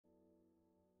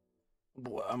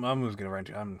I'm just gonna rent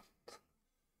you.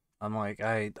 I'm like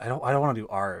I don't want to do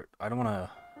art. I don't want to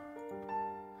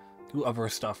do other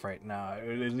stuff right now.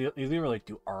 It's either like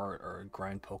do art or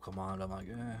grind Pokemon. I'm like,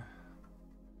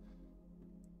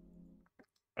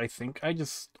 I think I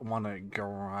just want to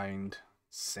grind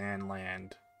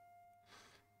Sandland.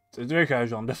 So it's very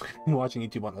casual. I'm definitely watching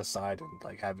YouTube on the side and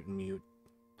like have it mute.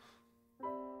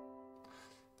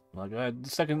 Like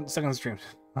second stream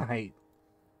tonight.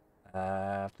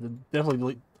 Definitely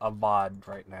delete a VOD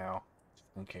right now,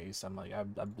 just in case. I'm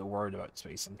worried about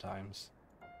space sometimes.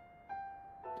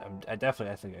 I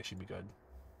think I should be good.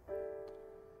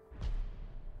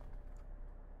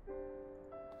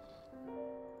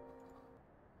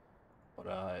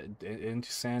 But into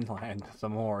Sandland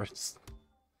some more.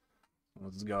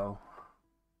 Let's go.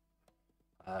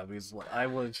 Because what I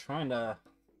was trying to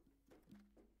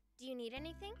Do you need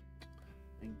anything?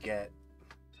 get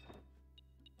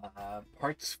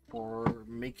parts for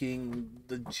making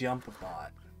the jump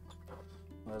bot.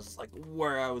 Was like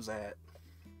where I was at.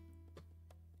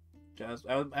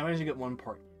 I managed to get one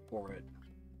part for it.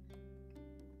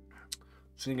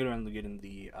 So you can get around to getting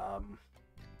the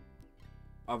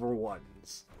other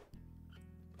ones.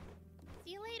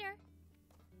 See you later.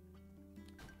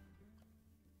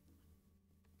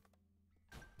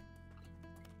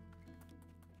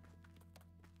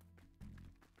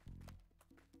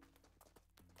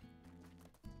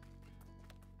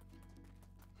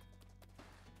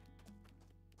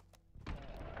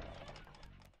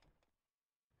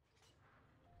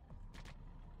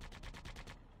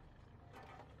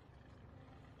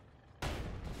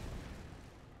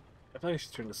 I feel like I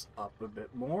should turn this up a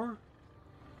bit more.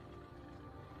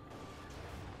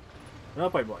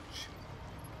 Not by much.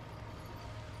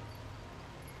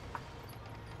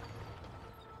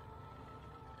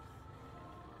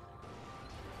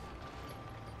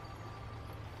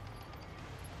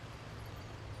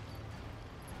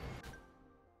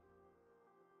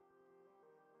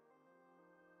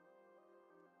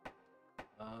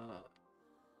 Uh,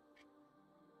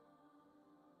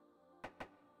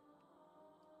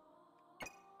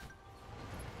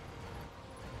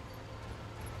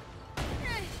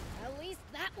 At least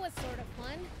that was sort of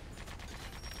fun.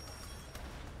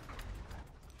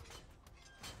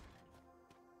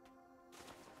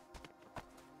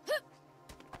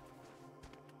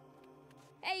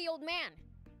 Hey, old man.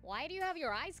 Why do you have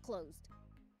your eyes closed?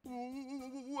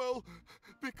 Well,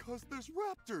 because there's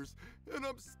raptors, and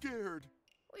I'm scared.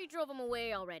 We drove them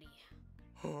away already.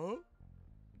 Huh?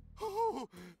 Oh,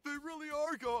 they really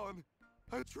are gone.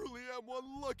 I truly am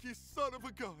one lucky son of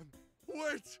a gun.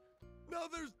 Wait, now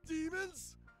there's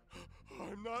demons?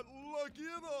 I'm not lucky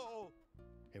at all.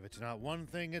 If it's not one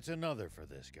thing, it's another for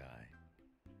this guy.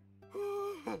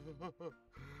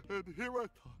 And here I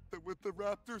thought that with the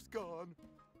raptors gone,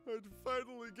 I'd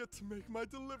finally get to make my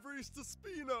deliveries to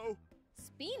Spino.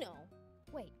 Spino?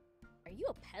 Wait, are you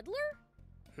a peddler?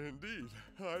 Indeed,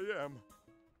 I am.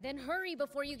 Then hurry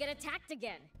before you get attacked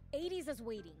again. 80s is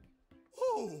waiting.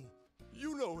 Oh,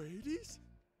 you know 80s?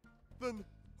 Then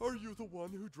are you the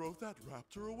one who drove that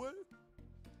raptor away?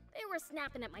 They were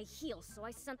snapping at my heels, so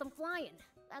I sent them flying.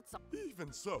 That's all.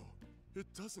 Even so, it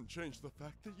doesn't change the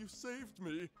fact that you saved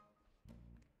me.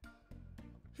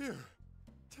 Here,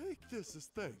 take this as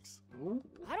thanks.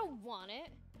 I don't want it.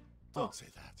 Don't say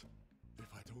that. If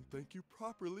I don't thank you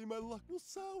properly, my luck will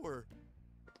sour.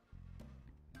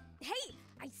 Hey,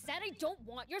 I said I don't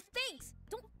want your thanks.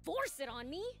 Don't force it on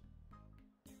me.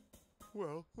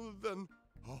 Well, then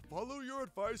I'll follow your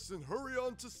advice and hurry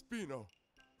on to Spino.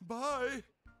 Bye!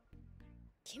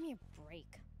 Give me a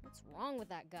break. What's wrong with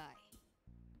that guy?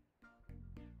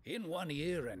 In one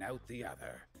ear and out the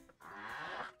other.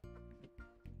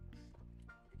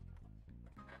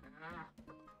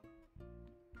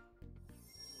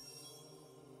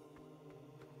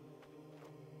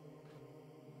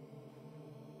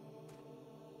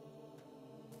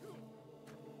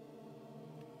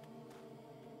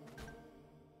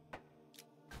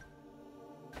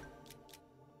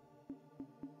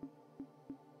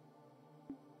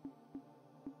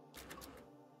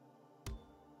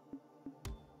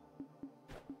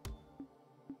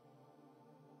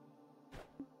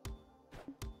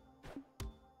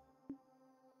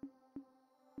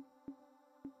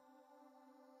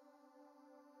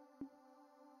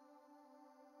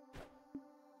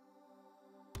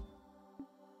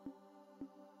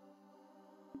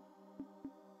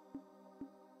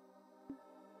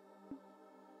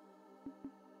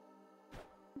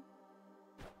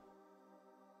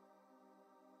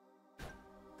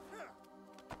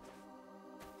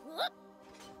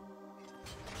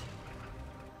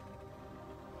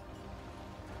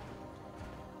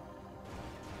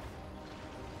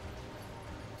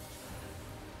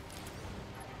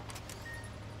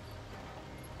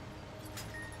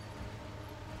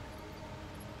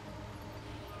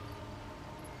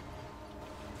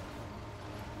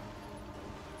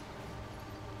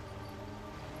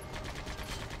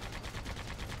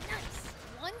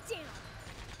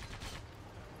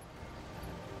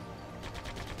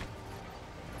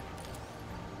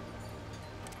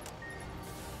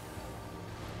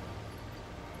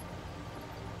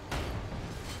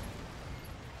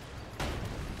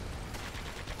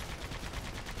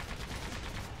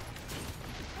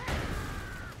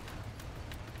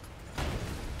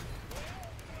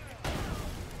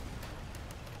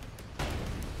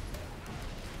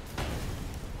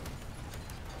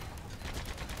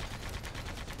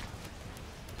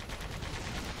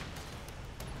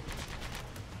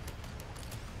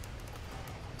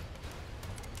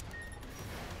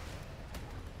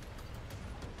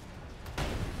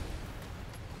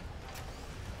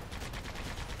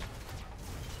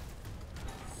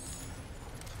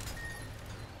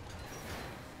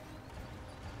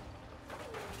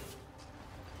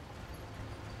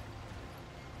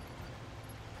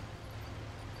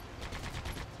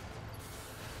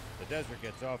 desert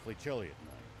gets awfully chilly at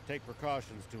night. Take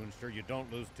precautions to ensure you don't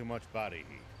lose too much body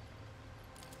heat.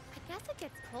 I guess it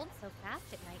gets cold so fast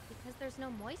at night because there's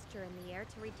no moisture in the air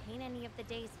to retain any of the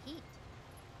day's heat.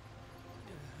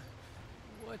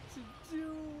 What to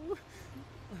do?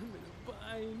 I'm in a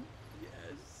bind,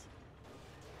 yes.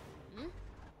 Hmm?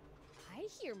 I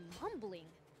hear mumbling.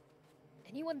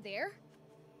 Anyone there?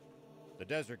 The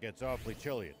desert gets awfully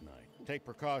chilly at night. Take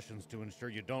precautions to ensure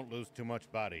you don't lose too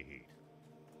much body heat.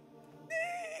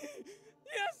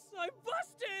 Yes, I'm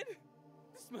busted!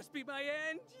 This must be my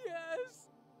end, yes!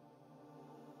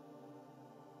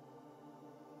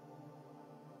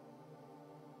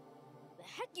 The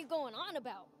heck you going on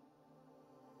about?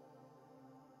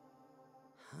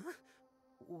 Huh?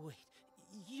 Wait,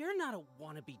 you're not a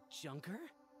wannabe junker?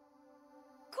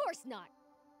 Course not.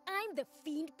 I'm the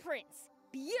Fiend Prince,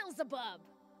 Beelzebub.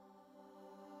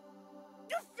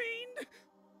 You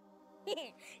fiend!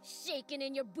 Shaking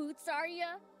in your boots, are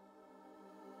ya?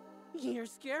 You're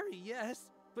scary, yes,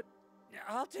 but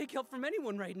I'll take help from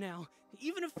anyone right now,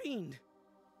 even a fiend.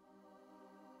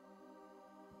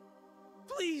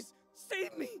 Please,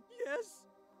 save me, yes?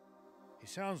 He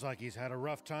sounds like he's had a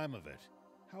rough time of it.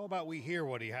 How about we hear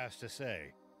what he has to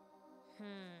say?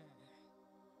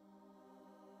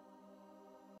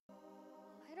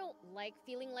 I don't like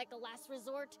feeling like a last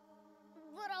resort,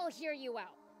 but I'll hear you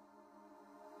out.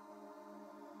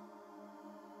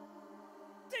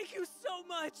 Thank you so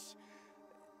much!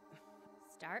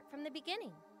 Start from the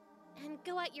beginning, and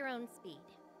go at your own speed.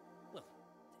 Well,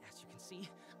 as you can see,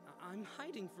 I'm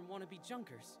hiding from wannabe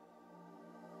junkers.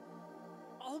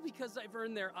 All because I've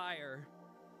earned their ire.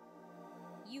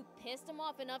 You pissed them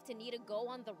off enough to need to go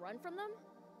on the run from them?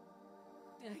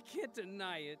 I can't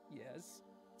deny it, yes.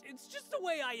 It's just the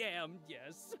way I am,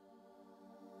 yes.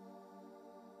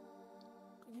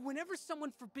 Whenever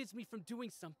someone forbids me from doing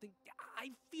something,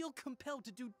 I feel compelled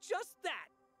to do just that,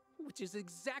 which is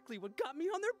exactly what got me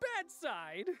on their bad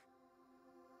side.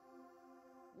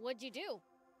 What'd you do?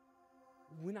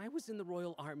 When I was in the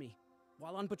Royal Army,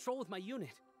 while on patrol with my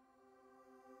unit,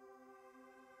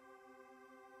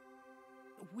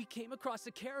 we came across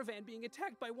a caravan being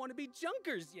attacked by wannabe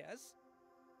junkers, yes?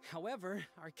 However,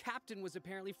 our captain was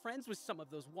apparently friends with some of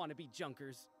those wannabe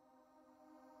junkers.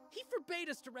 He forbade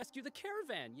us to rescue the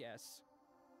caravan, yes.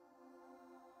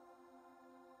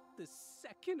 The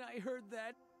second I heard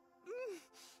that,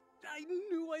 I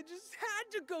knew I just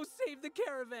had to go save the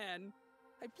caravan.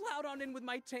 I plowed on in with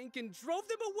my tank and drove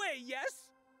them away,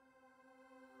 yes?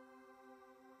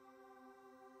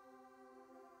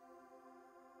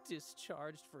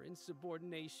 Discharged for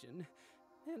insubordination,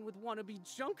 and with wannabe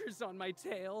junkers on my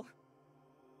tail.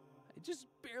 I just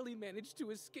barely managed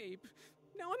to escape.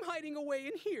 Now I'm hiding away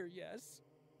in here, yes?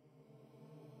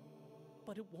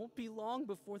 But it won't be long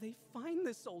before they find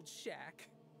this old shack.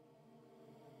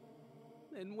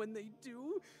 And when they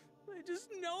do, I just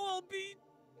know I'll be...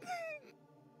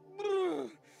 I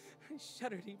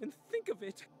shudder to even think of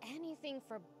it. Anything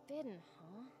forbidden,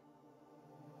 huh?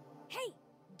 Hey!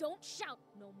 Don't shout,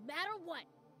 no matter what!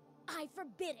 I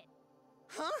forbid it!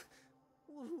 Huh?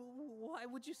 Why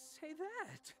would you say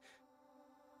that?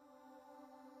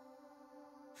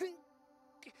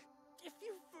 If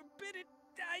you forbid it,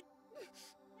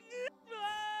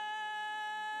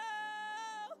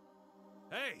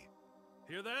 Hey!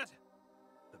 Hear that?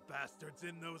 The bastard's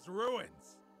in those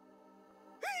ruins!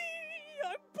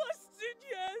 I'm busted,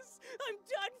 yes! I'm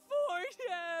done for,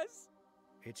 yes!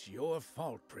 It's your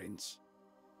fault, Prince.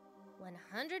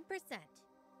 100%.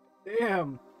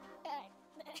 Damn.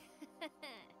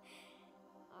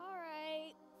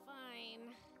 Alright,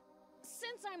 fine.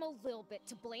 Since I'm a little bit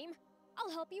to blame,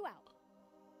 I'll help you out.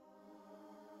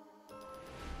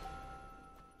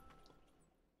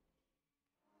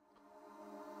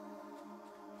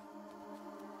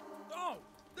 Oh!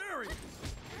 There he is!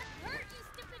 Hurt, you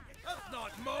stupid... That's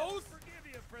not Mose! Forgive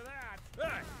you for that!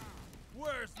 Hey!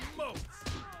 Where's Mose?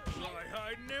 Try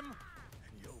hiding him,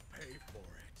 and you'll pay for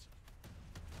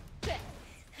it.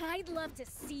 I'd love to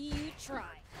see you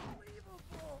try.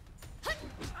 Unbelievable! Huh.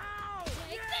 Ow!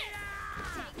 Take this!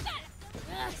 Take that!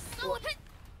 So This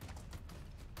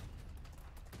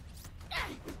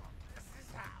is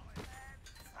how it ends.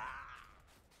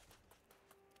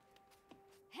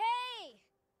 Hey!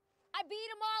 I beat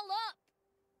them all up!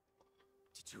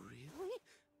 Did you really?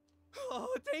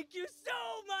 Oh, thank you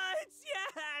so much!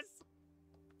 Yes!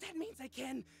 That means I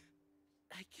can...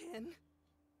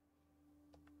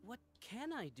 What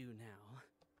can I do now?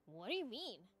 What do you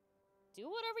mean? Do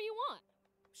whatever you want.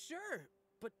 Sure,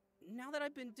 but now that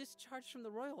I've been discharged from the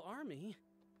Royal Army,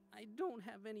 I don't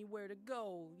have anywhere to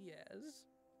go, yes?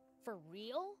 For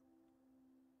real?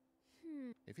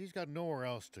 If he's got nowhere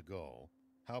else to go,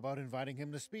 how about inviting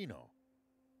him to Spino?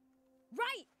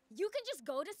 Right! You can just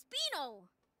go to Spino!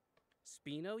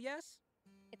 Spino, yes?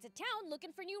 It's a town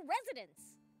looking for new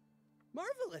residents.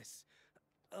 Marvelous!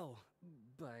 Oh,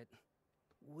 but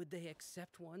would they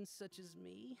accept one such as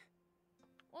me?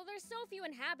 Well, there's so few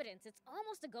inhabitants, it's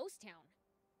almost a ghost town.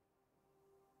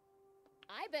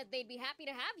 I bet they'd be happy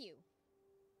to have you.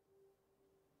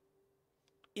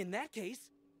 In that case,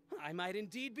 I might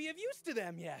indeed be of use to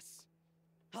them, yes.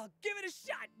 I'll give it a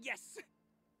shot, yes!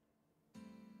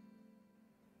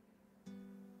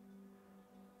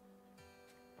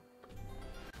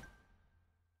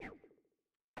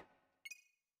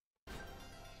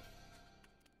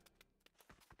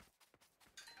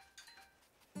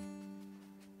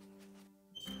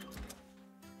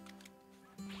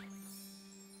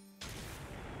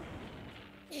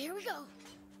 Here we go.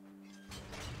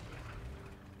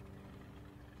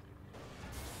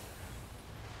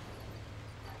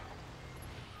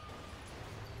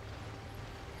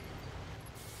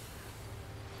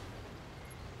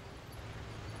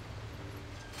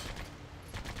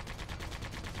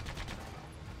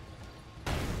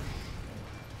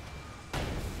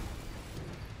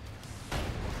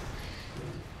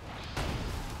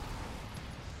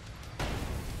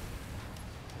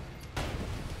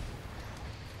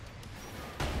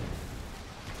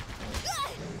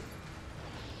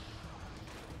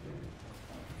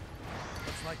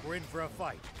 Looks like we're in for a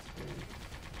fight.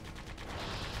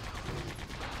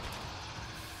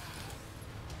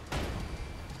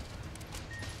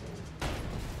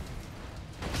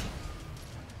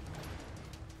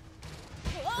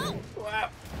 Whoa! Wow.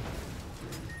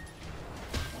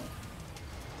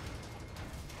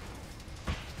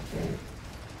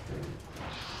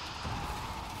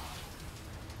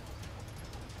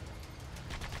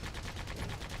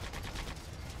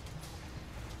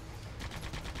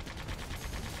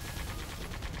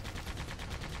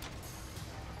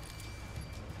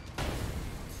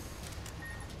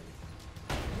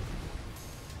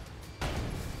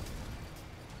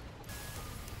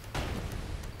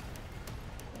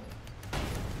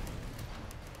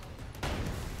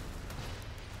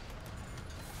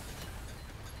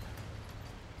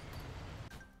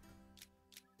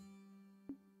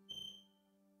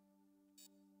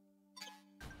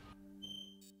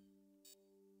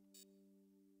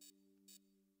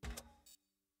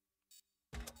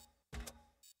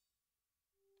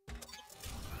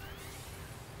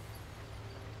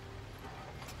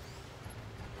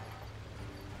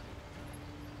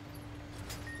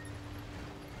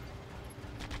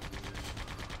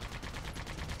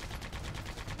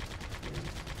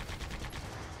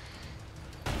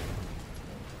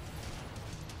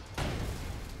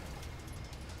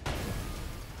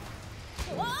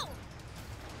 Whoa!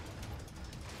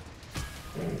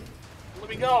 Let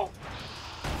me go.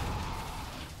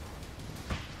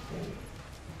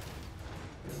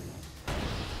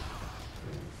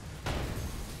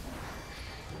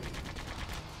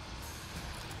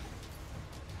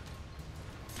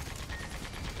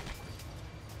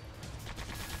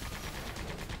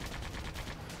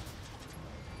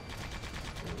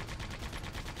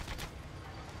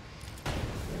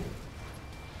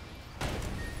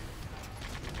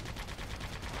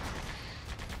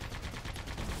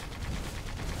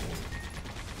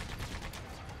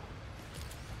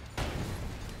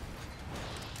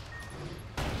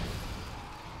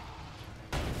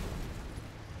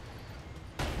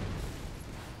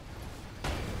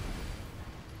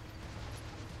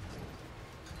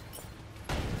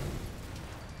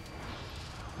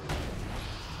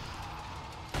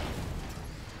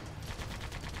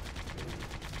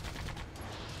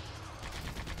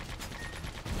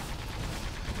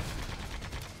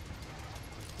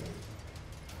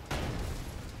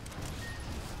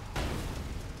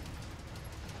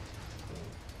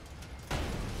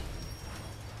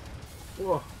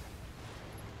 Whoa.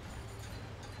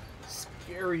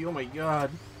 Scary, oh my god.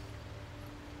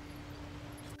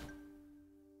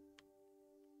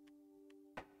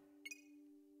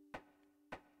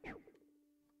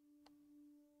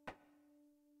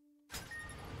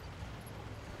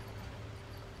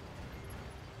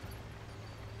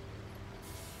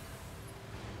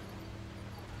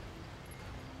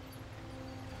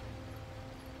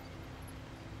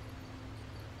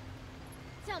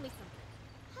 Tell me something.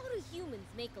 How do humans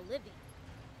make a living?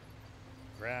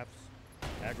 Crafts,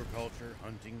 agriculture,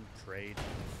 hunting, trade.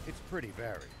 It's pretty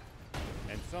varied.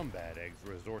 And some bad eggs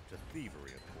resort to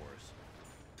thievery, of course.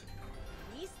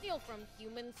 We steal from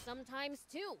humans sometimes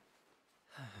too.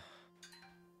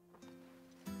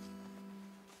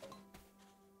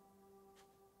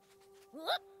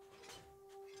 Whoop!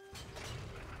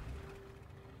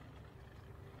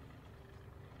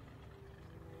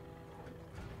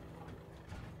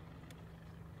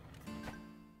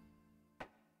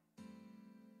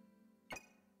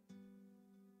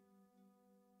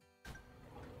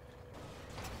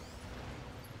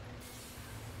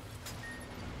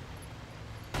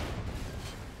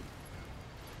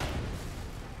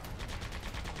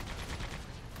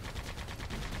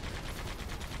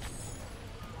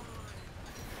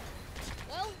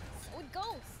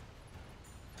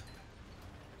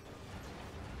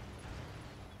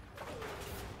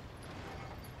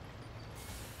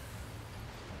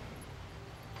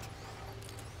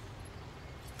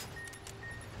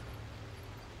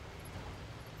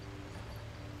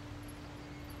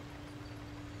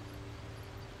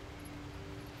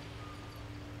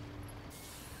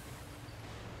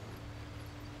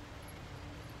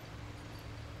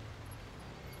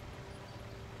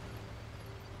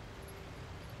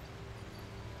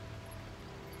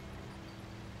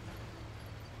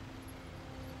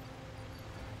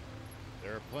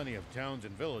 There are plenty of towns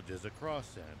and villages across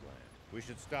Sandland. We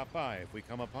should stop by if we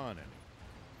come upon any.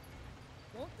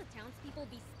 Won't the townspeople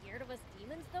be scared of us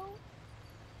demons, though?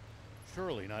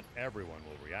 Surely not everyone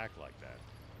will react like that.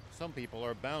 Some people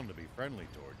are bound to be friendly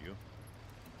toward you.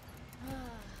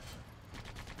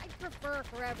 I'd prefer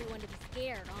for everyone to be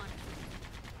scared, honestly.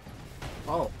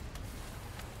 Oh.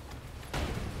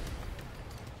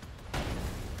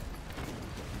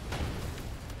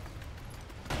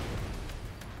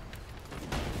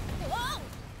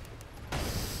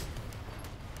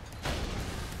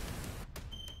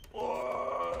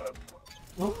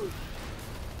 Whoa! Oh.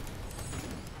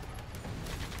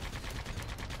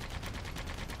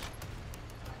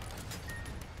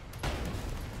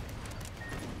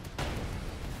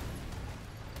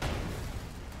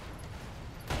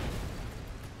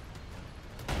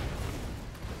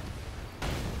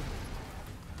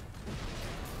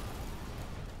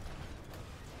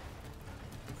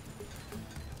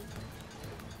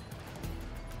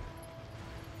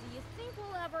 Do you think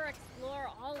we'll ever explore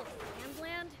all of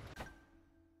Sandland?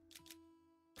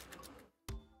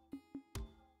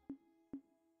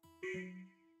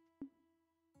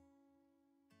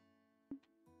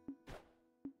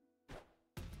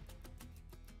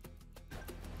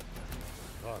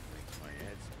 Thought makes my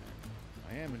head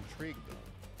spin. I am intrigued,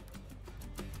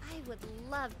 though. I would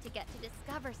love to get to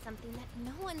discover something that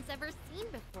no one's ever seen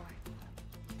before.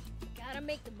 Gotta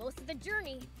make the most of the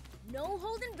journey. No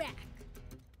holding back.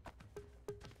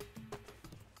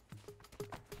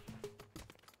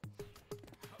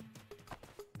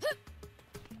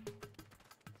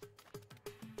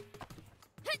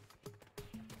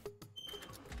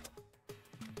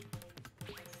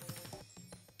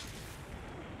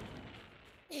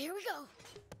 Here we go.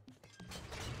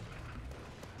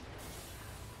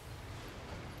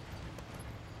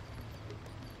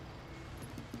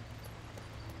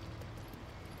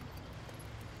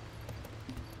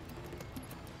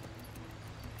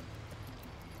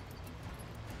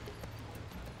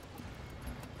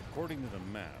 According to the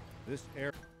map, this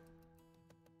area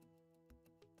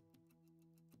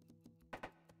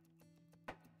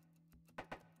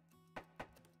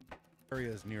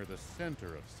is near the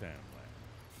center of Sandland.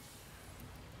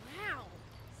 Wow.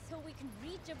 So we can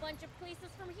reach a bunch of places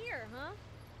from here, huh?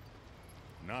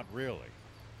 Not really.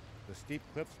 The steep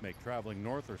cliffs make traveling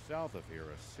north or south of here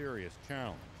a serious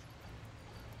challenge.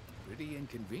 Pretty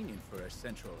inconvenient for a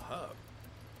central hub.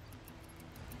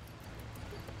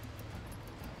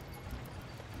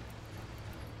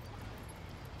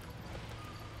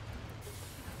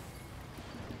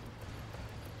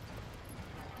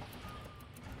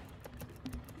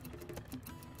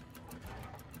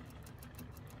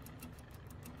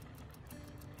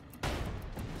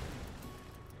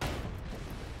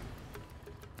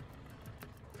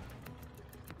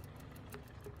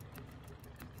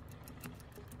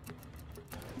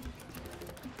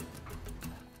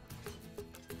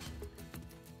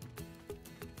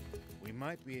 We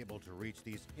might be able to reach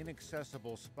these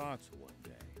inaccessible spots one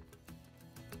day.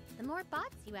 The more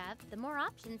bots you have, the more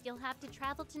options you'll have to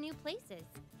travel to new places.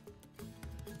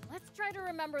 Let's try to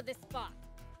remember this spot.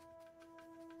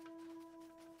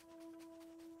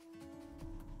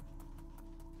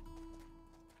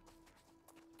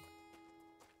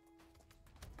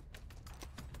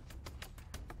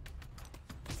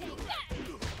 Take that!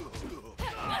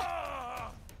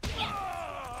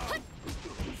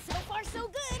 So far, so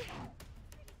good.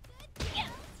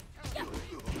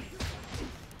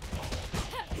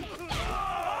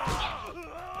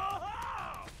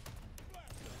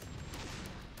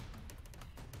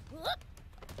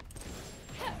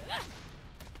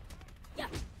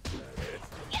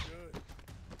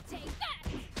 Take that!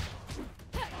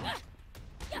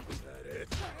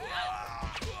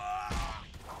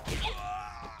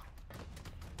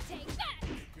 Take that!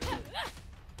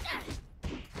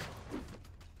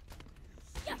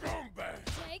 Scumbag!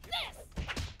 Take this!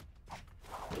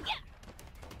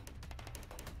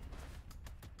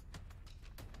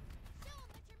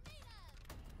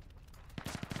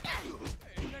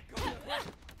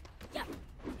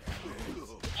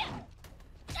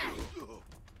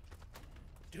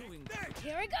 Doing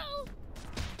Here we go!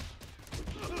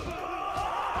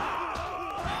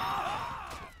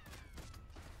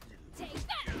 Take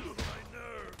that!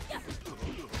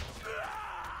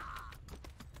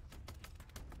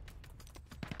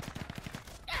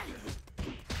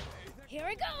 Here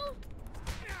we go!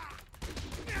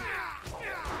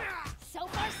 So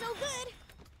far, so good!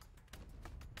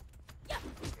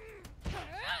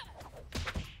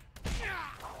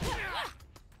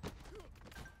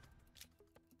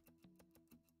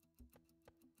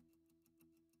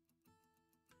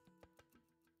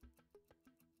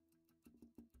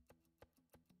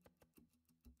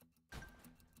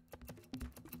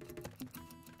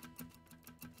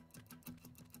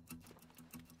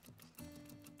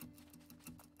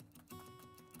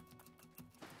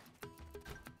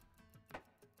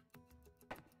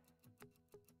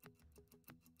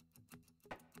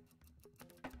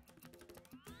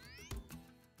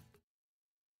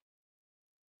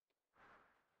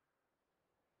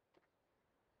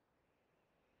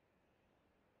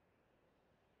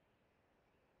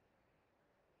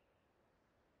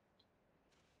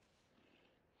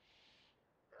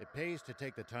 It pays to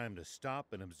take the time to stop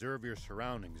and observe your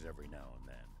surroundings every now and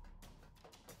then.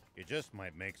 You just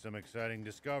might make some exciting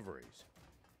discoveries.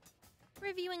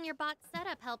 Reviewing your bot's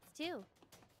setup helps too.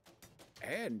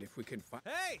 And if we can find...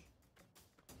 Hey!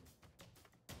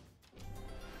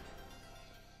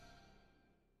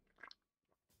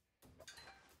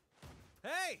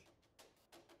 Hey!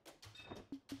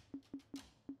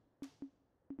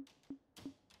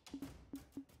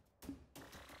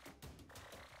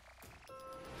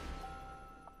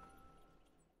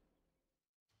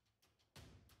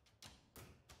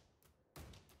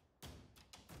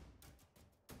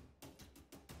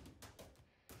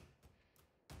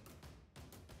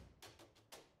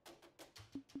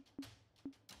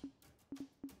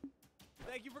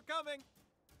 Thank you for coming!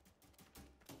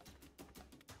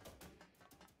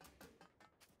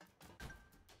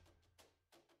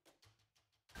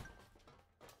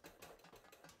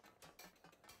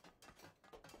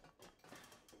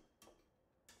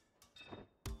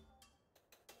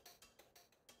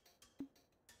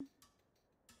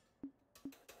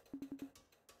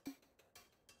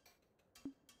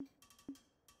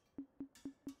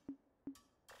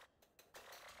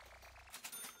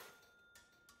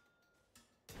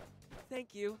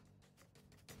 Thank you.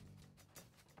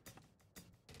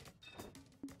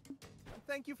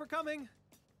 Thank you for coming.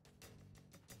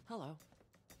 Hello.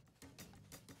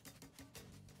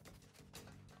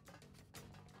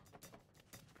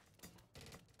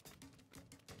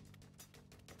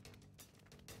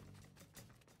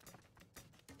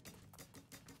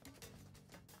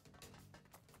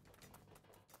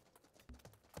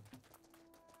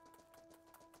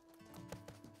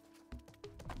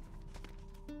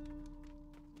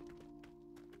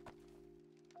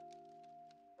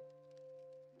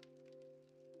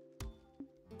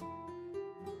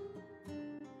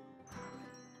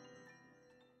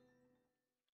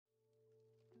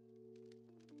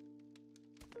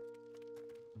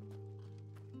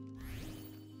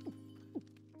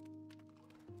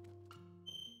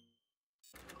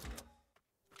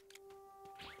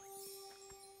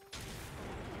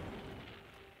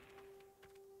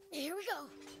 Here we go.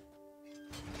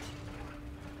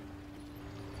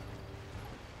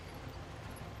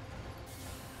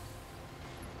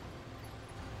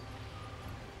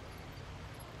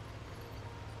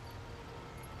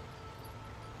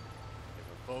 If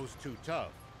a foe's too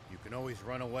tough, you can always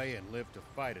run away and live to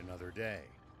fight another day.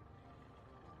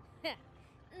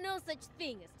 No such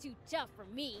thing as too tough for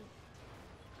me.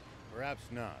 Perhaps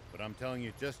not, but I'm telling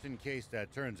you just in case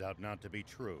that turns out not to be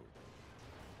true.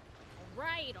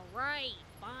 All right,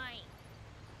 fine.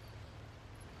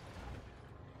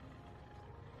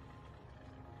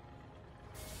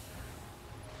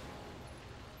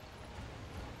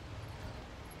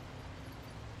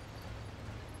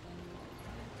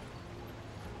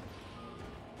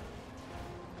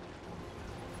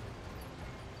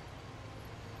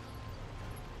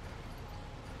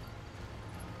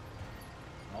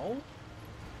 No?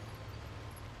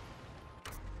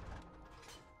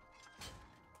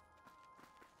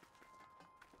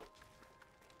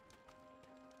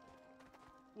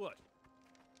 What?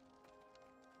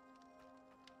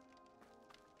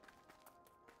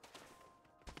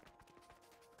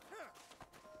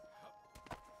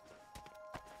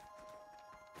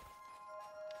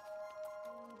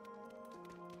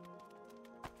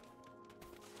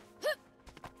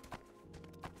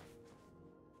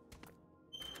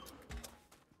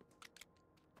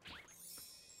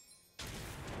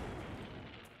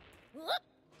 Whoop!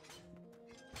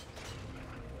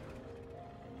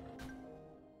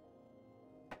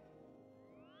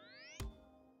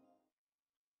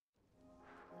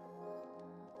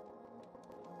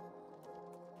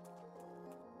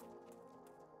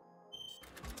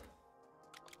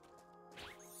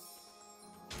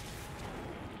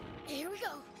 Here we go.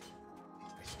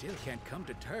 I still can't come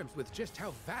to terms with just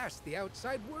how vast the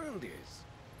outside world is.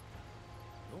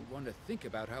 Don't want to think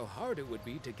about how hard it would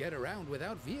be to get around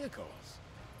without vehicles.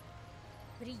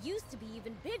 But it used to be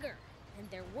even bigger, and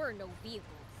there were no vehicles.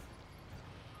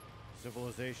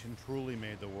 Civilization truly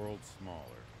made the world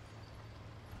smaller.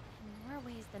 In more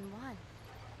ways than one.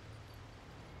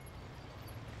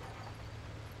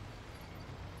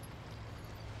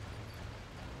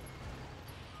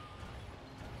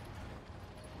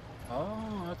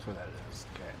 Oh, that's where that is.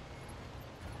 Okay.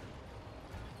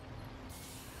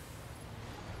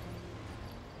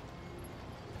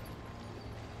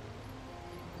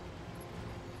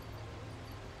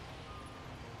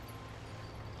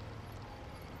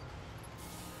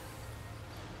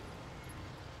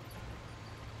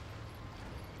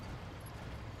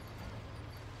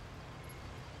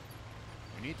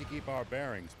 We need to keep our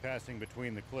bearings passing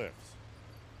between the cliffs.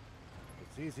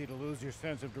 It's easy to lose your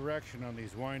sense of direction on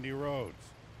these windy roads.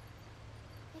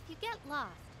 If you get lost,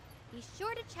 be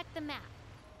sure to check the map.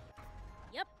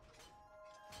 Yep.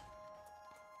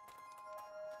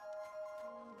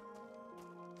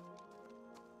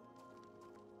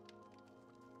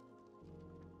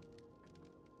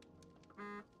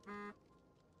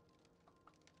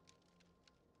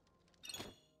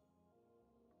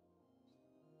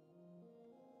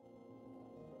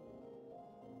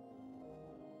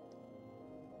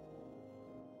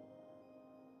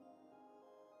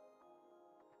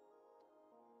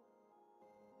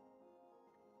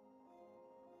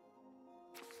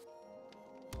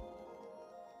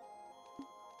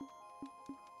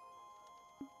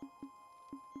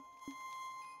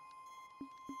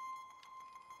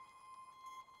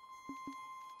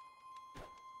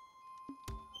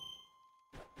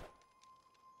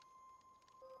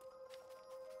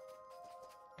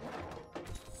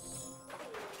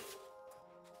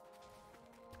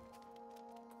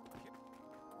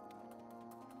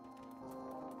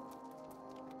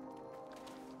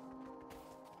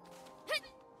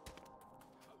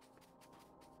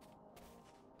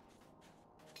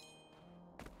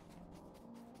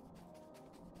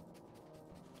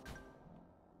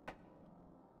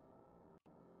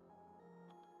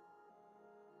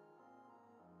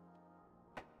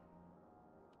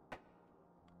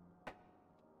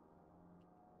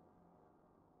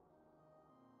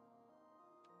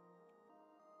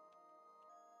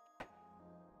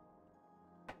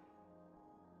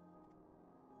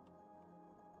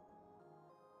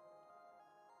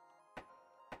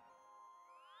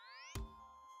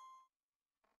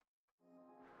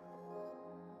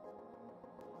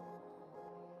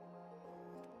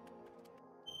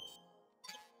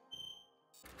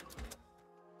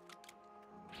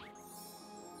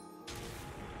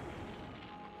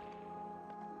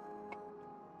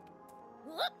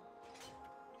 Whoop!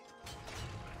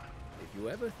 If you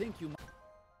ever think you might...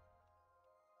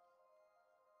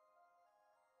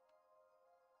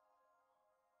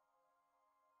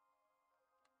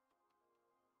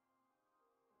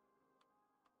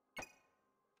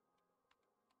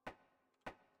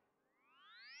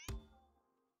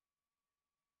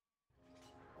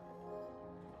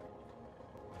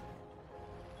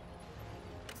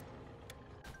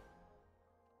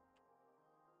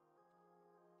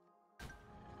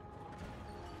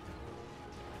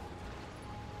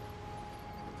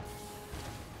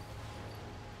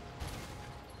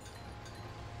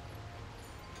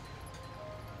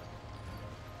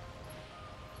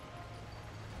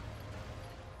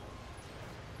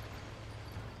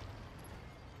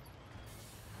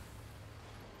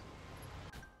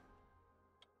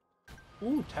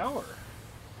 Ooh, tower.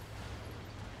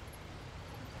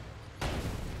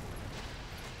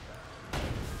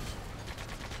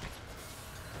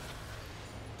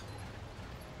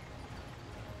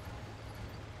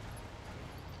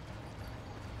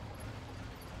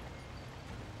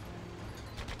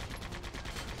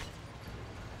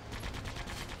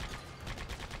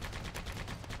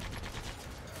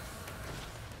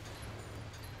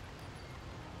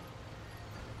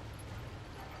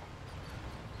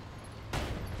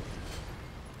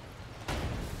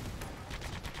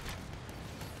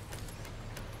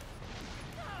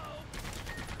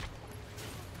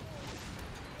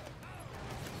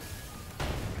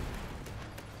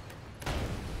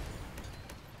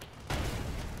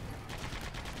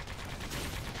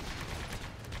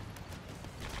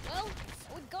 Well,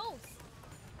 so it goes.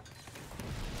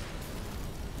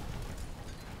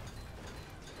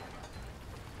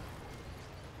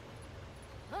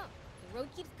 Huh, the road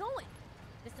keeps going.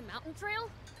 This a mountain trail?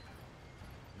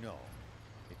 No,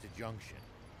 it's a junction.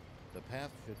 The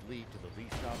path should lead to the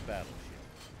least stop battleship.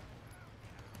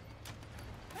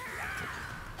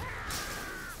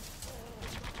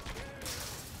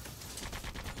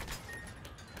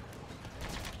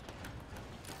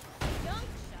 Junction?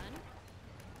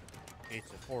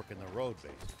 It's a fork in the road,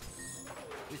 basically.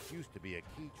 This used to be a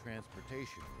key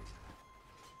transportation route.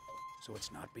 So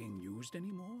it's not being used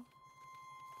anymore?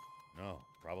 No,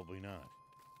 probably not.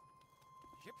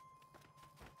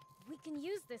 We can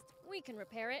use this. We can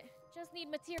repair it. Just need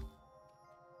material.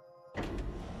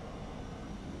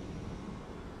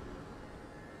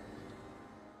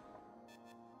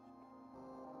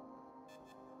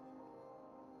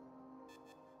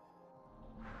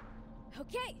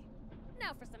 Okay,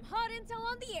 now for some hot intel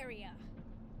on the area.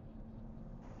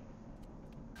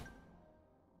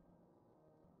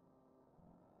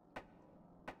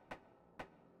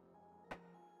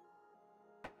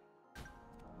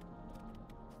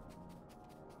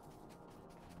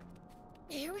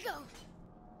 Here we go.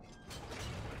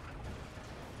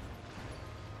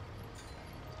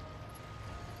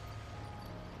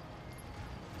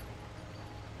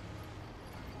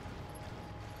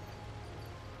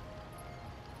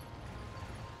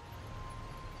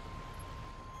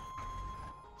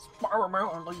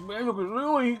 Spider-Man, like, man, look at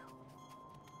Louie.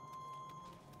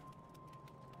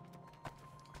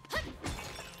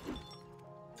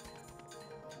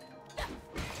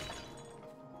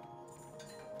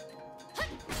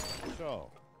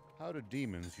 So, how do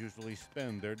demons usually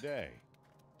spend their day?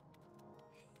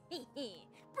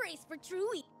 Brace for true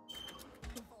evil.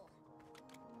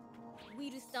 We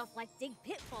do stuff like dig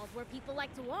pitfalls where people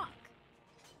like to walk.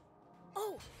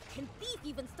 Oh, and Thief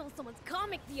even stole someone's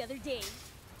comic the other day.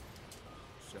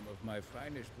 Some of my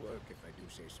finest work, if I do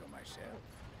say so myself.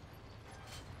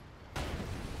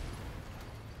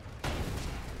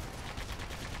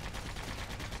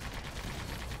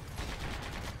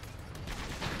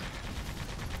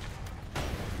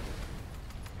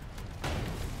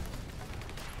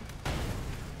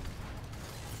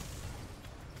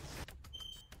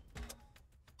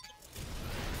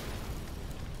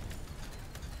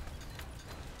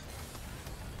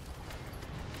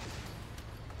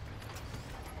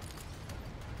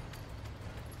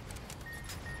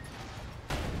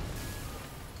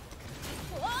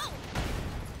 Whoa!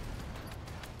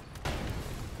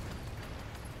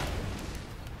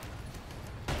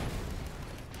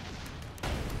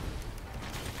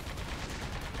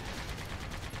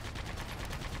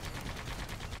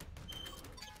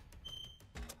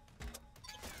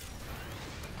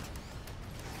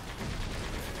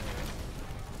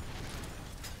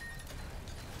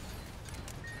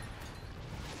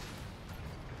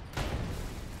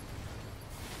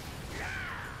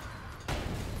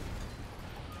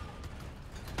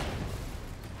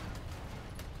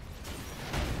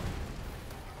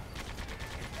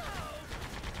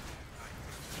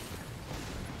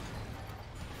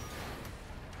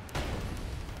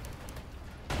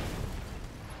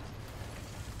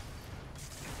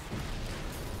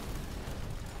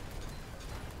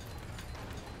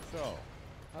 So,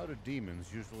 how do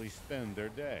demons usually spend their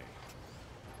day?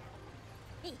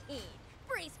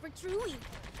 Brace for true evil.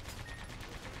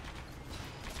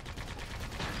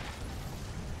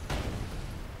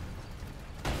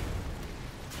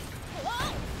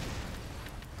 Whoa!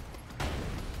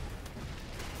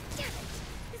 Damn it!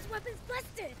 This weapon's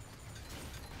busted!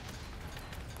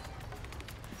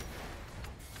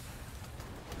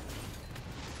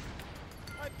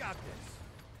 I've got this.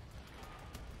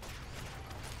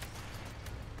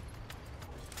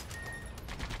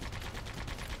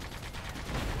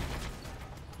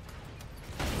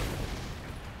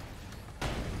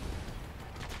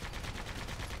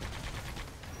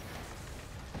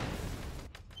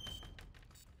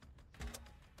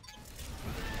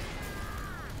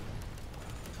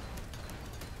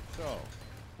 So,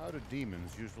 how do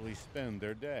demons usually spend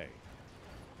their day?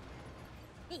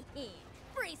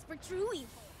 Brace for true evil.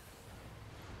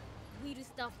 We do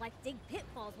stuff like dig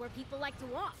pitfalls where people like to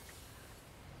walk.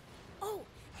 Oh,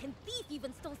 and Thief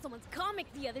even stole someone's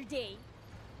comic the other day.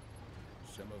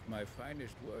 Some of my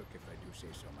finest work, if I do say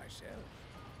so myself.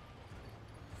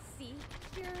 See?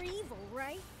 Pure evil,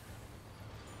 right?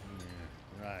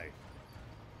 Yeah, right.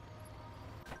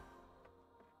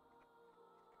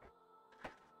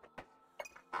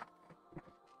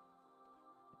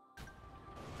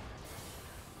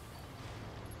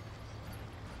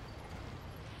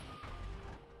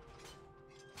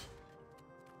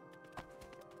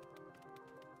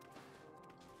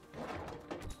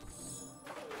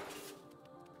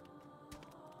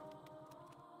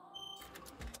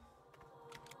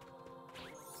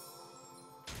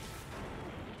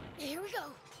 Here we go.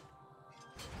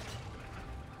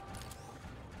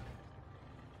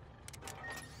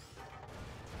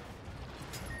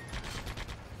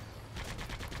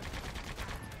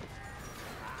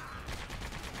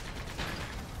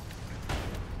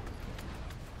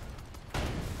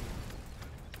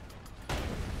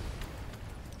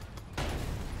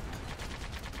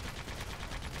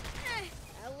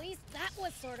 At least that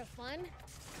was sort of fun.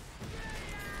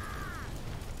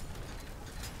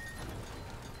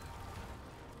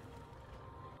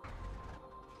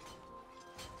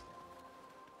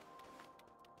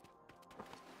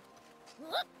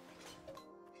 Whoop.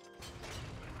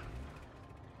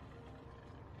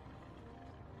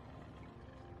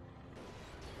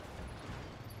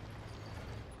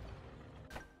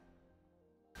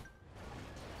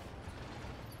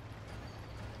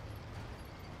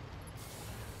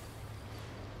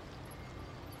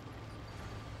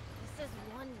 This is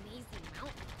one mazy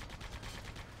mountain.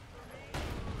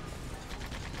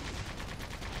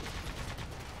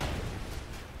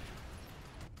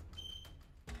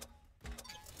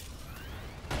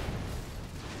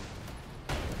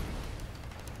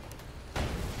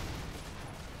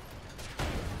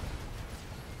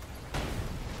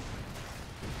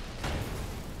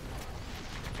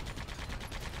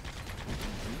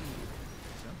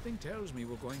 tells me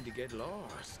we're going to get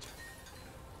lost.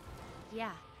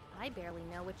 Yeah, I barely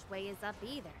know which way is up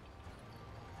either.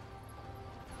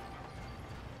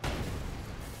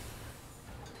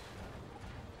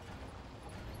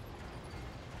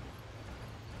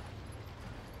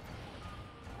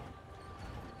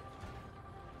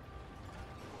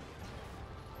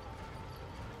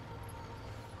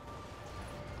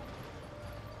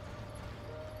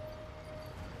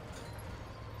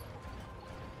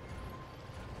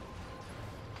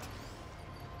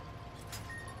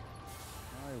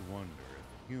 I wonder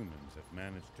if humans have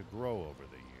managed to grow over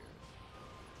the years.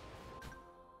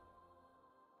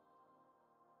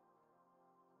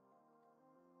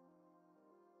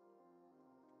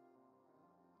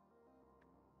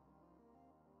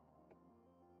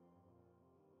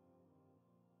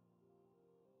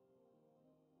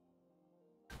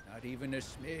 Not even a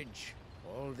smidge.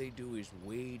 All they do is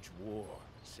wage war,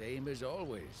 same as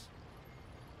always.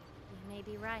 You may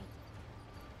be right.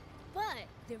 But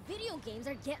their video games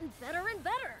are getting better and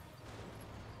better.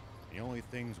 The only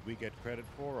things we get credit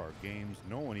for are games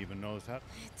no one even knows how. It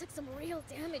took some real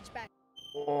damage back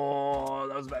Oh,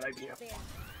 that was a bad idea. there.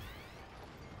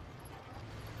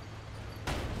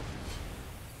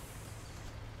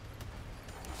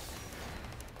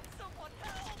 Someone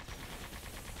help!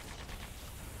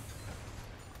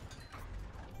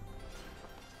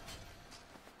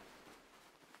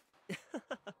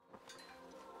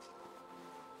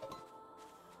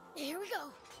 Here we go.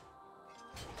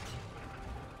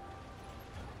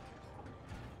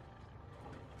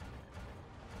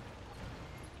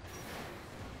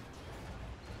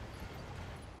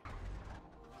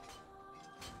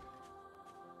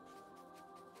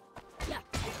 Yeah.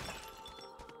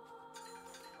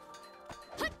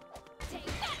 Hut! Take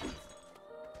that!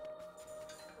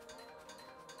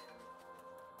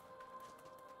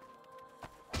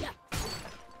 Yeah.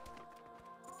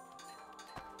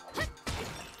 Hut!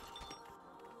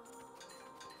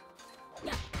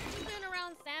 Yeah. You been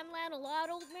around Sandland a lot,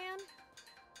 old man?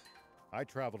 I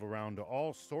traveled around to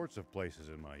all sorts of places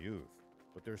in my youth,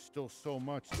 but there's still so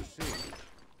much to see.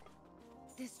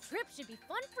 This trip should be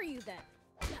fun for you then.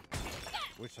 Yeah.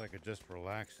 Wish I could just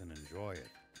relax and enjoy it.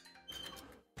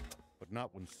 But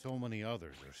not when so many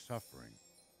others are suffering.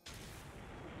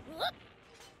 Whoop!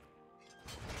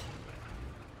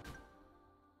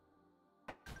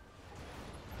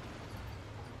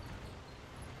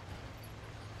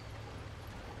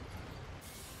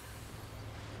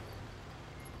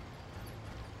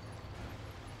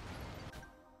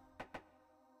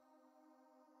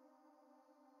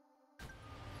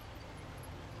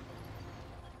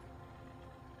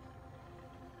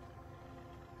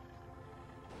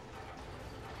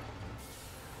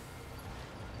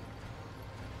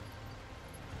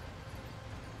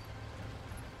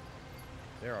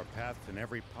 There are paths in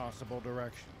every possible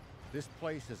direction. This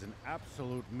place is an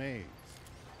absolute maze.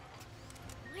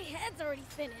 My head's already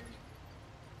spinning.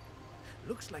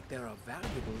 Looks like there are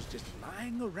valuables just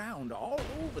lying around all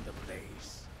over the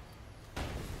place.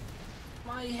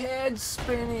 My head's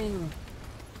spinning.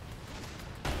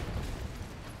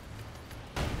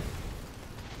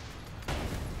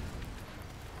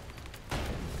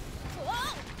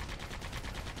 Whoa!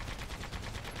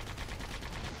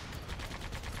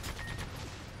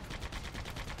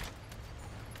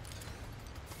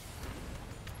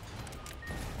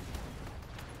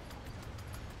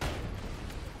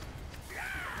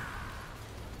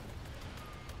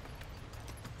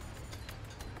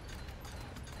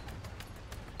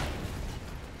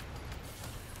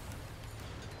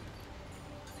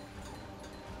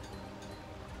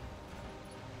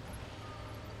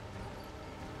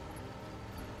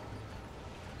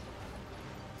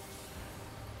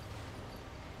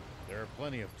 There are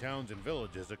plenty of towns and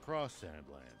villages across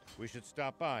Sandland. We should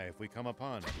stop by if we come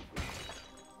upon it.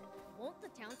 Won't the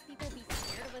townspeople be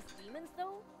scared of us demons,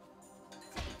 though?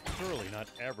 Surely not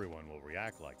everyone will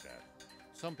react like that.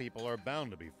 Some people are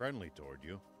bound to be friendly toward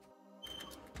you.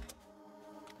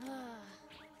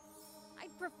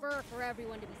 I'd prefer for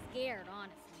everyone to be scared,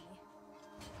 honestly.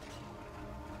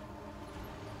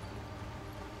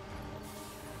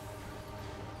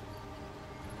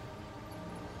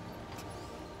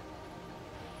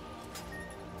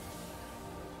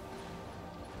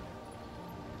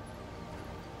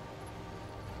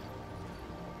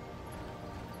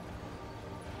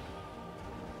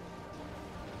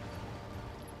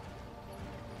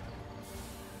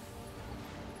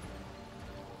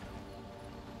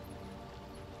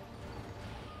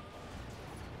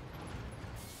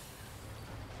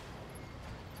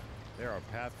 There are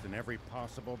paths in every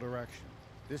possible direction.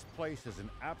 This place is an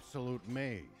absolute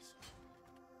maze.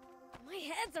 My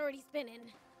head head's already spinning.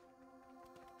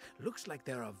 Looks like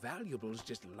there are valuables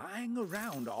just lying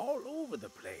around all over the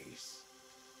place.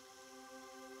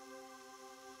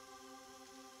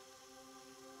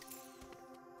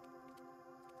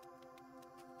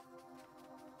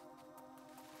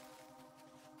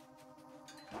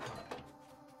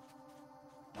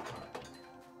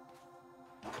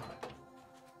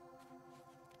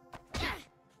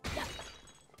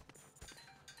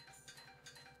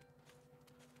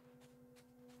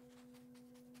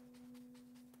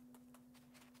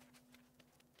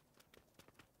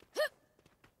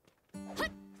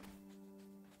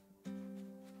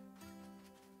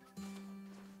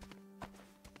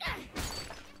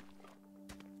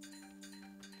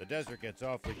 The desert gets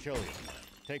awfully chilly at night.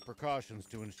 Take precautions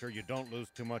to ensure you don't lose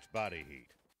too much body heat.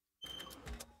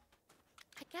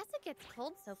 I guess it gets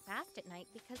cold so fast at night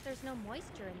because there's no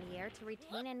moisture in the air to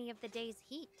retain any of the day's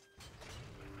heat.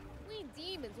 We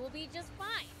demons will be just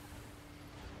fine.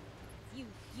 It's you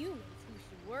humans who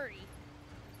should worry.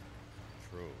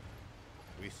 True.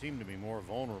 We seem to be more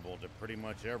vulnerable to pretty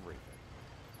much everything.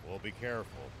 We'll be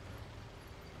careful.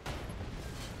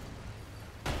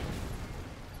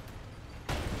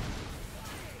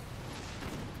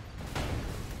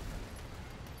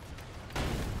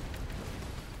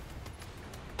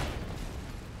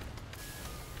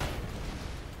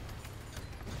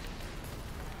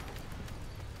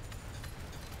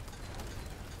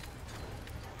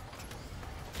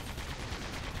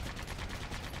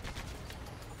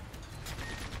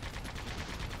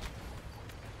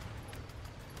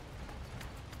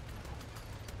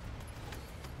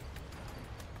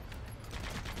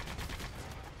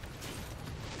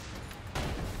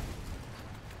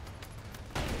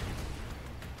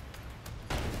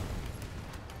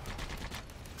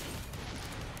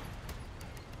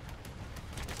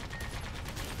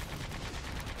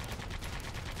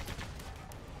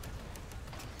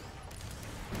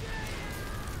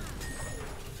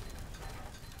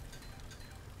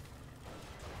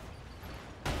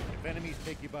 If enemies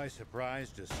take you by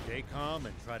surprise, just stay calm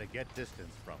and try to get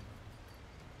distance from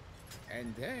them.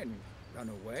 And then run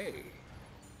away.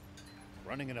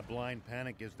 Running in a blind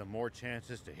panic gives them more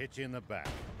chances to hit you in the back.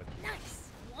 But Nice!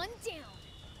 One down.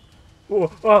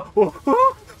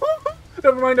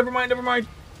 Never mind, never mind, never mind.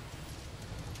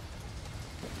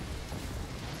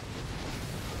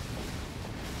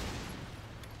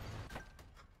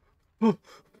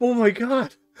 Oh my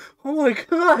god! Oh my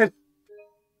god!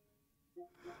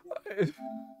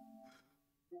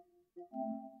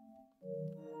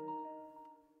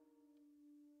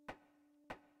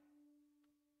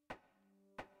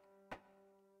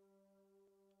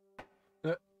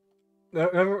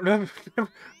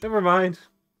 Never mind.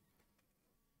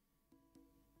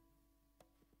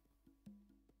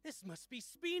 This must be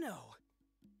Spino.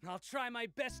 I'll try my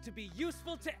best to be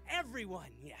useful to everyone,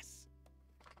 yes.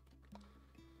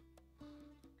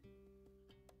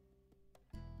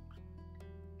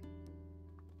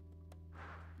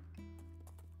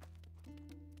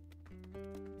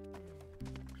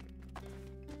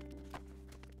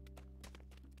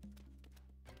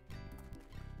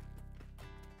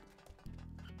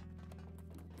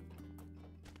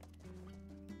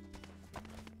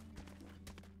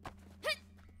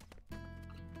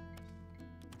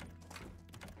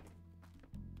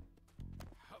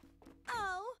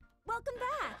 Oh, welcome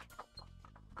back.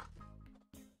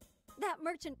 That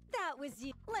merchant, that was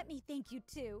you. Let me thank you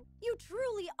too. You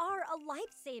truly are a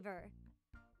lifesaver.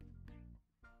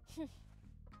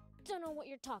 Don't know what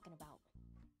you're talking about.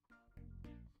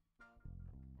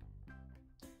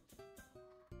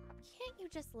 Can't you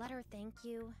just let her thank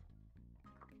you?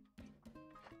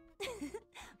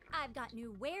 I've got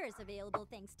new wares available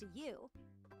thanks to you.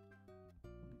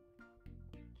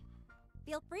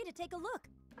 Feel free to take a look.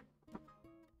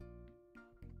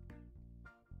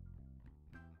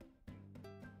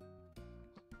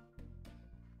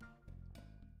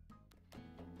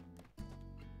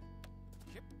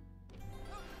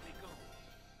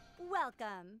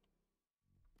 Welcome.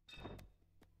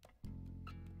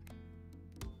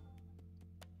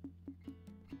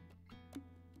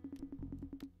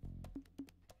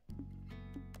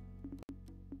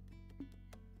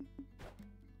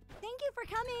 Thank you for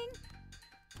coming.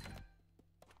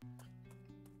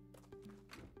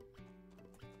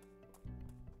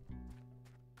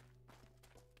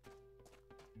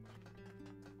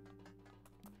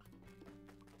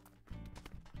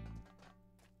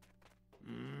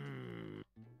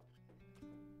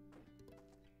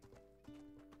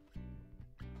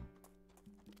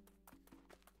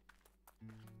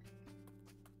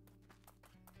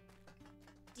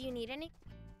 Do you need any?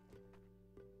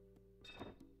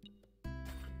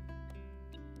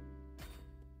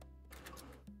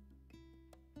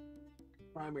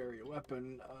 primary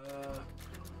weapon.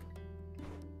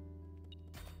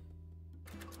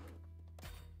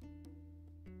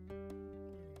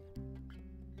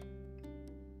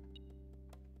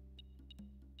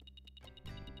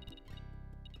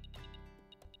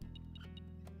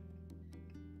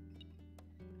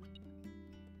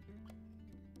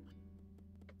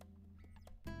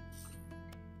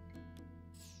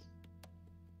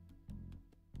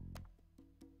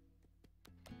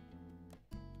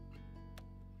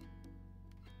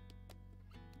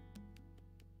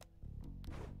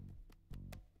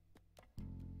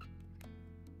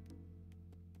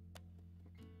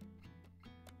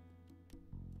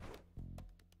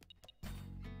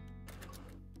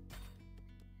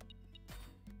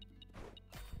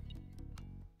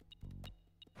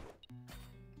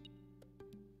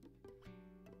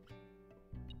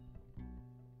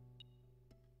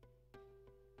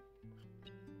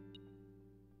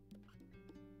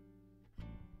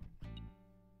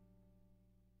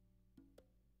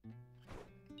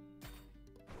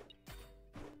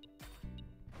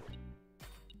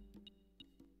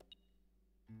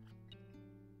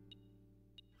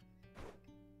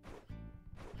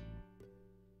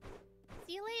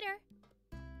 See you later.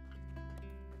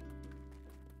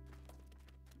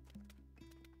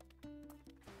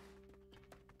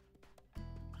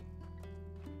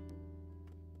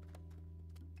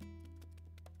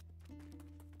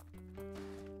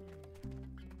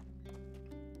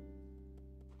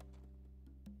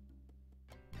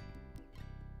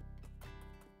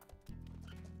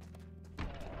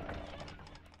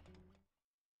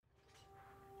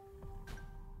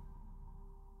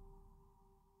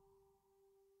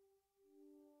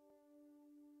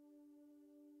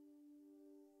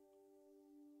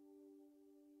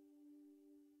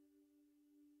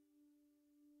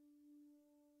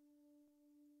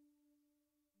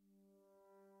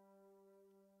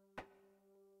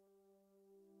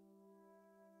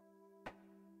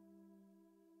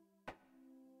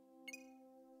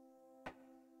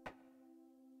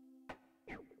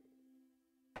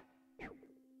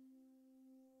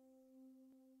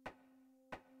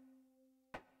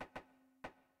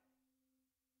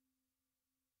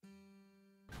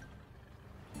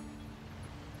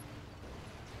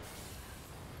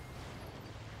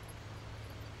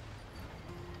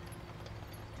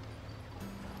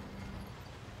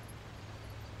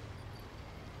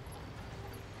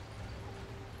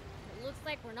 It looks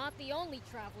like we're not the only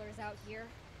travelers out here.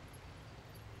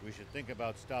 We should think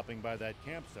about stopping by that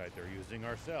campsite they're using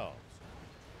ourselves.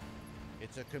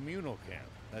 It's a communal camp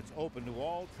that's open to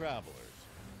all travelers.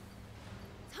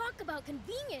 Talk about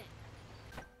convenient!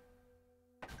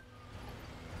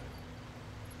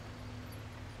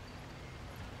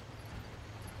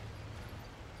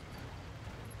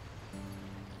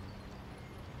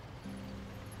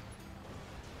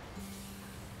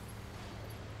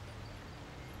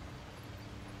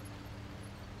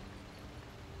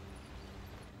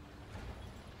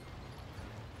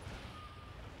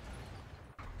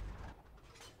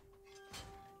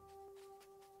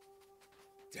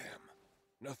 Damn,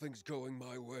 nothing's going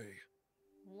my way.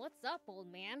 What's up, old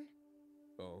man?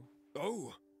 Oh?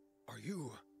 Oh! Are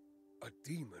you a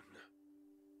demon?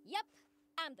 Yep,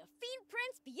 I'm the Fiend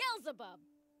Prince Beelzebub.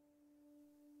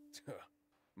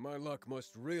 My luck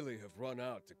must really have run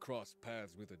out to cross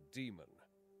paths with a demon.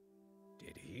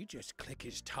 Did he just click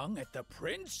his tongue at the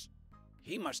prince?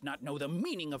 He must not know the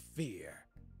meaning of fear.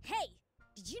 Hey,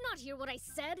 did you not hear what I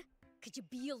said? Could you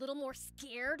be a little more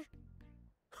scared?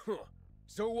 Huh.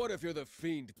 So what if you're the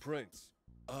Fiend Prince?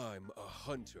 I'm a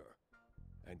hunter.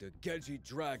 And a Gedgy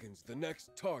dragon's the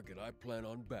next target I plan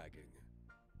on bagging.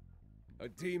 A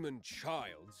demon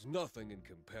child's nothing in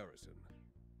comparison.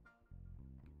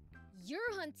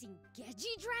 You're hunting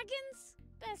Gedgy dragons?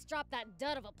 Best drop that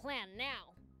dud of a plan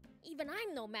now. Even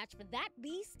I'm no match for that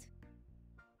beast.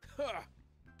 Ha!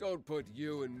 Don't put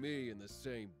you and me in the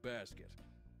same basket.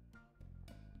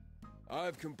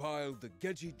 I've compiled the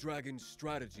Gedgy Dragon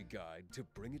Strategy Guide to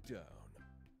bring it down.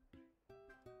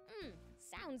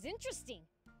 Sounds interesting.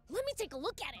 Let me take a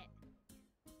look at it.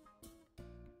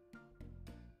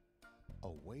 A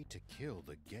way to kill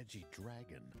the Gedgy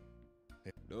dragon.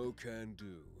 No can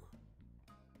do.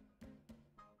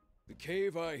 The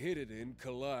cave I hid it in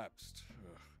collapsed.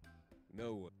 Ugh.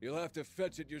 No, you'll have to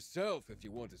fetch it yourself if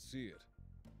you want to see it.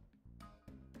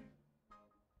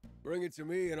 Bring it to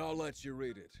me and I'll let you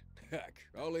read it. Heck,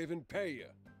 I'll even pay you.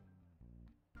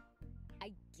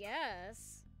 I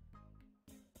guess.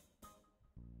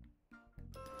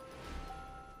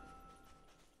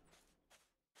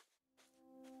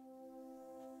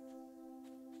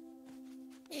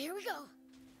 Here we go.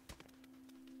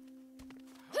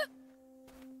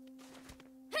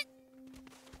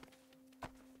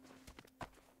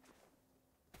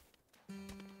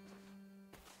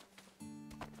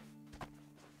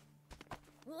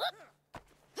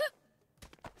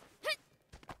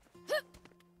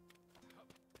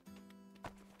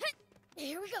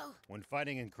 Here we go. When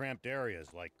fighting in cramped areas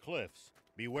like cliffs,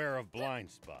 beware of blind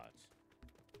spots.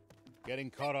 Getting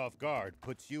caught off guard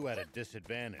puts you at a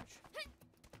disadvantage.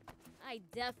 I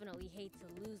definitely hate to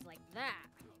lose like that.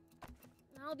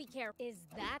 I'll be careful. Is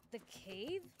that the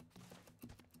cave?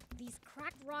 These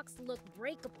cracked rocks look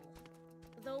breakable,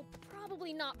 though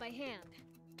probably not by hand.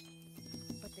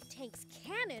 But the tank's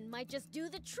cannon might just do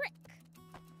the trick.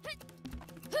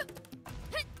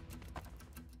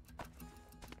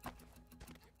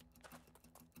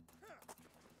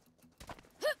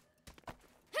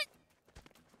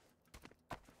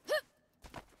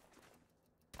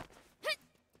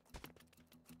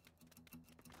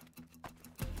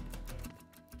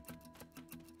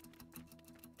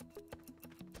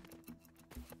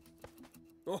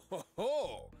 Oh, ho,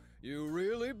 ho! You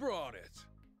really brought it.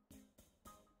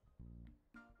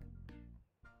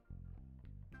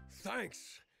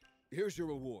 Thanks. Here's your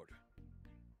reward.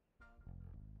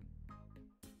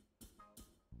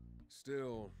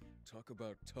 Still, talk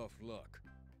about tough luck.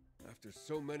 After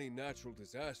so many natural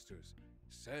disasters,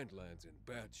 Sandland's in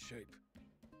bad shape.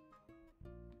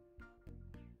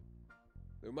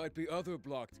 There might be other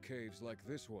blocked caves like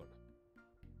this one.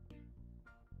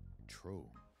 True.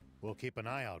 We'll keep an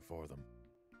eye out for them.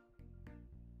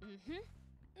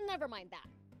 Mm-hmm. Never mind that.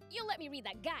 You'll let me read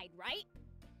that guide, right?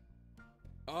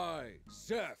 I,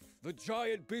 Zeph, the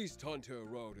giant beast hunter,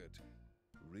 wrote it.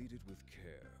 Read it with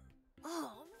care.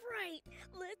 All right.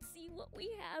 Let's see what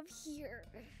we have here.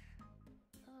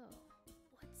 Oh,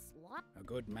 what's what? A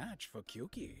good match for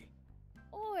Kyuki.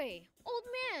 Oi, old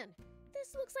man.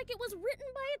 This looks like it was written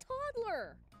by a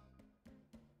toddler.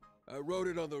 I wrote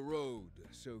it on the road,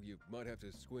 so you might have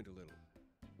to squint a little.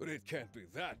 But it can't be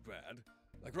that bad.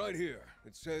 Like right here,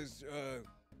 it says,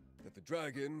 that the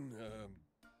dragon,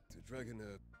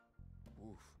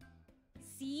 oof.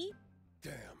 See?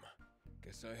 Damn.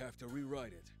 Guess I have to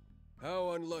rewrite it.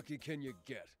 How unlucky can you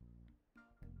get?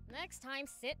 Next time,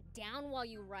 sit down while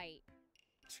you write.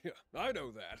 Yeah, I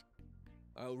know that.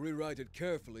 I'll rewrite it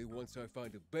carefully once I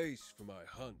find a base for my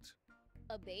hunt.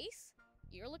 A base?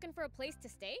 You're looking for a place to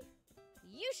stay?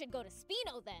 You should go to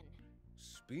Spino then.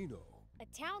 Spino? A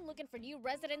town looking for new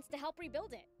residents to help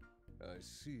rebuild it. I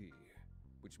see.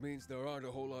 Which means there aren't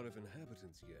a whole lot of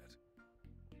inhabitants yet.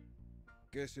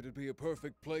 Guess it'd be a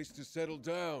perfect place to settle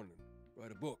down and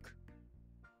write a book.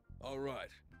 All right,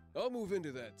 I'll move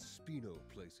into that Spino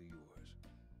place of yours.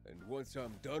 And once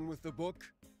I'm done with the book,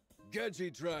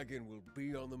 Gedgy Dragon will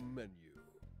be on the menu.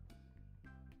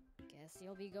 Guess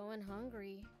you'll be going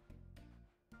hungry.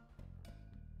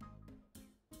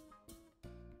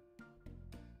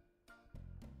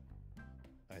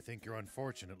 I think you're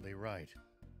unfortunately right.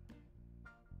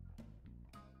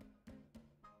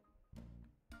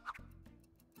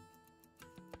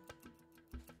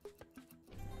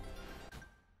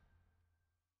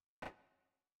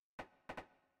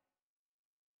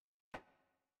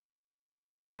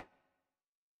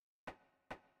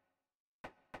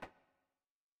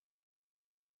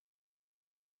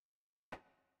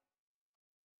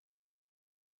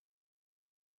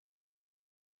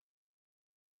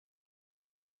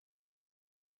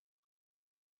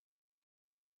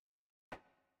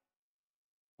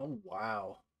 Oh,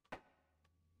 wow.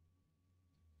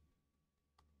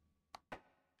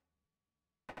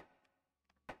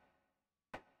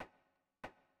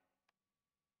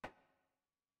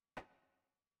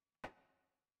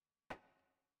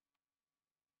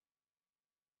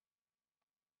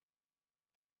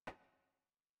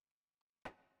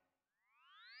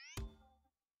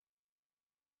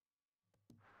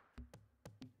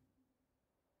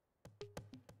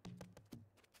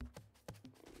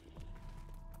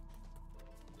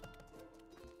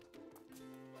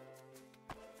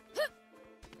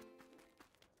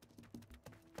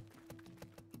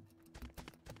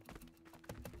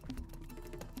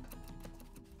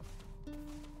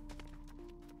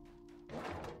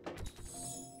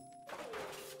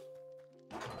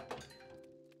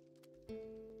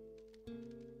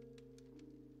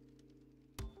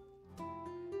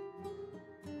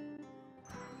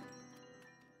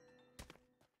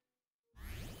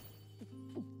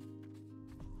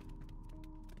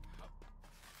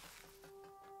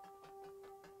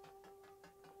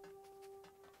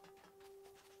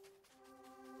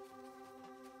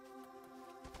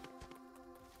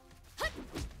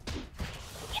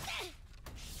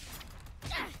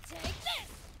 Take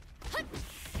this!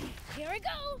 Here we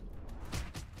go!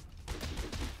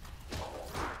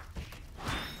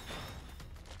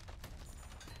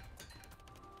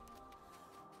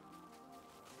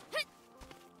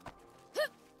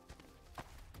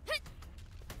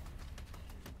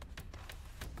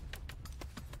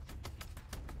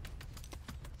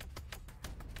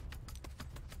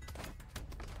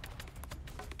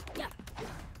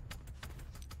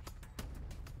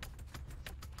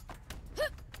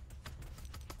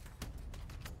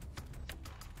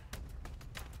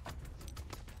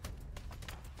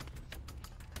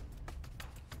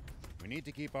 need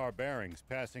to keep our bearings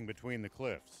passing between the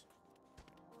cliffs.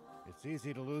 It's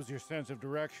easy to lose your sense of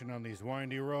direction on these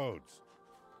windy roads.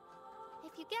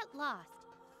 If you get lost,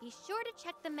 be sure to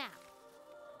check the map.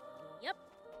 Yep.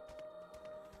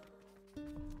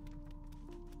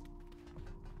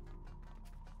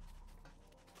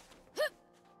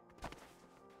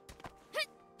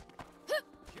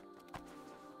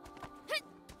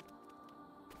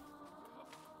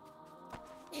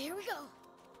 Here we go.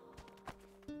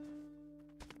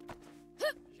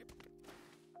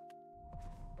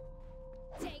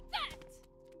 Take that!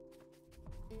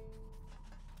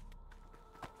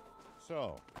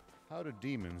 So, how do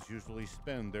demons usually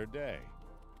spend their day?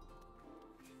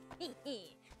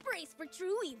 Brace for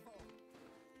true evil.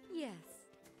 Yes.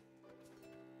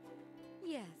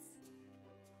 Yes.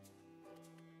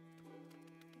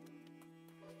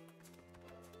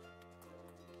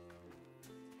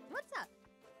 What's up?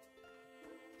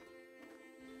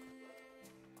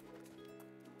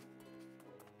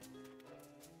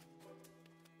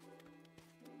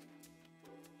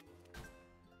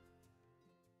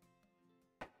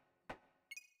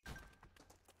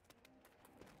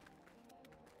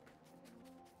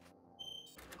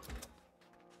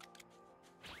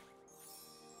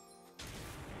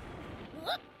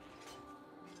 Whoop.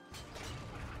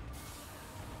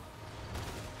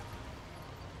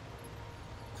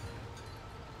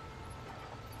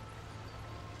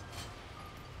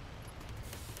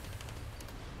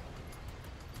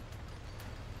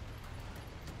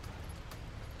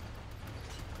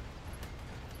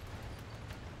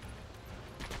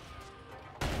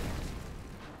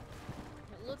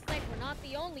 It looks like we're not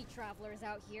the only travelers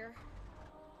out here.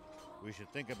 We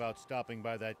should think about stopping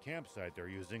by that campsite they're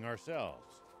using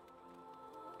ourselves.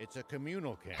 It's a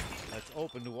communal camp that's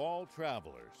open to all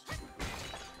travelers.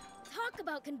 Talk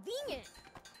about convenient.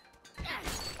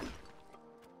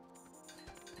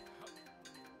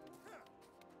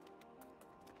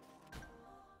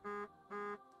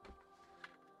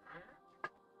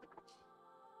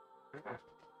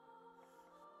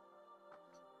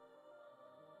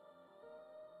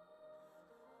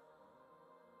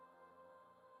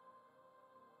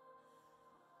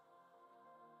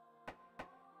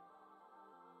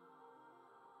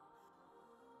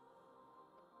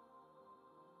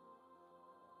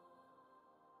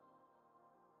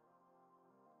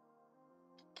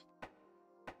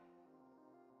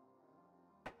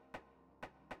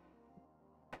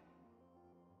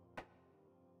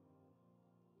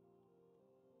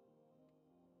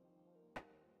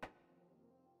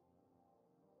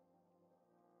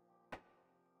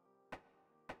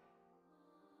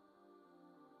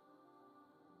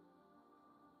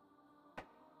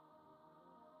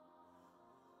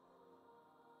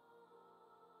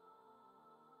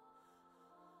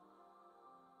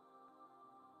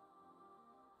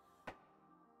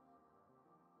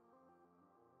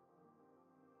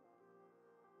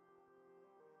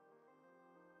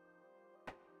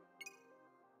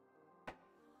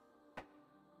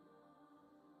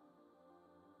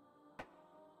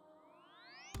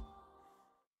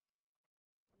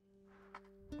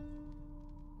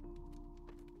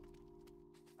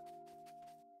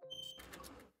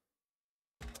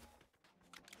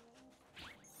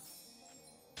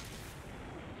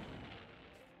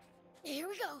 Here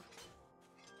we go.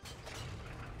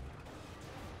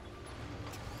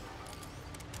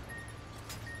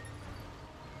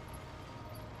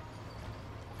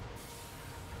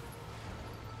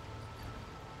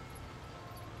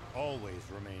 Always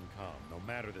remain calm, no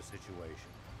matter the situation.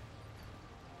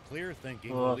 Clear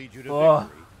thinking Oh, will lead you to oh.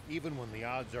 victory, even when the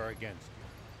odds are against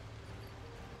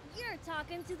you. You're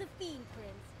talking to the Fiend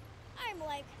Prince. I'm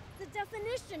like the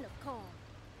definition of calm.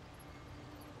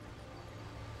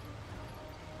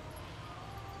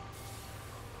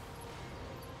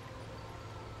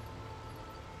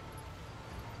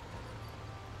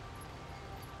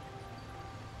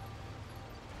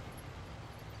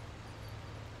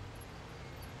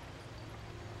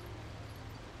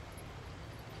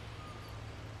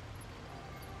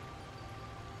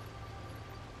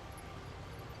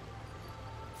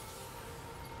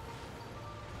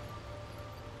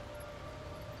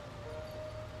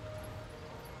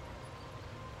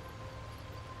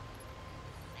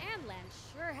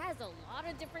 Sandland sure has a lot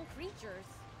of different creatures.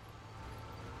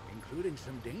 Including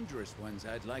some dangerous ones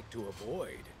I'd like to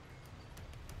avoid.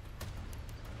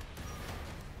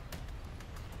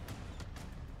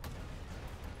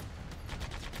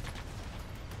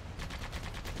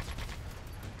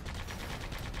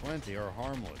 Plenty are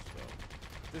harmless,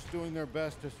 though. Just doing their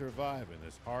best to survive in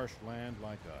this harsh land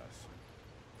like us.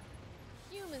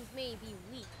 Humans may be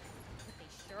weak, but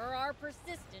they sure are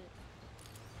persistent.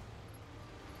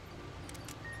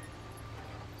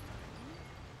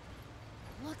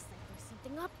 Looks like there's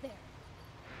something up there.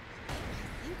 I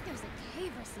think there's a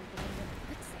cave or something under the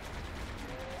quicksand.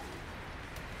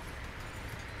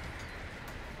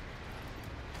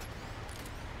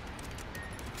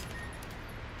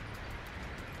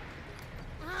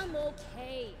 I'm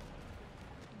okay.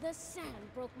 The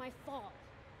sand broke my fall.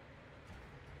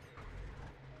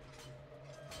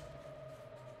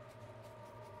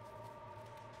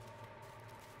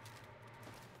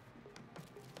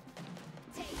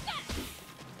 Take that!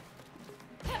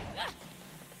 Take that!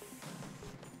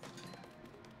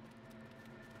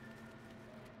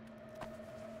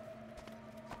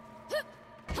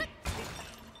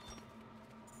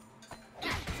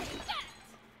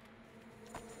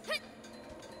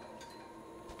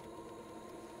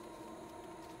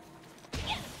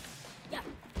 Yeah.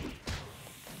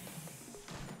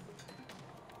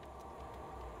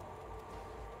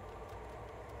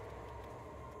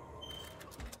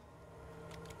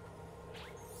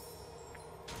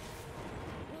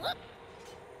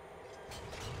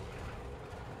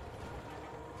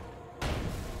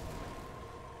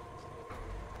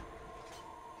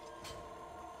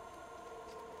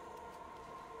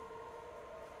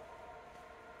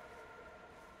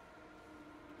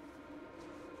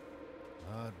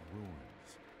 Odd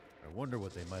ruins. I wonder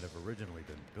what they might have originally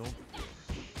been built for.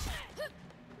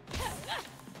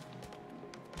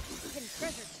 Hidden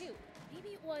treasure too. Maybe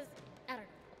it was, I don't know,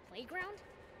 a playground?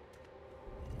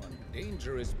 One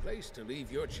dangerous place to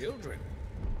leave your children.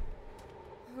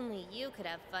 Only you could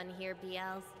have fun here,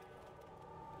 BLs.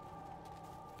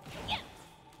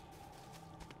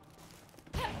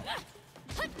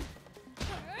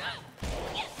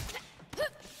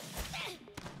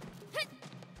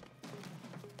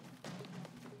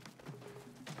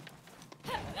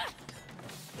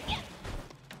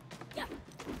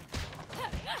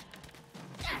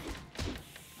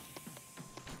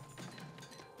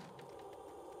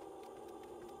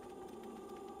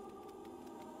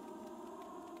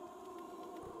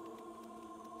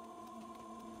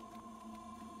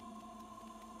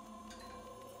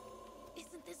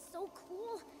 Isn't this so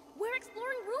cool? We're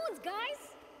exploring ruins, guys!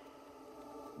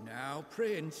 Now,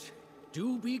 Prince,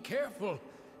 do be careful.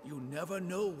 You never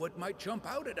know what might jump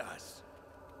out at us.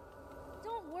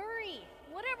 Don't worry.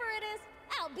 Whatever it is,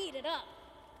 I'll beat it up.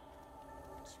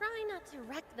 Try not to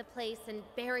wreck the place and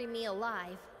bury me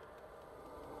alive.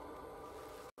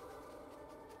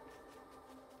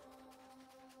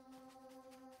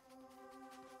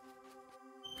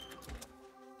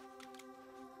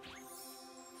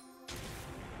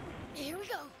 Here we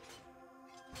go.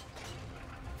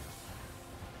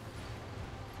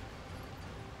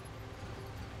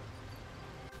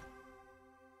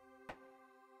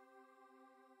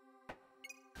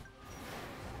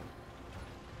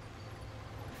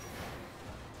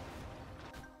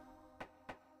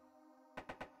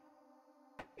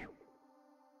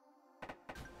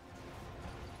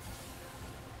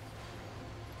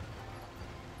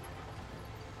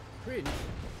 Prince,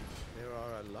 there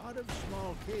are a lot of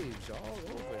small caves all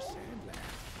over Sandland.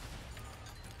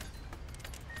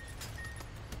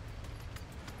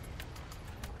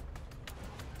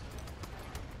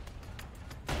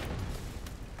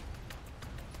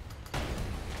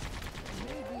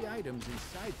 There may be items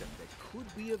inside them that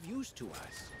could be of use to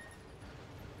us.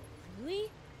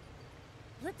 Really?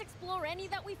 Let's explore any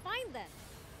that we find then.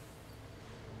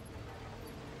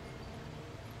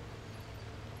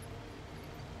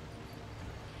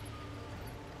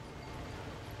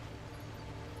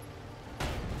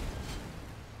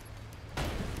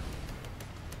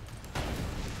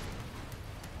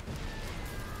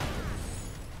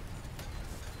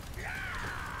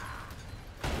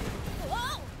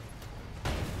 Whoa!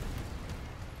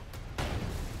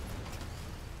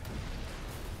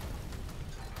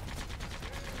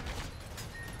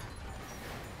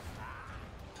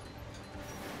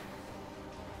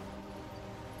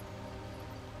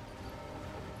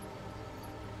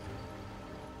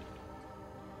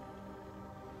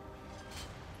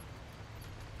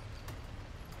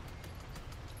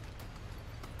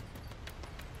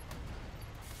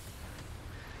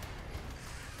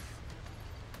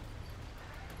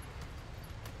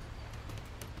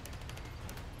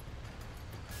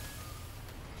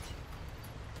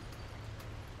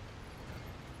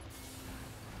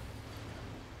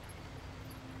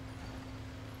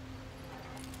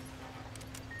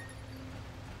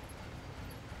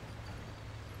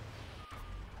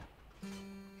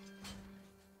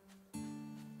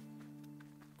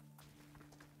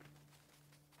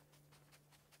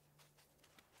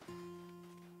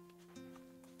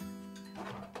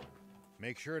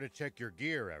 Make sure to check your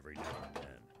gear every now and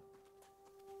then.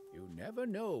 You never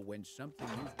know when something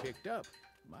you've picked up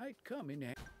might come in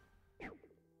handy.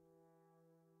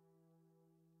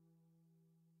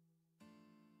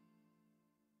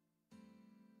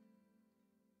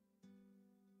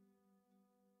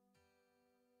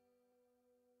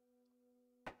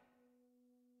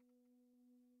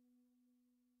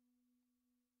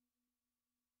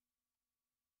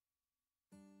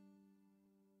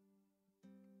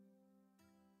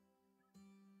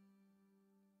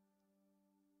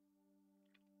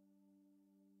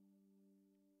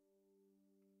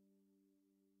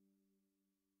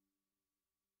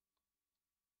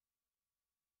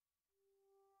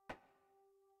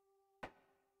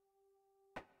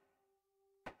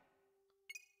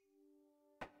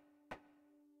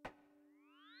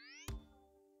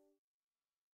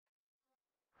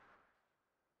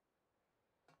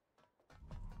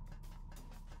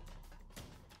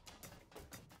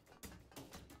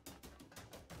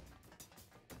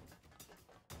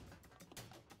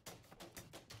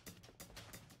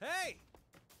 Hey!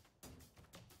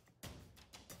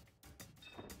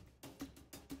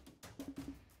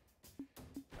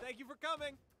 Thank you for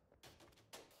coming.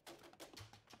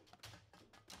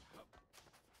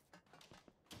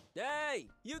 Hey,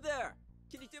 you there!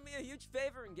 Can you do me a huge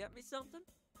favor and get me something?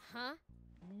 Huh?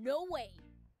 No way.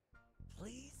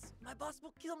 Please? My boss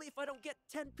will kill me if I don't get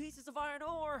 10 pieces of iron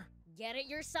ore. Get it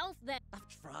yourself then. I've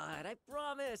tried, I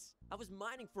promise. I was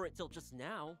mining for it till just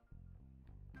now.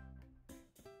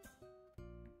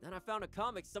 Then I found a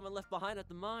comic someone left behind at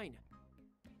the mine.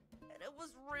 And it was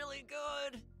really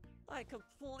good. I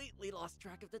completely lost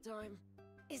track of the time.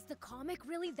 Is the comic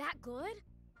really that good?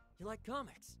 You like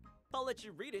comics? I'll let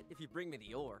you read it if you bring me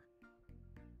the ore.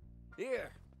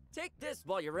 Here, take this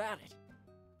while you're at it.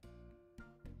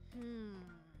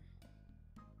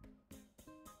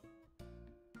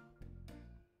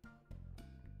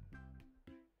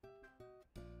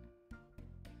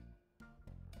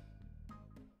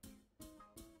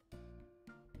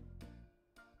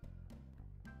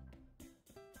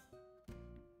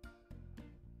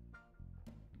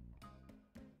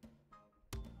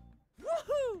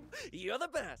 Woohoo! You're the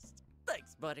best!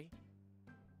 Thanks, buddy.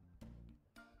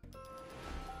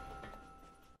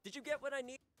 Did you get what I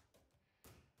need?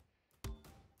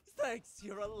 Thanks,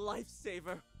 you're a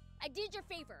lifesaver. I did your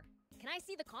favor. Can I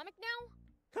see the comic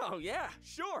now? Oh yeah,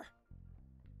 sure.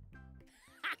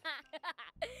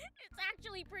 It's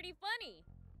actually pretty funny.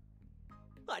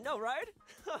 I know, right?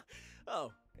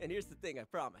 Oh, and here's the thing I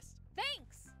promised.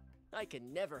 Thanks! I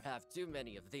can never have too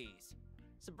many of these.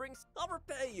 So I'll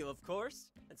repay you, of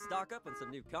course, and stock up on some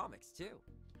new comics, too.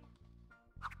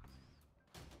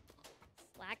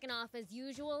 Slacking off as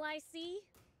usual, I see.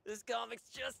 This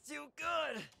comic's just too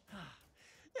good.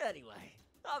 Anyway,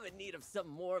 I'm in need of some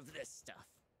more of this stuff.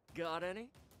 Got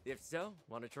any? If so,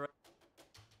 wanna try?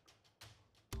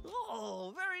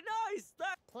 Oh, very nice!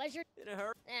 Pleasure. In a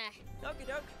hurry? Okie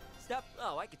doke. Step.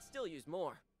 Oh, I could still use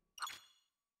more.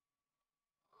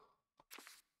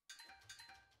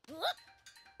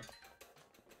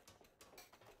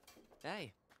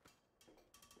 Hey.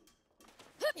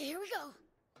 Here we go.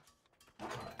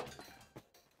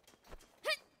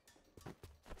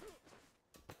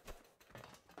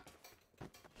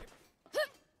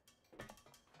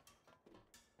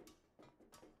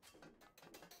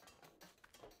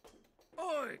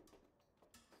 Oi!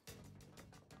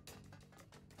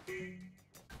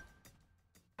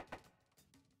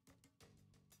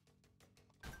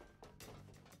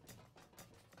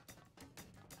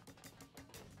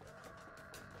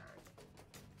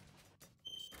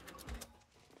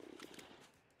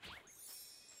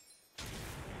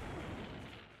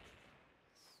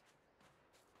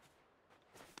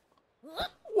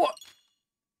 What?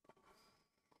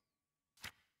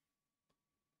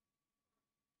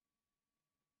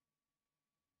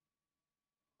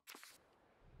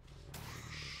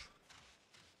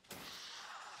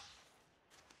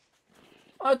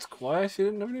 That's quiet. She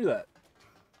didn't never do that.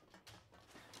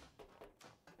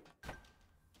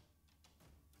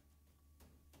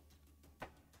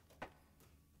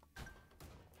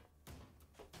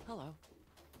 Hello.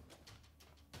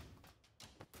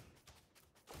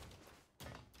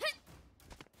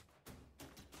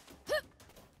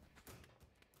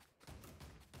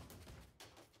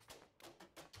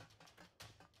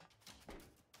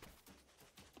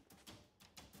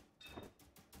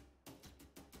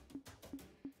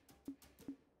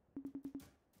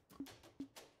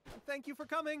 Thank you for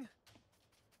coming.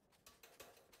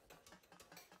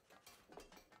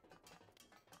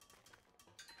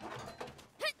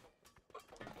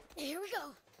 Here we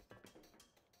go.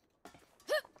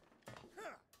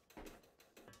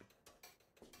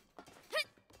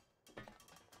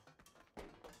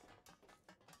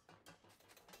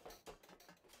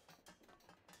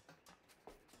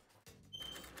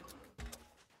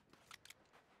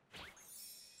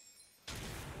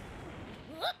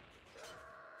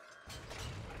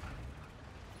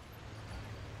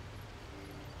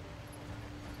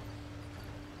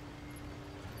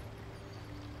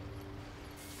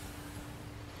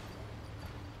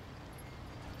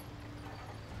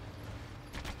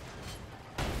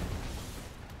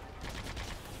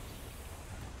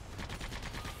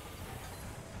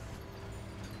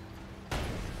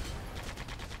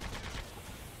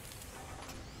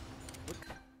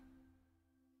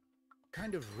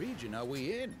 kind of region are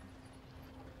we in?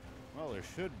 Well, there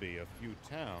should be a few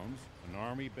towns, an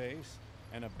army base,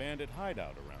 and a bandit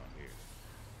hideout around here.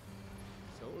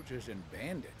 Soldiers and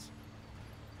bandits.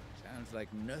 Sounds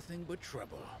like nothing but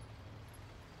trouble.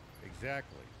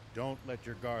 Exactly. Don't let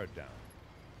your guard down.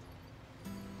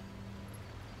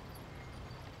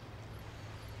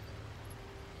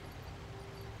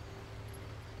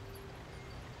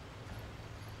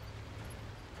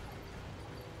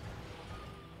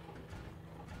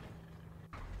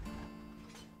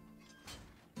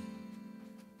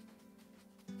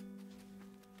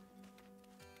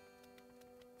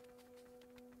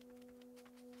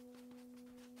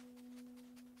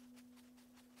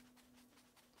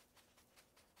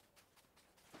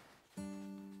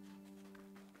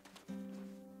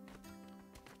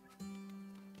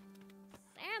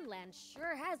 Sandland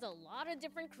sure has a lot of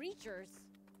different creatures.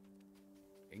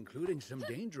 Including some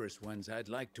dangerous ones I'd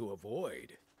like to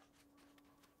avoid.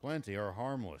 Plenty are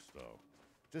harmless, though.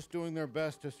 Just doing their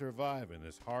best to survive in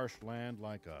this harsh land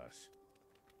like us.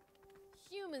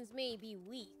 Humans may be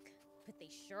weak, but they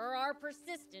sure are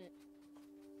persistent.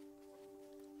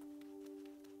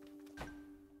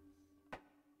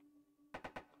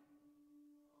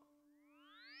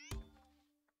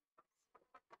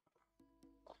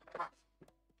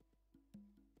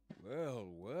 Well,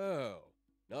 well.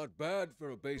 Not bad for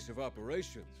a base of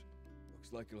operations.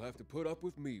 Looks like you'll have to put up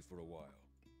with me for a while.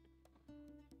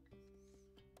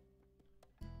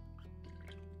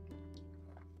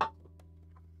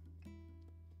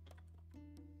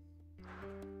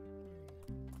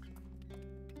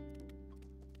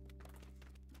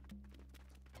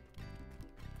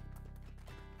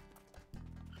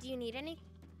 Do you need any?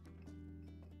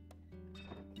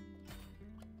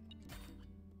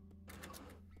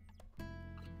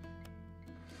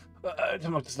 To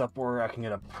look this up where I can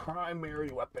get a primary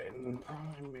weapon.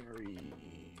 Primary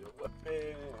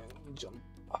weapon. Jump.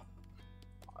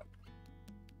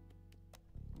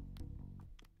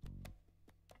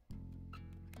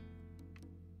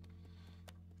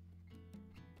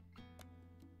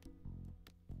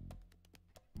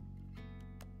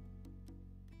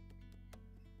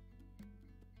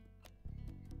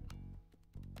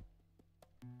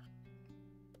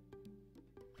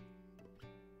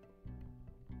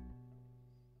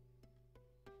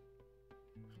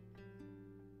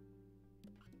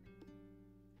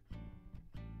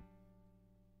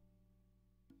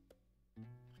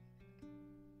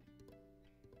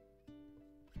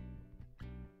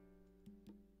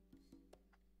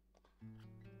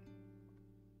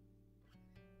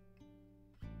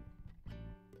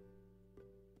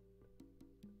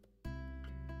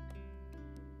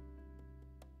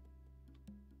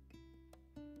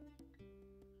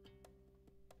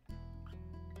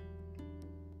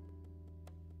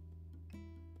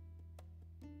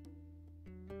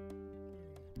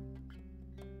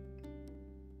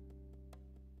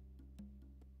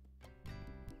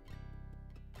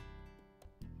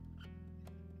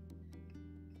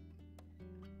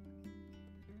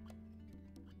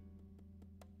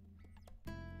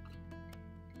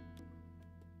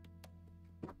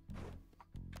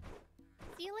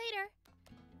 See you later.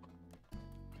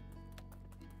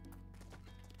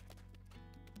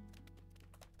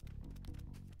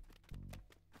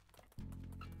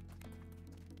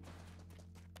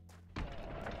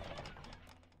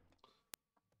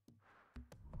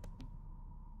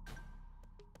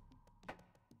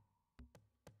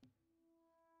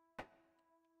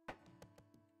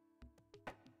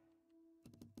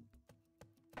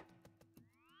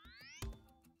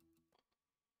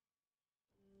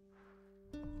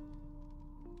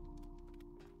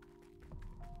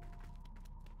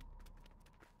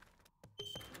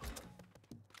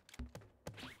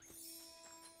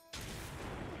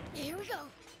 Here we go.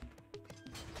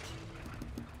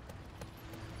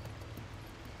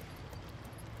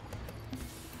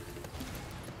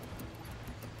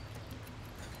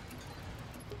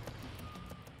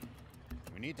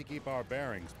 We need to keep our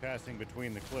bearings passing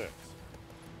between the cliffs.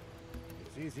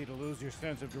 It's easy to lose your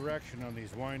sense of direction on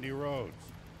these windy roads.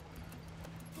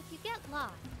 If you get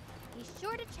lost, be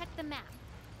sure to check the map.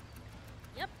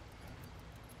 Yep.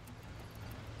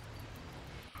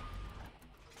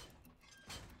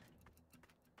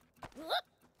 Whoop.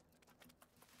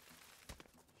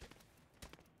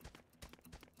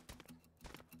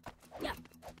 Yeah.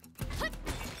 Hut.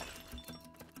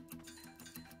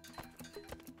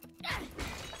 Ah.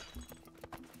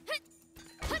 Hut.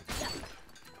 Hut. Yeah.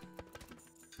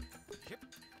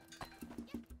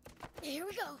 Here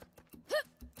we go.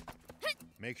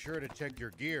 Make sure to check your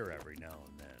gear every now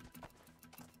and then.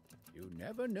 You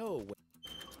never know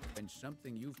when and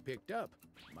something you've picked up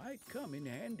might come in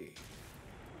handy.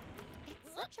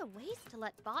 It's such a waste to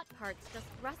let bot parts just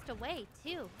rust away,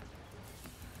 too.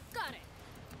 Got it.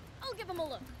 I'll give him a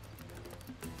look.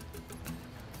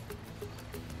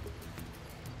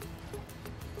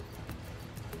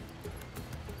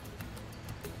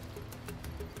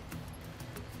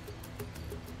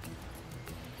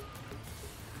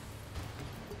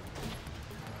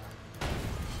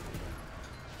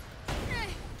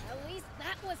 At least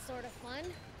that was sort of fun.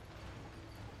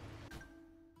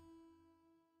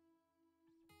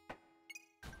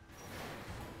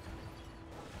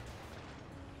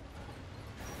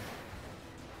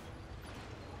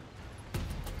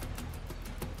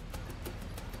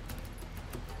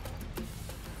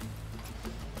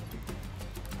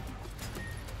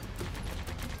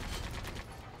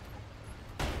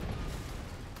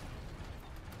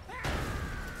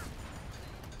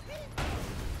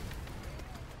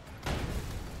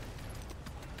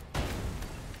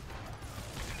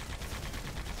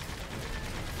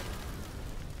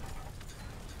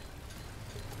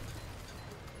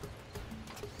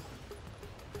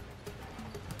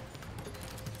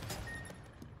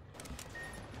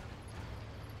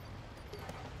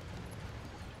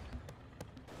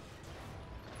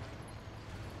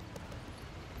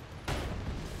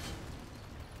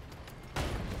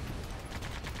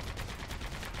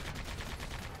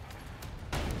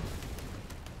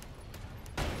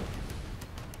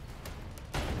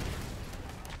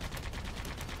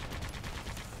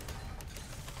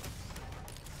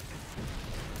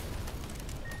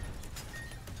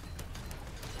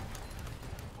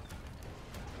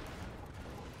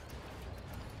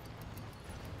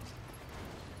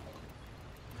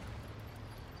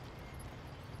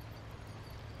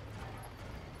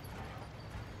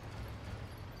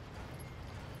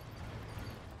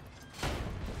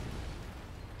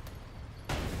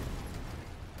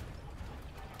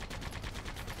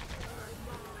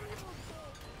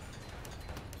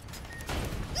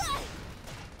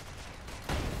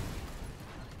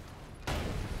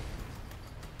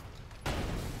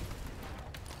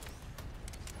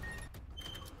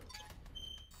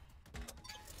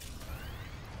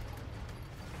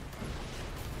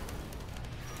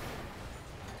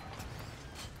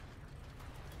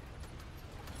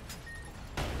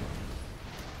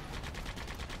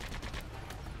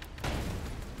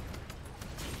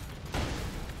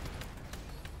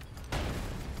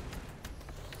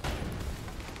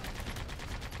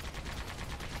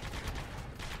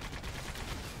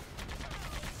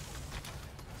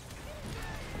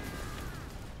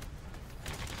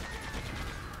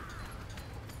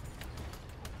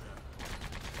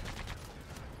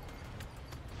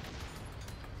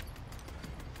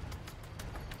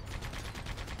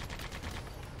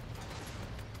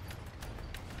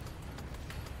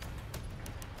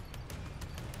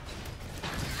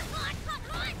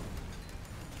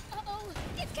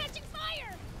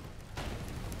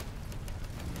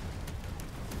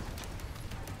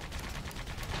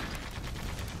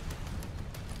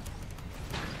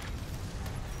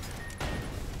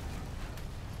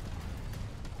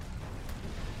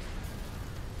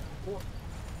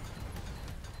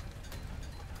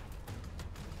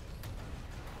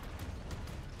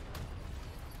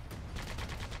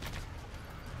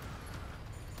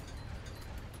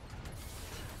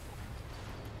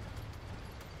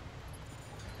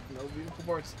 No beautiful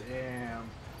parts. Damn.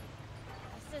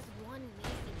 This is one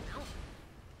lazy mountain.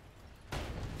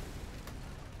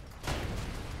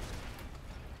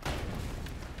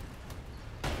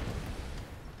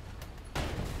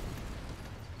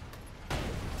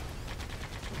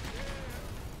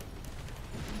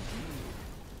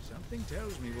 Something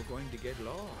tells me we're going to get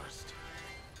lost.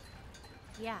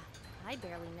 Yeah, I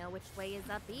barely know which way is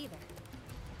up either.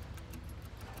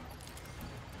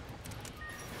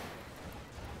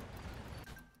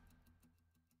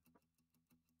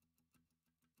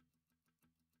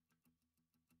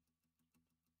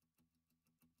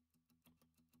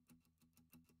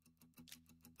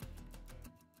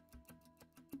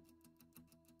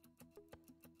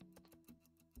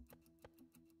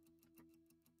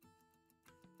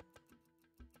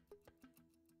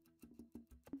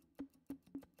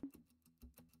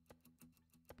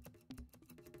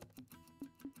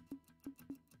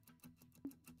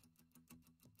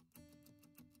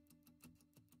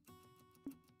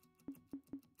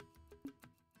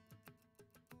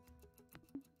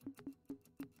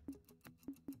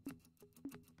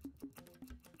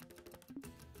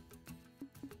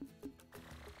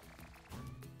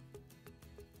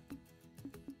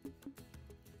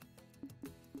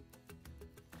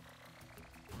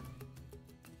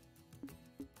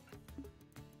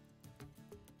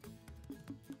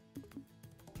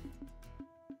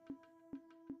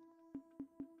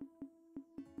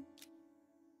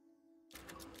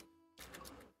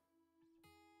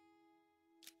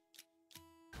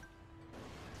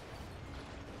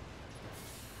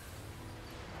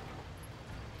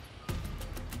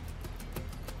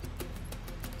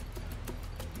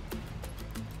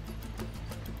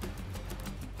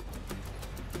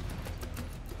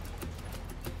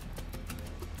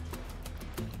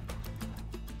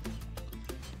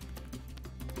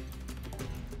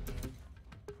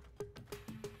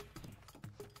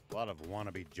 lot of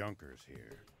wannabe junkers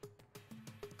here.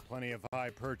 Plenty of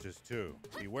high purchase, too.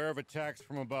 Beware of attacks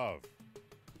from above.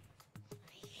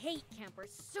 I hate campers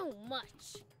so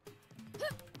much.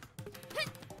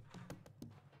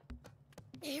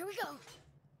 Here we go.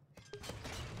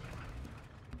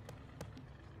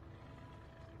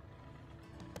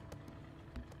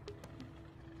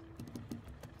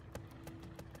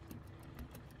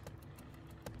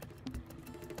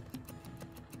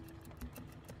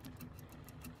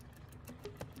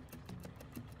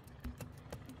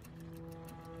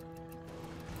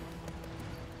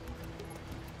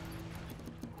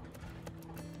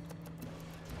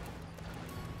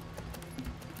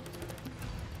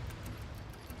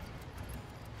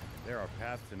 There are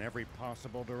paths in every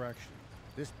possible direction.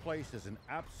 This place is an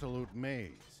absolute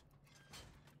maze.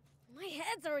 My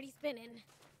head's already spinning.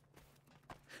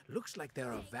 Looks like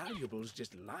there are valuables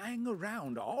just lying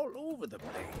around all over the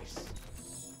place.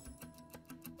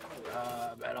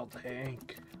 Battle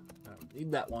tank. I don't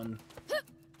need that one.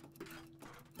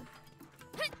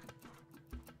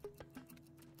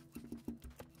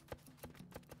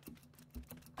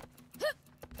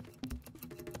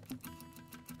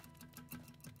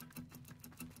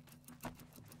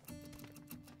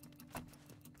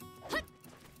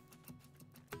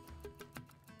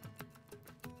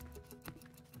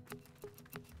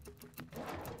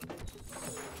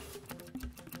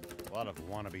 A lot of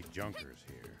wannabe junkers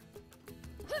here.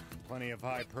 Plenty of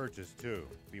high purchase, too.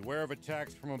 Beware of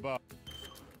attacks from above.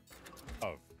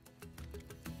 I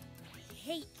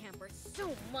hate campers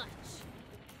so much.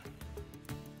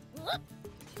 Whoa!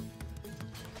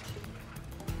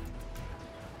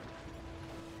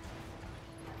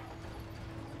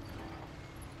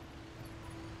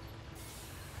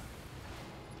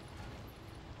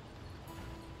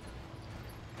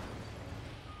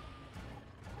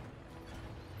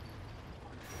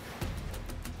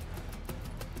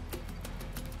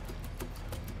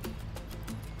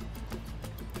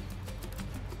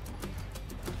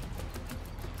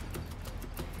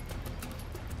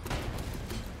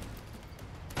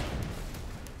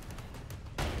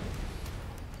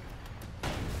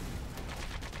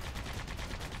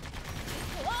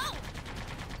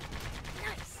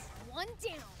 Nice. One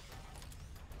down.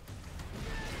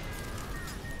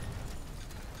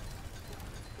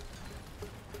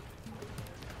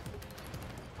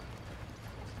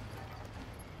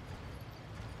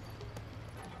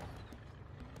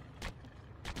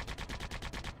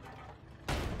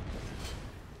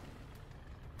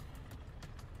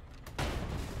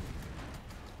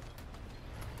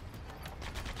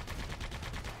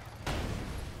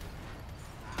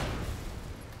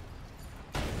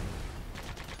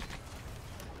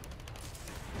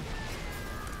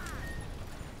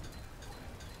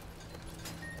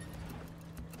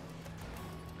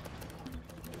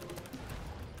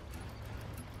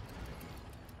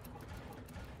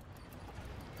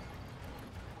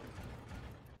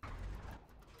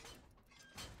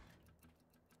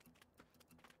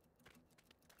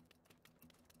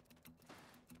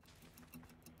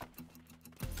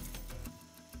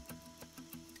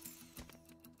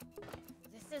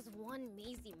 This is one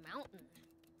mazy mountain.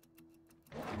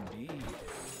 Indeed.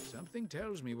 Something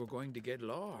tells me we're going to get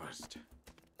lost.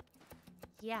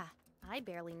 Yeah, I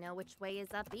barely know which way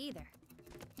is up either.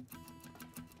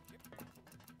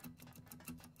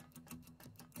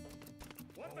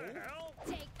 What the hell?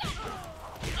 Take that!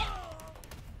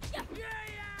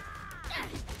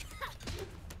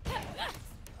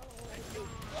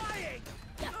 Flying!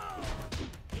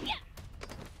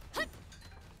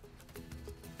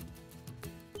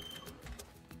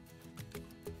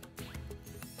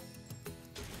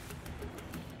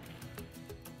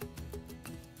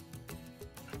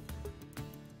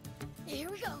 Here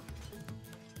we go.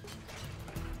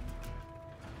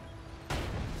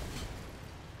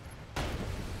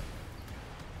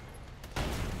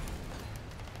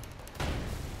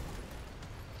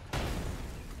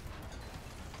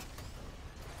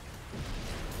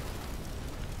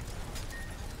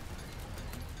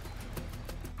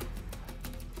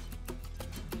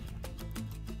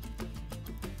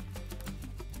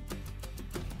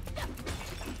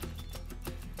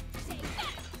 Take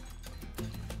that!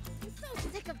 I'm so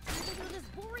sick of driving through this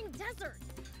boring desert.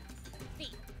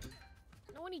 Feet.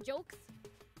 Know any jokes?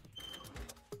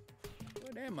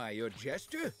 What am I, your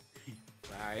jester?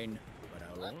 Fine, but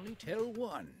I'll only tell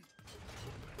one.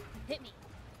 Hit me.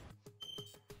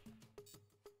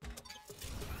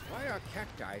 Why are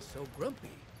cacti so grumpy?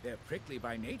 They're prickly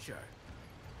by nature.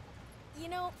 You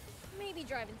know, maybe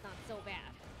driving's not so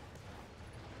bad.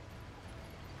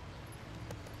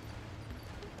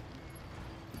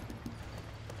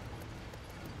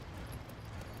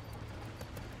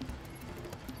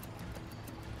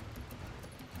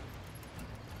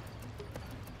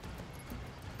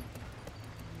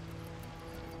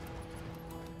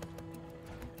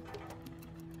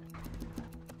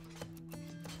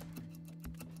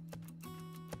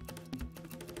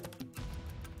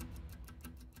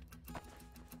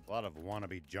 A lot of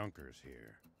wannabe junkers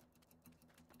here.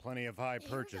 Plenty of high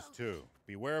purchase, too.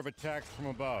 Beware of attacks from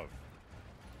above.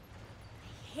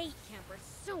 I hate campers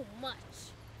so much.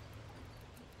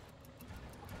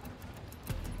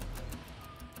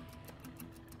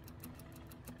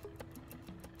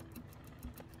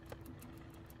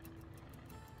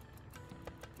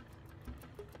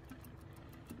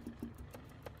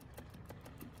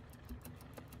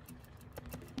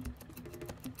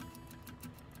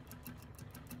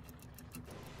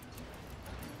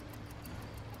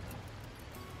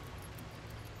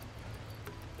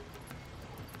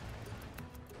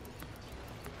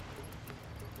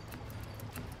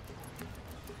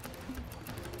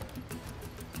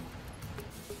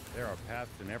 There are paths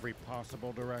in every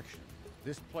possible direction.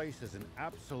 This place is an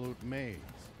absolute maze.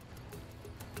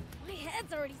 My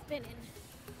head's already spinning.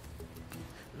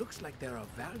 Looks like there are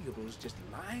valuables just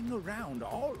lying around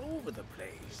all over the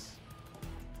place.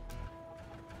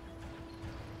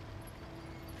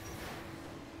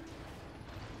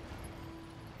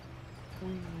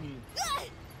 Ah!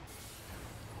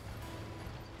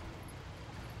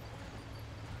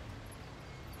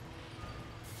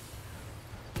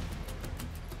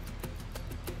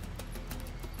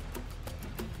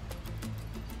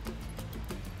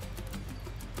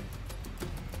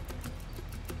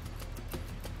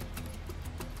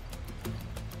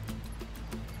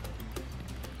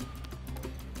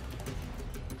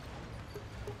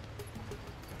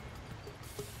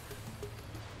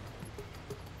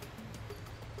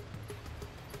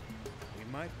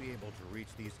 We might be able to reach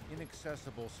these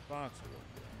inaccessible spots a little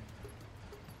bit.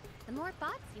 The more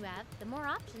bots you have, the more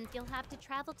options you'll have to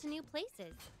travel to new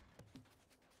places.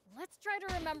 Let's try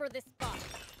to remember this spot.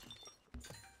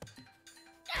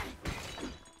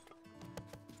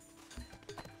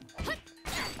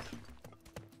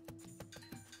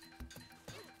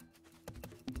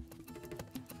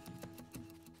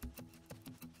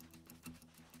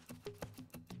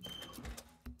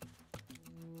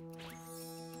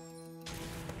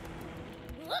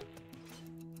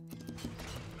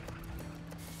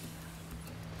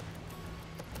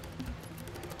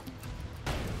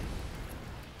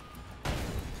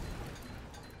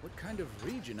 What kind of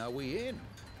region are we in?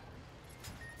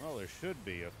 Well, there should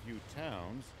be a few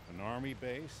towns, an army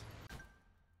base.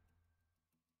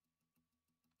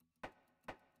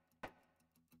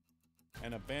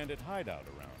 And a bandit hideout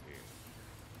around here.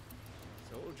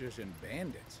 Soldiers and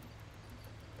bandits.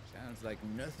 Sounds like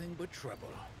nothing but trouble.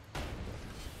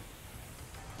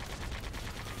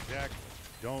 Jack,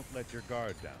 don't let your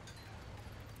guard down.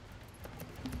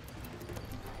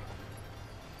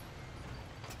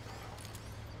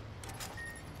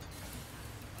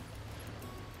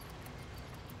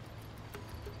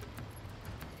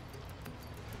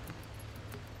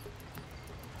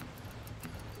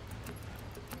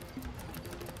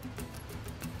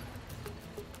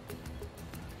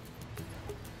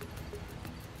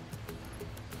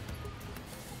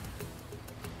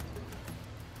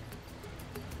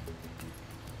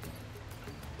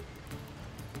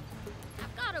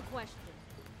 I've got a question.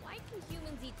 Why can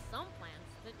humans eat some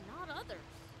plants, but not others?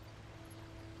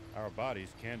 Our bodies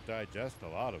can't digest a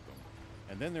lot of them.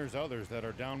 And then there's others that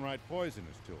are downright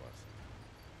poisonous to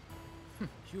us.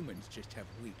 Humans just have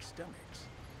weak stomachs.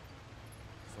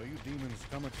 So you demons'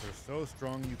 stomachs are so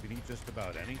strong you can eat just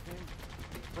about anything?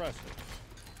 Impressive.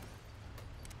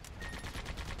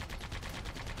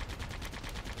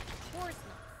 Of course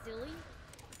not, silly.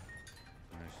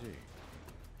 I see.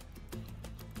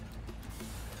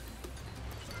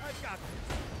 I've got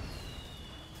this.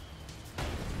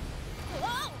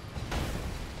 Whoa!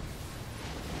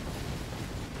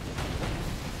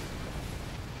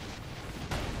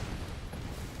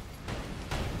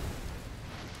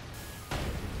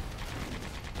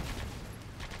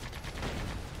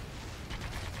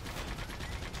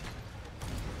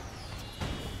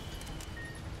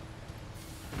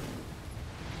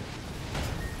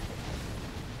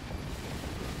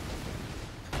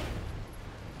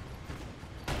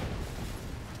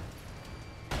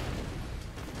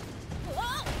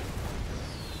 Whoa!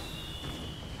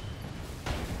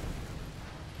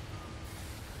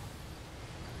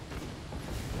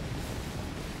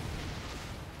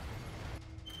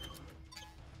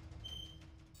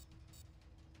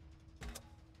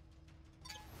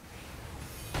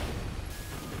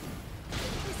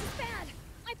 This is bad!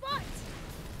 My butt!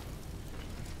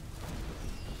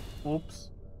 Oops.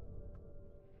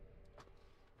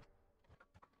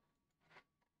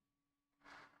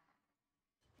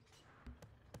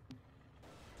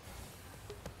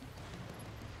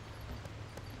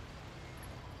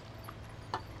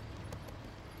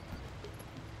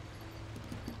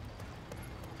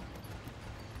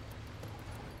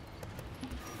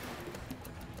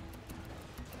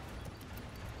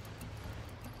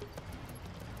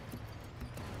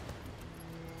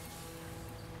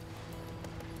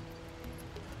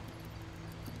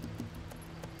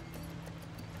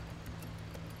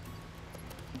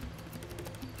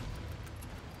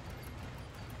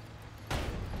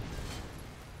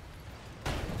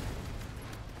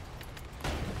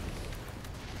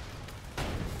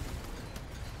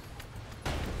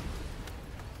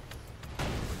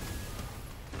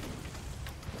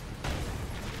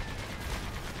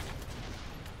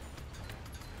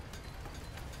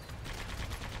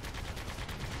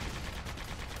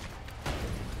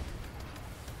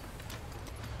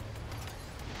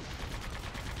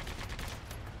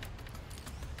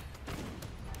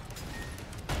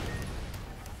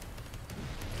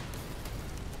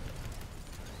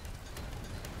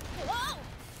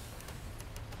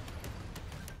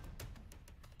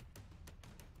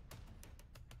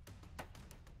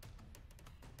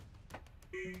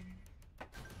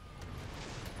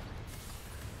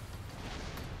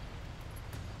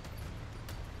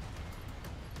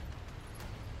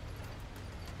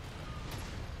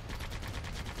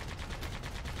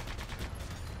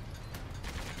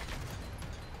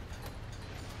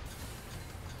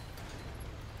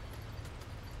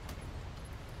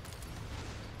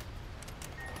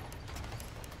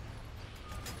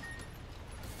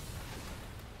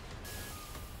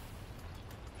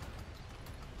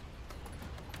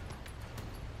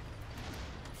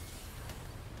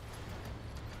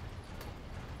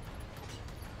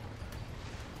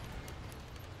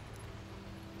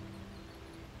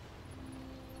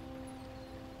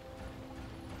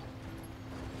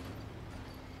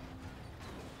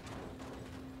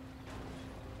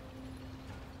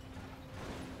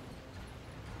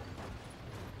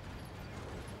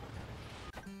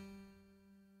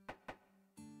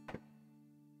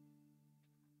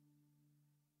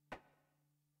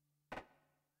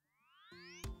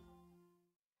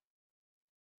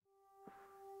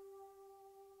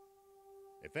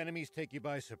 If enemies take you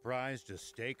by surprise, just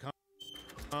stay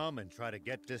calm and try to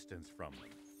get distance from them.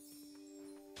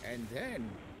 And then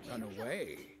run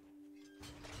away.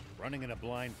 Running in a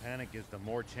blind panic gives them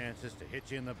more chances to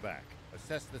hit you in the back.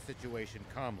 Assess the situation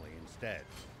calmly instead.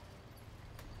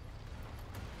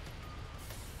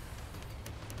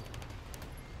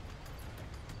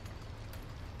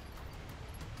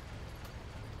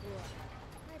 Ugh,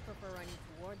 I prefer running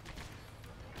toward them.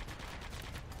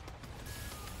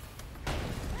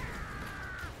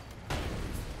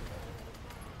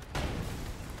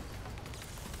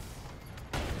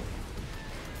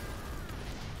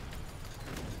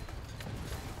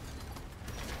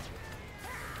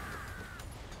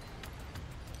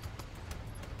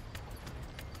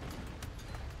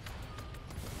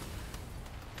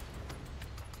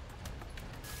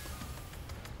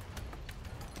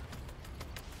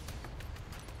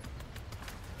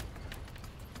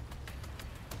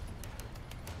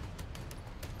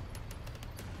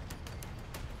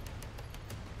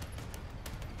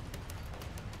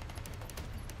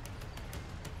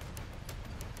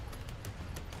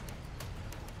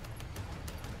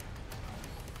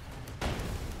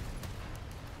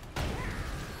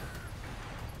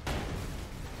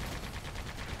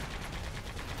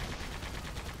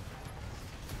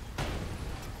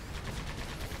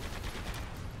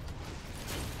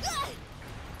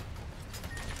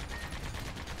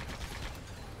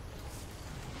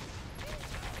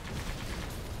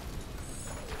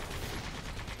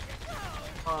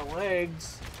 My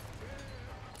legs.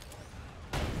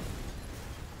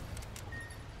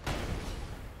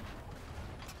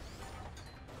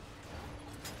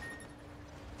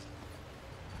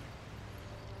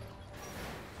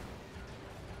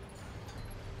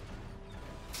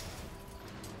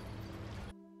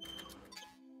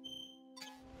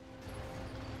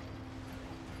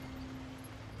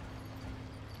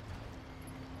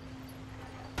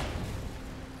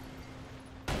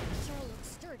 Sure looks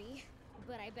sturdy,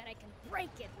 but I bet I can break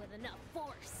it with enough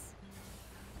force.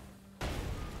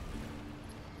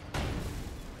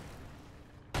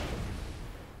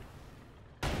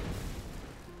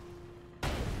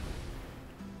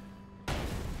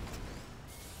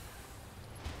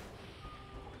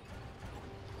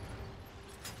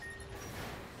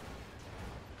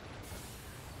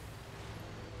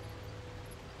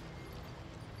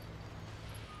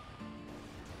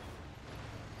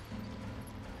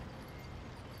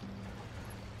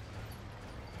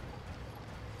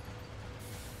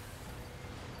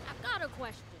 I've got a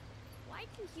question. Why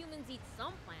can humans eat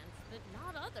some plants, but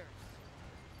not others?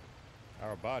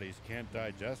 Our bodies can't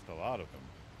digest a lot of them.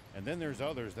 And then there's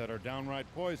others that are downright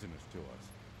poisonous to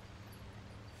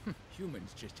us.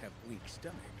 Humans just have weak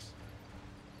stomachs.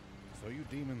 So you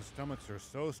demons' stomachs are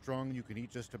so strong you can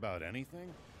eat just about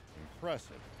anything?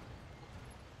 Impressive.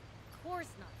 Of course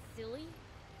not, silly.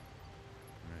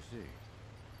 I see.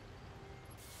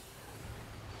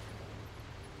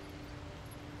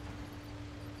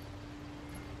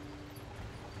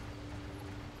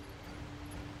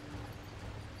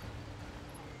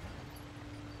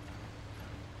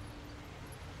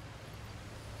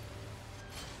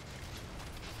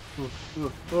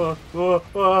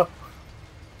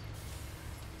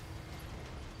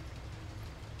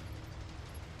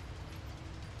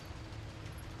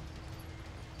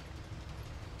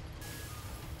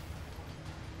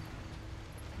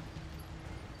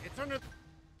 It's under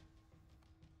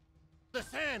the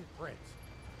sand, Prince.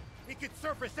 It could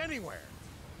surface anywhere.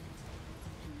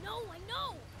 I know!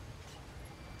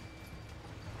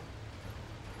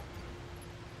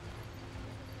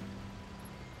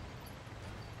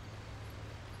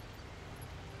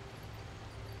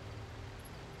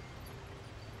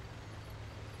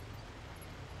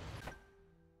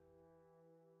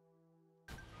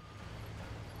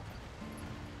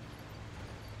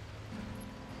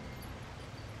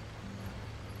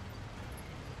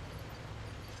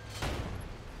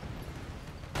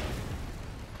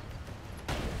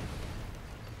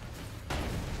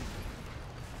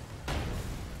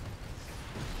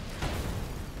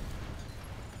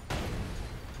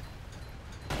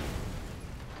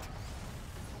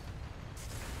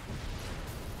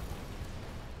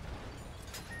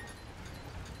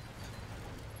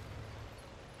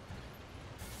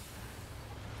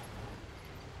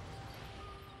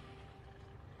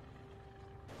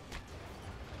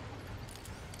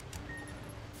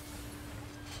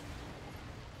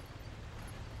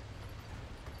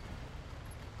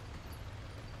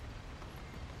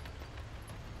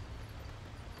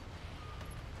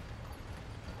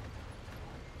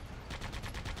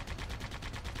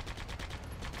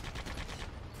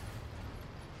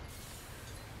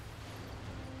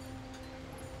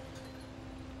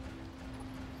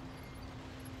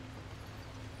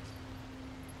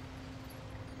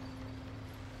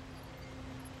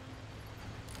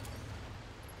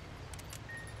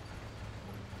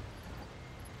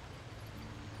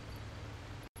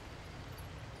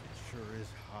 sure is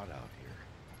hot out here.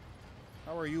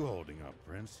 How are you holding up,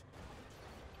 Prince?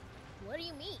 What do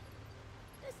you mean?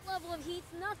 This level of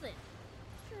heat's nothing.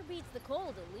 Sure beats the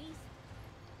cold, at least.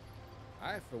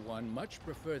 I, for one, much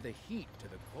prefer the heat to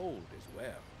the cold as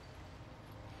well.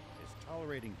 Is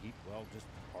tolerating heat, well, just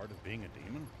part of being a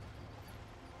demon?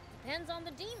 Depends on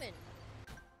the demon.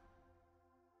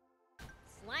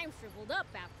 Slime shriveled up,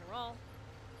 after all.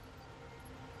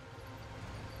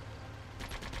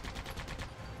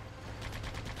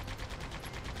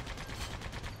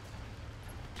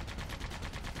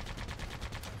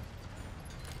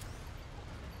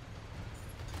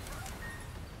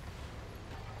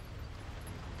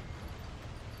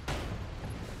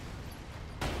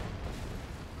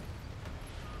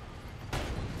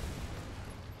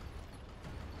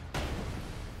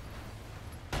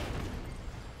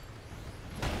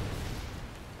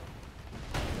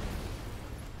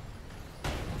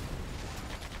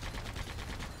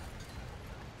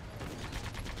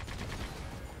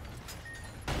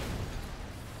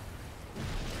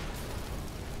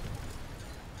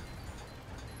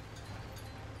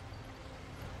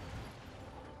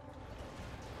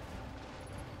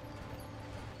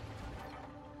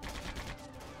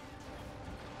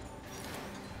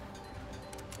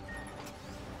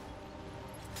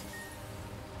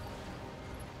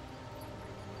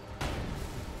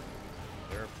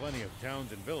 There are plenty of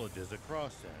towns and villages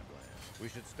across Sandland. We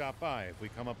should stop by if we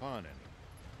come upon any.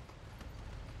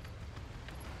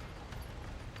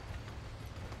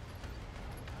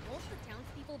 Won't the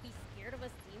townspeople be scared of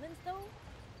us demons, though?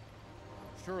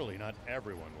 Surely not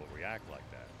everyone will react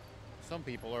like that. Some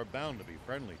people are bound to be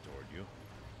friendly toward you.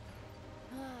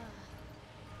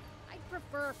 I'd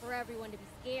prefer for everyone to be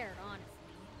scared, honestly.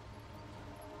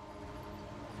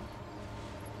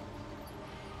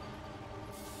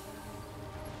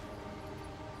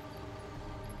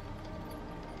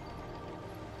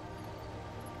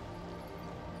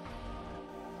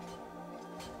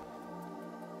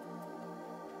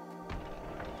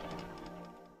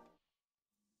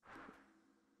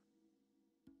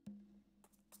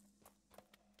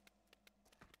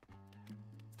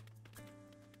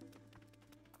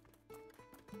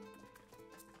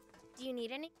 Do you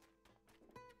need any?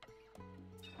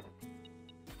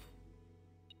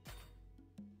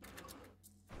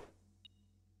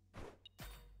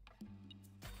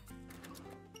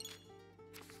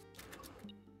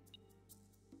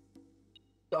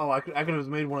 Oh, I could have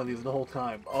made one of these the whole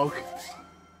time. Okay.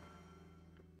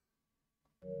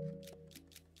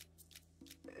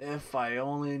 If I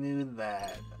only knew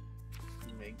that.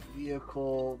 Make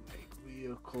vehicle, make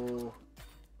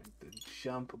the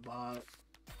jump bot.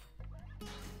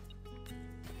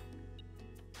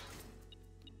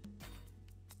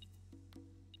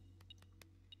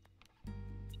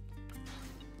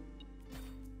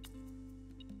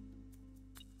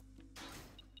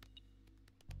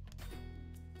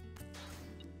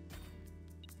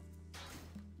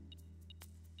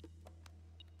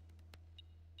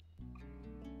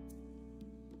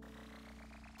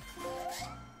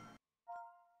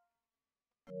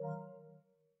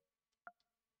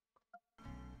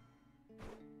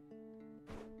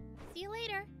 See you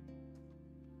later.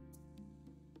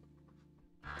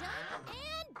 Done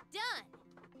and done.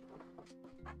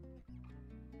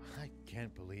 I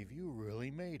can't believe you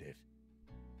really made it.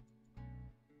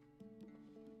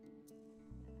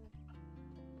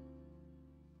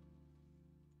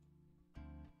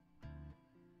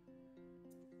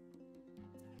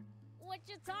 What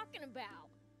you talking about?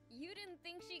 You didn't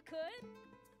think she could?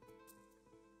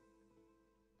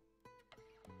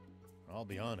 I'll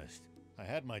be honest, I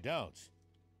had my doubts.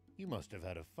 You must have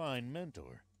had a fine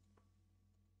mentor.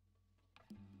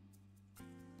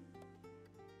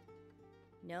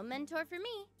 No mentor for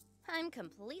me. I'm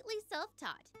completely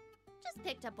self-taught. Just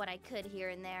picked up what I could here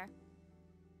and there.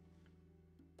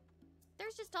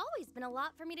 There's just always been a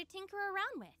lot for me to tinker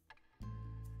around with.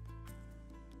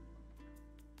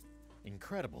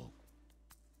 Incredible.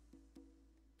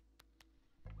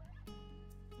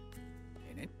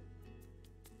 In it?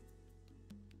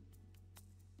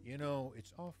 You know,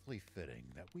 it's awfully fitting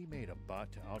that we made a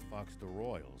bot to outfox the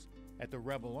Royals at the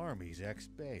Rebel Army's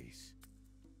ex-base.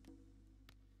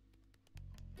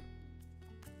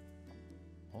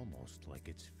 Almost like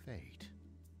it's fate.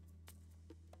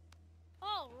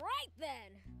 All right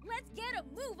then, let's get a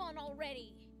move on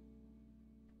already.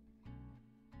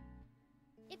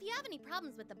 If you have any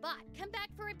problems with the bot, come back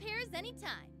for repairs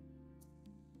anytime.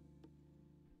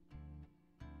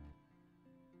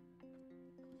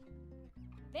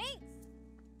 Thanks.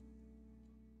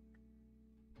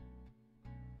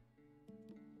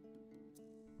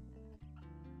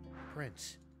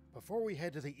 Prince, Before we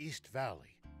head to the East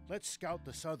Valley, let's scout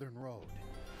the southern road.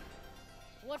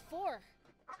 What for?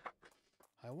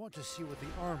 I want to see what the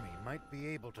army might be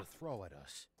able to throw at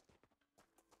us.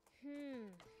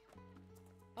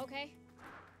 Okay.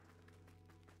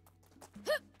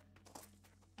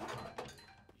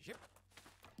 Yep.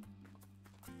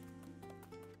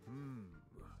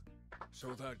 So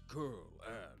that girl,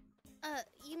 Anne.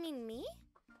 You mean me?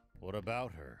 What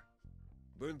about her?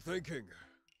 Been thinking.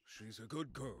 She's a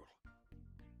good girl.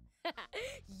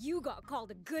 You got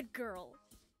called a good girl.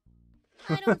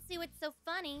 I don't see what's so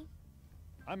funny.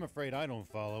 I'm afraid I don't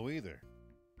follow either.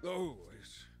 Oh,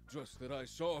 it's just that I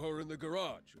saw her in the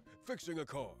garage, fixing a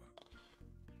car.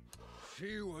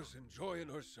 She was enjoying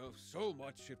herself so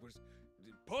much it was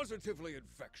positively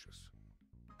infectious.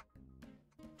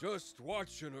 Just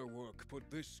watching her work put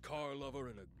this car lover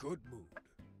in a good mood.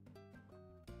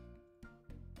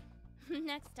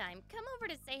 Next time, come over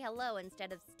to say hello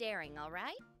instead of staring, all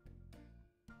right?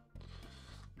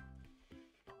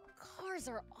 Cars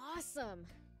are awesome.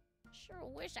 Sure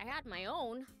wish I had my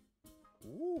own.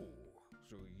 Ooh,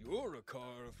 so you're a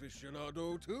car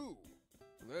aficionado too.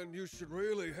 Then you should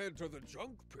really head to the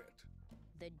junk pit.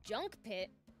 The junk pit?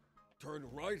 Turn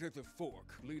right at the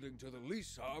fork leading to the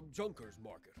Lisab Junkers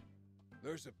Market.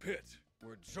 There's a pit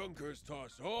where junkers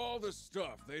toss all the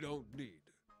stuff they don't need.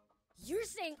 You're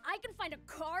saying I can find a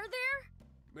car there?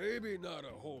 Maybe not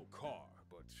a whole car,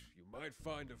 but you might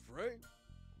find a frame.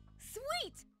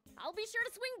 Sweet! I'll be sure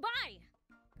to swing by.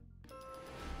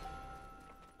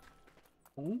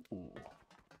 Ooh.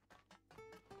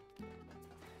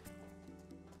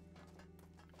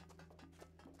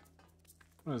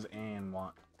 What does Anne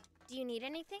want? Do you need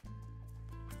anything?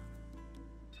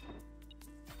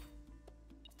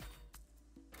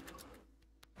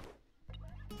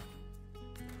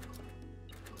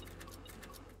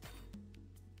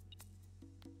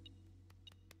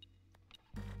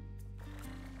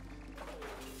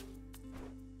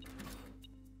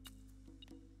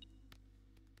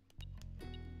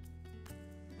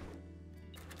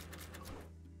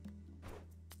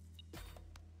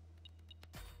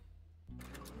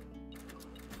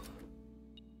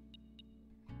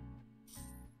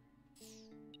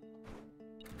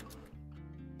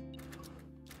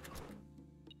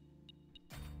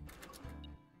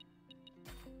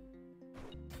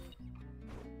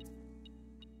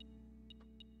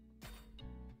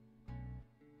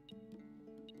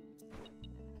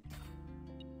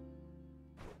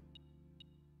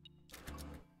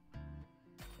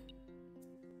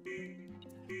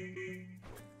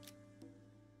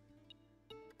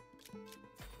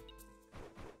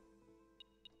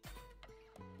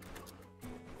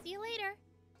 See you later.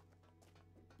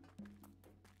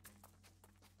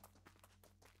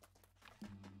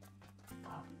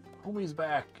 Homie's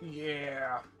back,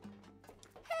 yeah.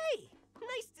 Hey!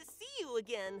 Nice to see you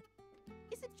again.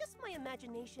 Is it just my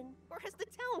imagination, or has the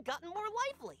town gotten more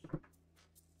lively?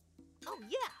 Oh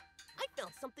yeah, I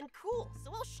found something cool,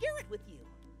 so I'll share it with you.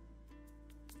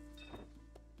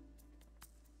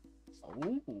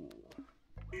 Ooh.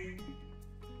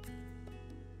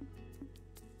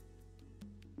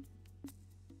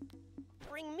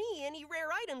 Bring me any rare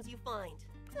items you find.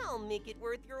 I'll make it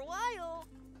worth your while.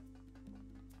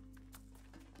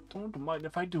 Don't mind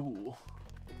if I do.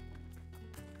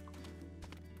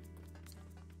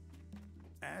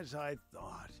 As I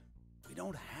thought, we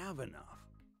don't have enough.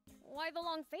 Why the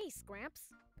long face, Gramps?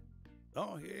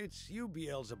 Oh, it's you,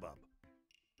 Beelzebub.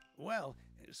 Well,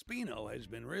 Spino has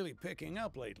been really picking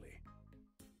up lately.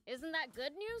 Isn't that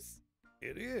good news?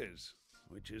 It is,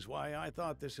 which is why I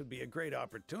thought this would be a great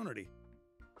opportunity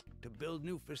to build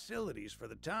new facilities for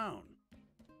the town.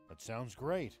 That sounds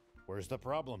great. Where's the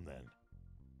problem then?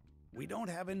 We don't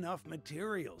have enough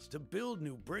materials to build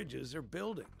new bridges or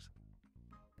buildings.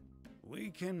 We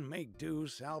can make do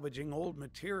salvaging old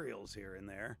materials here and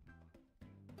there.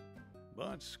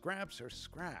 But scraps are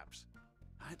scraps.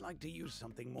 I'd like to use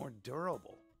something more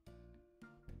durable.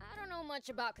 I don't know much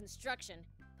about construction,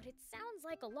 but it sounds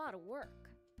like a lot of work.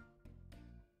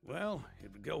 Well,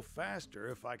 it would go faster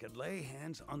if I could lay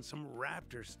hands on some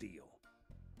raptor steel.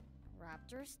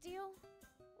 Raptor steel?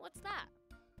 What's that?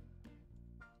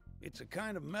 It's a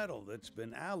kind of metal that's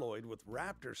been alloyed with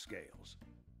raptor scales.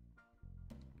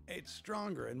 It's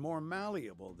stronger and more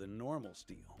malleable than normal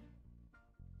steel.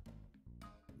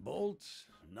 Bolts,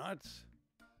 nuts.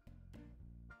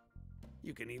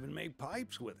 You can even make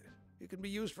pipes with it. It can be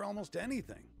used for almost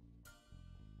anything.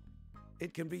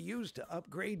 It can be used to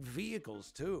upgrade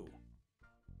vehicles, too.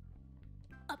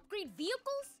 Upgrade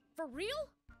vehicles? For real?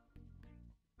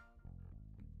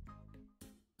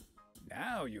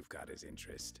 Now you've got his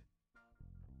interest.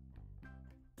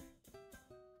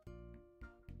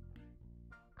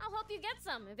 I'll help you get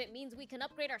some if it means we can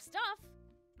upgrade our stuff.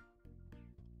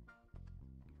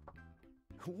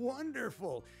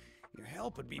 Wonderful! Your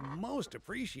help would be most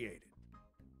appreciated.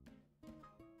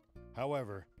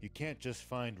 However, you can't just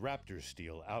find raptor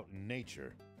steel out in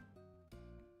nature.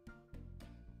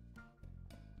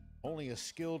 Only a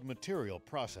skilled material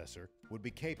processor would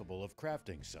be capable of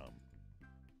crafting some.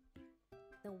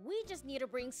 Then we just need to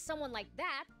bring someone like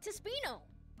that to Spino.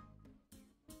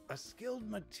 A skilled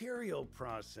material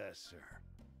processor.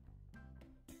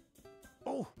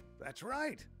 Oh, that's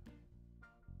right.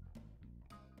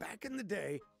 Back in the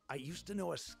day, I used to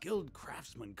know a skilled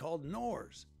craftsman called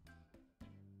Nors.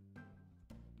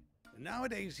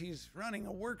 Nowadays, he's running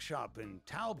a workshop in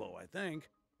Talbo, I think.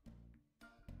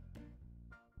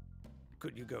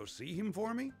 Could you go see him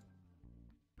for me?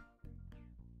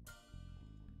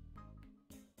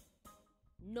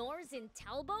 Nors in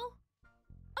Talbo?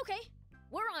 Okay,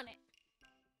 we're on it.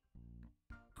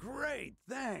 Great,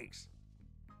 thanks.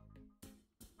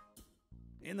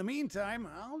 In the meantime,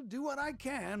 I'll do what I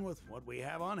can with what we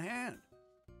have on hand.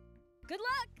 Good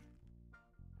luck!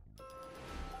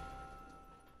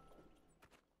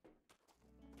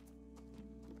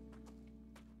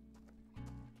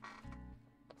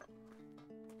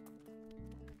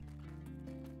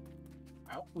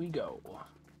 Out we go.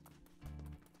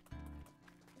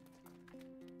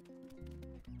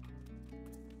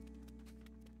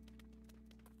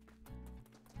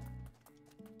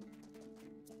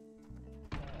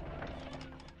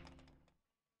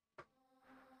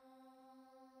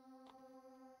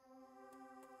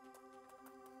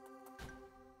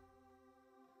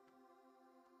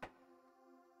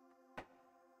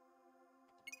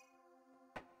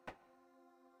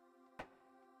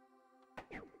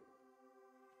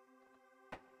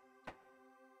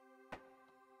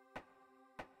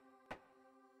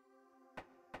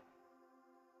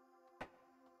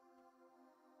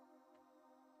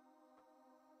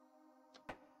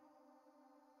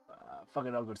 Fuck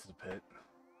it, I'll go to the pit.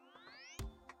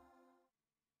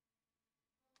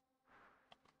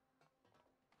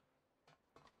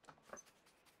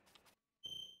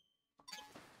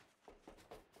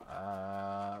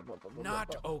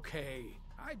 Not okay.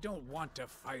 I don't want to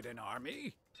fight an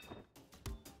army.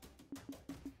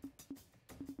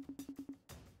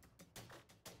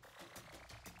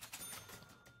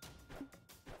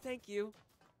 Thank you.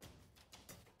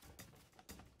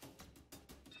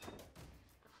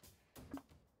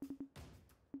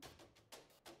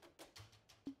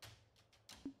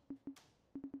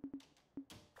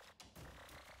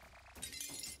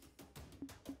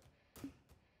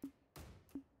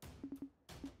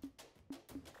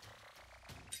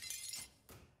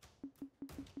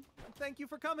 Thank you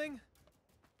for coming.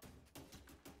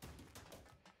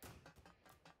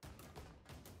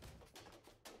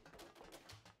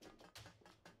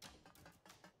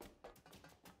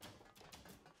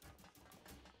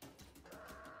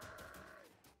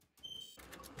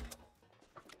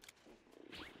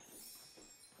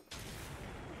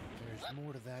 There's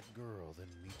more to that girl than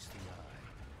meets the eye.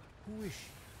 Who is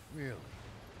she, really?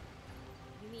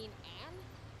 You mean Anne?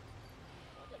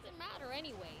 What does it matter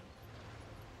anyway?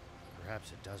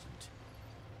 Perhaps it doesn't.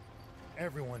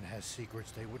 Everyone has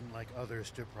secrets they wouldn't like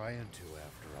others to pry into,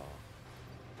 after all.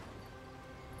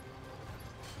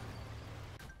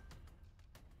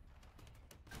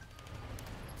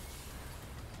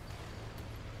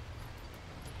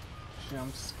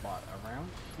 Jump spot around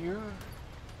here.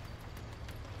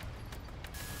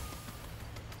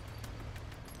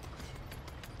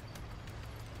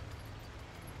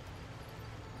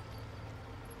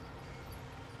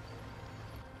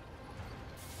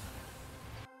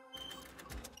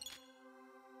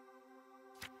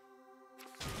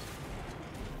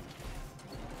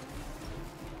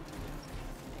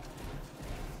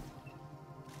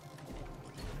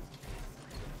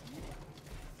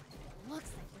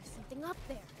 Looks like there's something up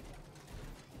there.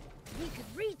 We could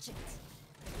reach it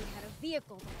if we had a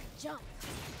vehicle that could jump.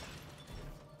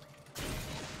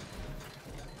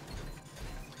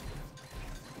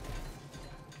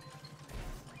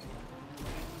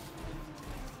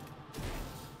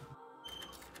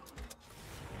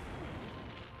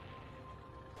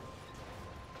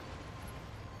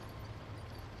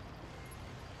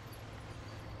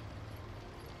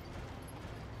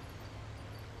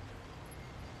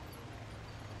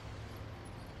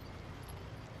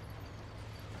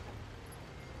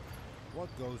 What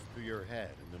goes through your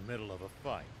head in the middle of a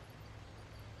fight?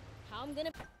 How I'm gonna...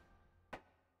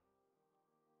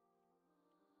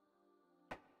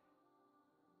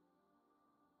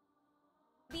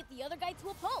 beat the other guy to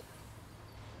a pulp.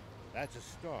 That's a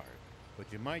start,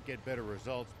 but you might get better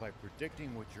results by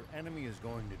predicting what your enemy is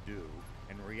going to do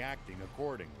and reacting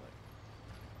accordingly.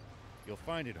 You'll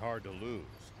find it hard to lose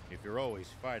if you're always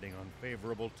fighting on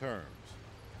favorable terms.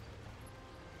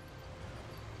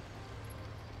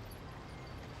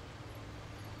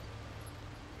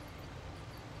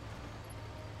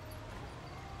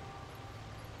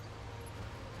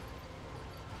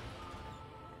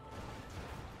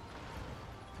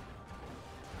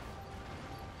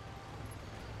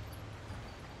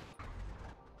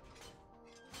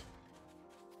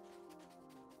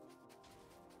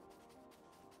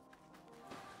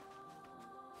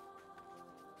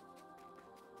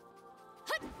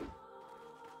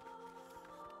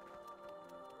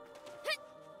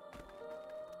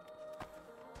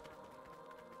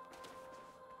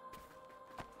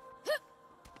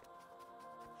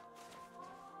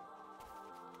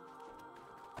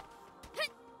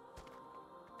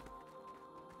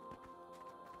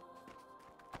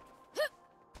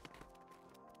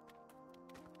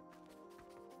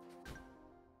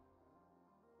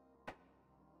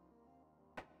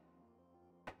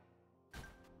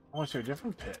 Oh, it's a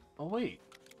different pit. Oh, wait.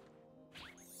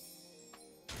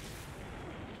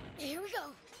 Here we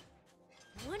go.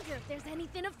 Wonder if there's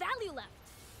anything of value left.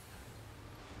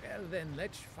 Well, then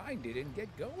let's find it and get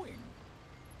going.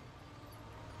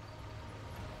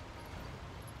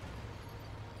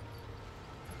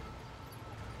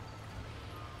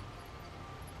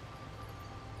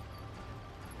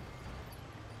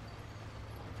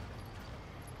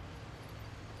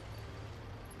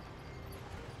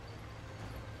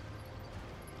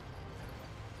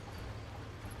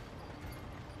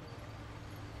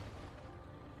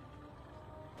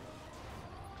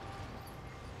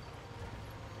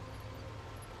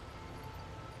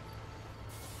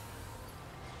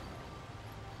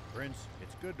 Prince,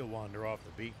 it's good to wander off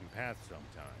the beaten path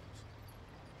sometimes.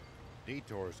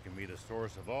 Detours can be the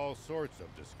source of all sorts of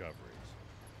discoveries.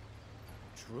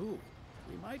 True.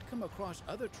 We might come across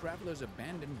other travelers'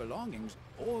 abandoned belongings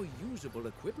or usable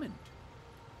equipment.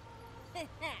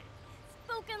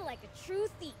 Spoken like a true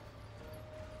thief.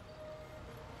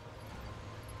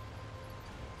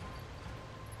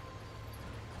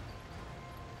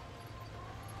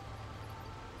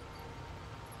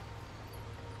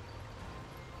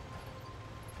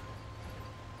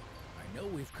 I know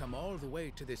we've come all the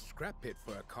way to this scrap pit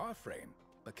for a car frame,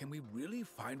 but can we really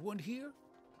find one here?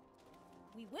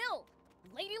 We will.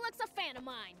 Lady Luck's a fan of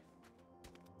mine.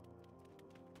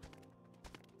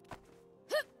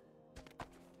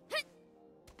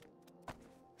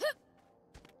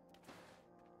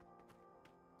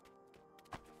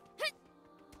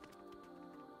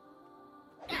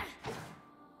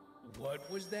 What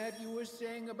was that you were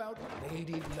saying about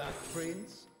Lady Luck,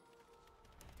 Prince?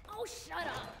 Oh, shut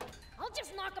up. I'll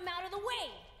just knock him out of the way.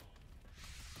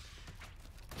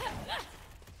 Take this.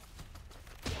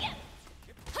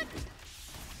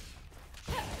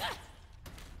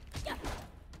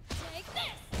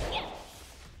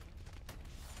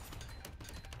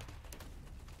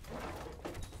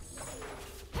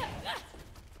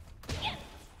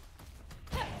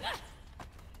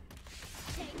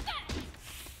 Take that.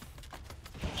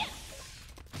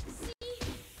 See?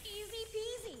 Easy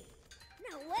peasy.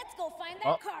 Now let's go find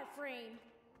that car frame.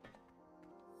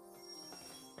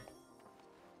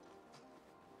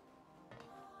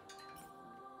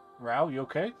 Rao, you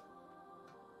okay?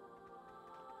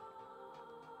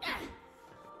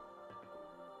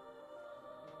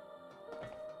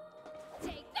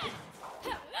 Take that.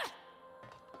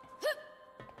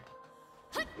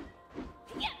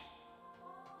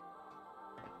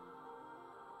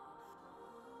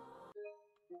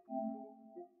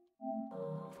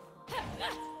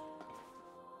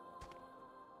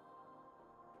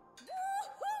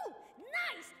 Woohoo!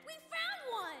 Nice! We found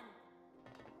one!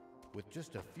 With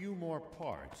just a few more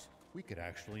parts, we could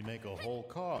actually make a whole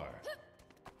car.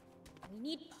 We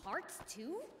need parts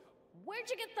too? Where'd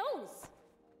you get those?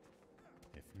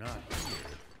 If not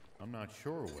here, I'm not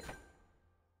sure where.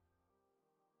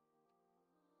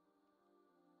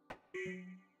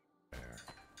 There.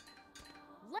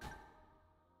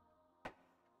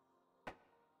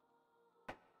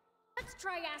 Let's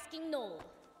try asking Noel.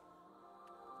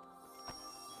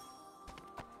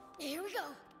 Here we go.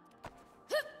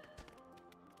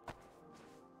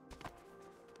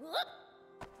 Whoop.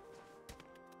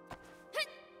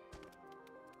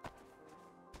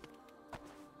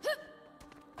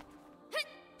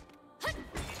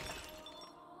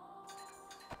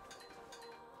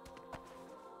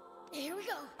 Here we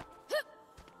go.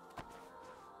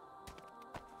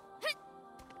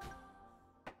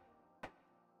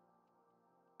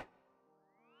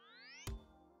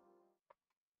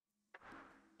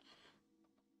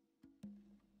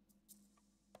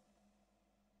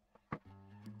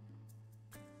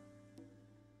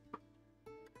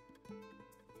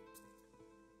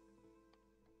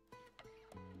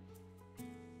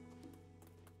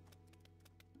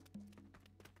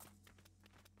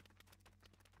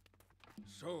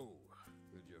 So,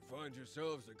 did you find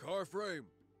yourselves a car frame?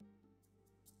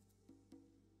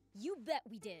 You bet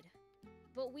we did.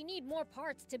 But we need more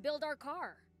parts to build our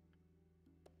car.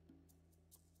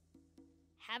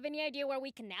 Have any idea where we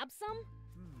can nab some?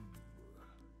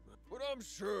 But I'm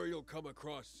sure you'll come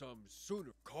across some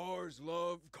sooner. Cars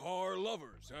love car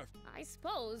lovers after. I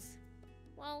suppose.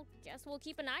 Well, guess we'll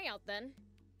keep an eye out then.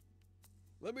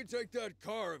 Let me take that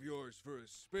car of yours for a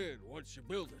spin once you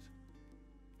build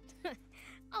it.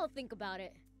 I'll think about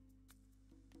it.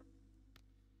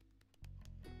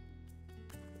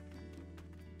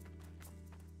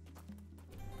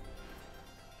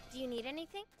 Do you need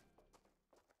anything?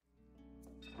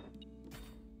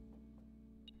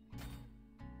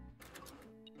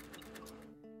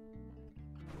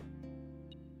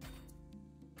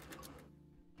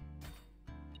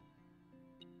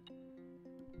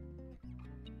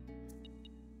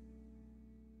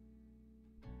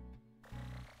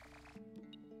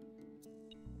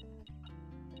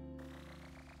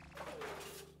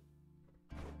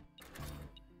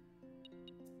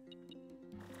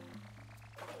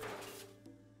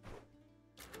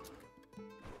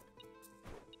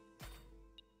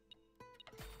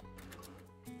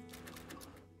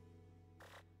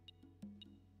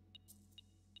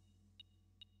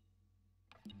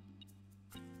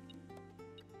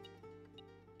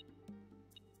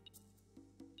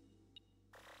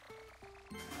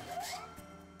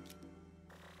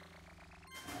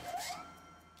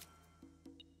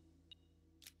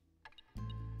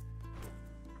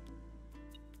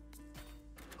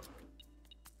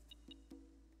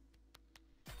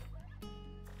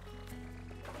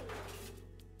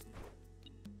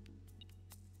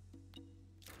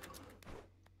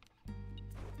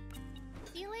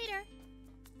 See you later.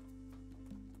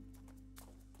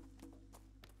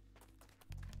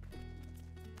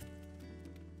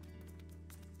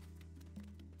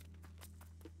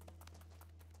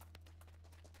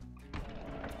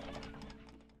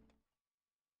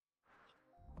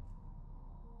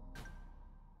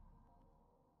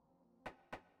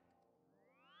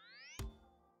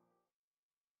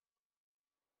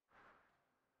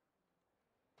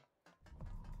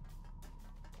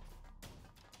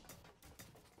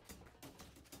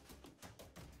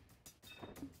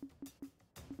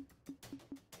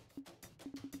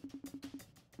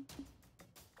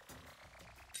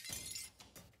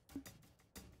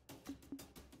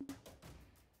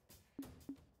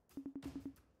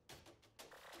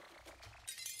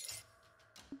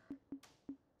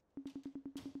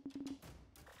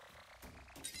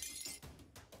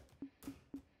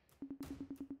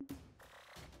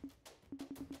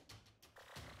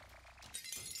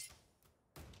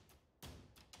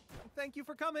 Thank you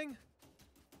for coming.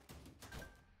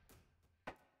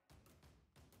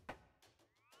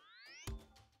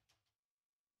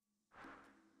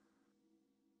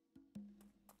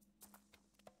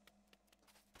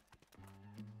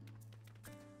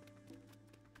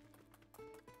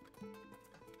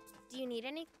 Do you need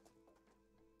any?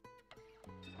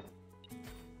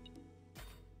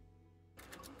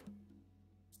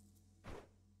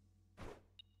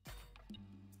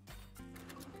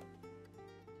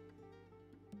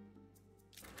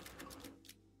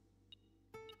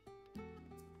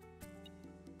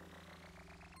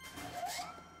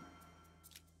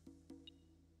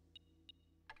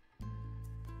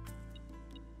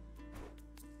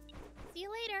 See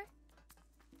you later.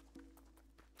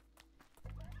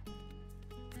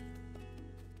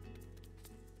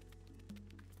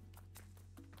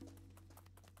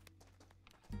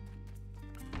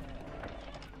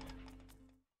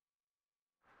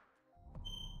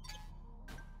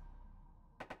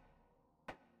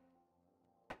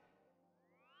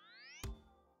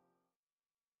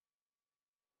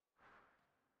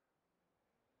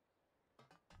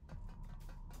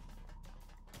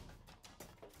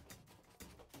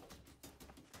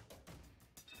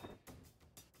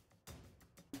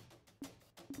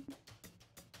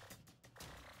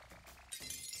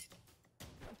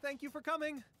 Thank you for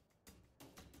coming.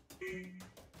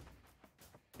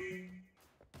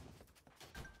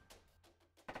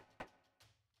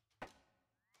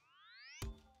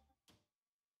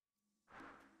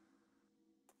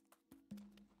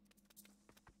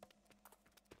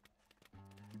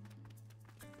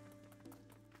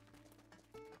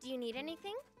 Do you need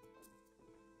anything?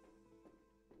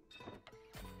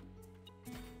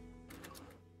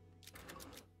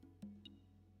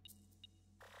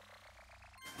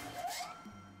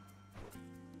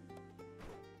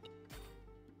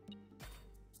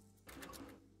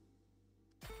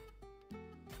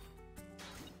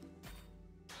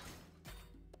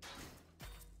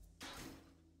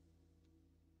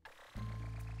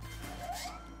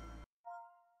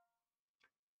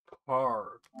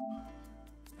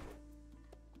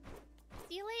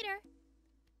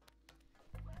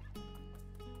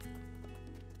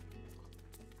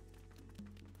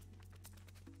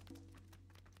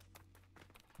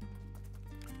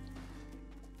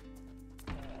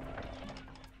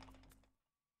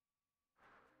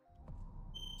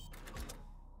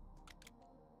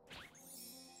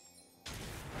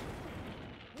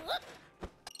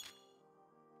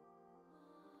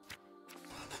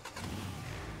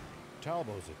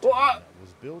 Talbo's a town that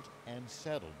was built and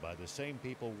settled by the same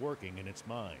people working in its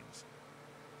mines.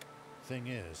 Thing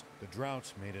is, the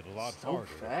droughts made it a lot So harder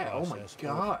fat. to Oh my process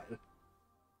god.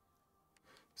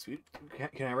 Sweet.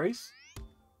 Can I race?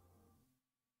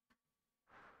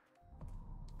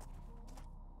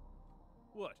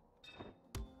 What?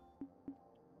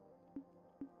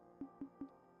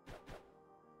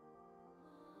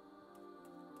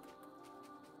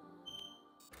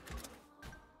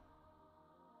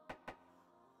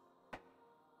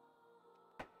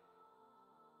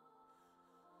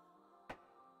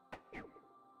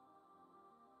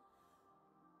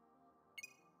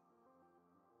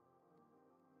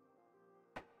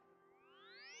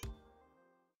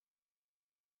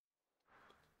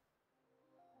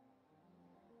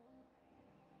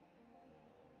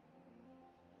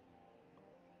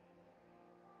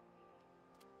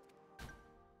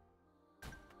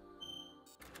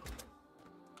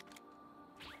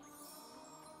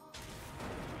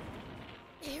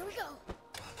 Here we go.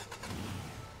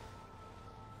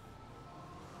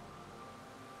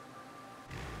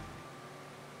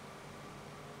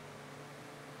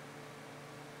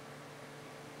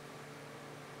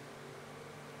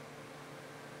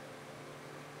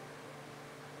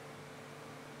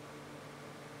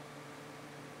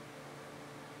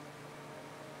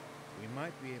 We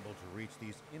might be able to reach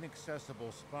these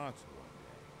inaccessible spots one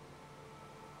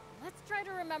day. Let's try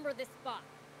to remember this spot.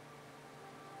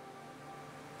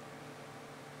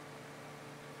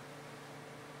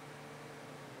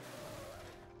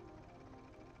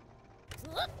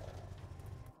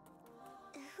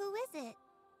 Who is it?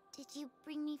 Did you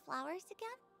bring me flowers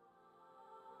again?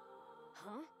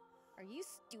 Huh? Are you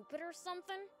stupid or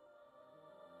something?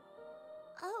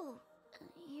 Oh,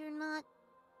 you're not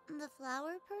the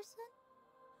flower person?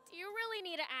 Do you really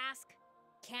need to ask?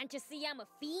 Can't you see I'm a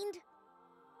fiend?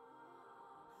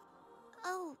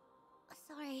 Oh,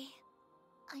 sorry.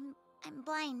 I'm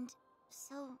blind,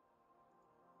 so...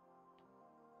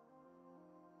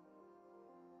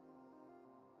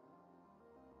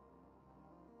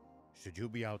 Should you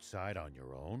be outside on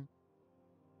your own?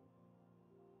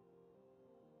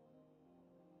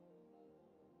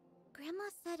 Grandma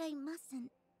said I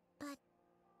mustn't, but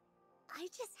I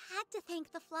just had to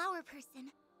thank the flower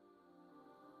person.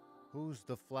 Who's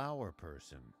the flower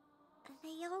person?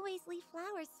 They always leave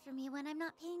flowers for me when I'm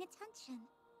not paying attention.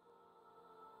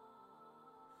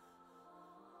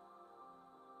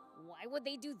 Why would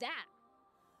they do that?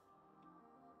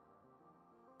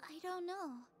 I don't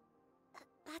know.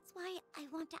 That's why I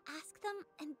want to ask them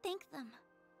and thank them.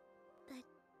 But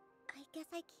I guess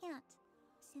I can't,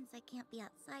 since I can't be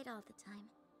outside all the time.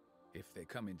 If they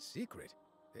come in secret,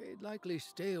 they'd likely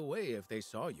stay away if they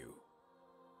saw you.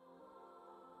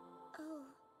 Oh.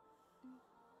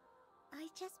 I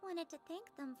just wanted to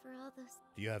thank them for all those...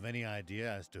 Do you have any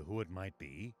idea as to who it might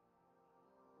be?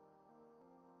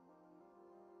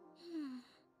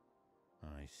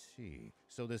 I see.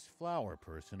 So this flower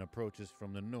person approaches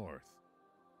from the north.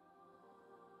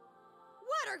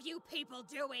 What are you people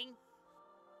doing?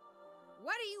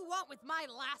 What do you want with my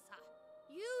Lassa?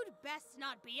 You'd best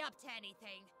not be up to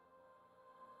anything.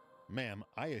 Ma'am,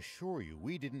 I assure you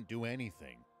we didn't do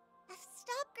anything.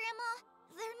 Stop,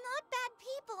 Grandma! They're not bad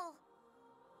people!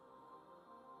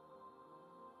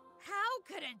 How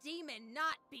could a demon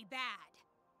not be bad?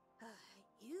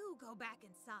 You go back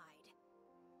inside.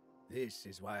 This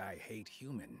is why I hate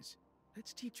humans.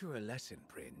 Let's teach her a lesson,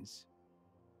 Prince.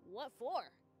 What for?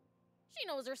 She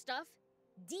knows her stuff.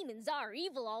 Demons are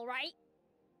evil, all right.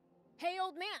 Hey,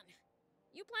 old man.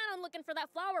 You plan on looking for that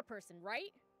flower person,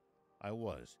 right? I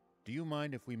was. Do you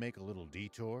mind if we make a little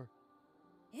detour?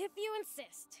 If you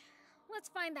insist. Let's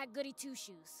find that goody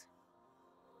two-shoes.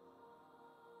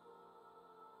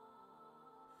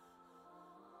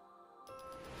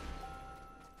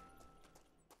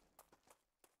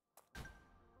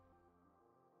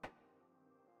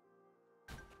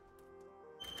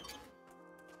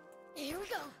 Here we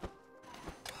go.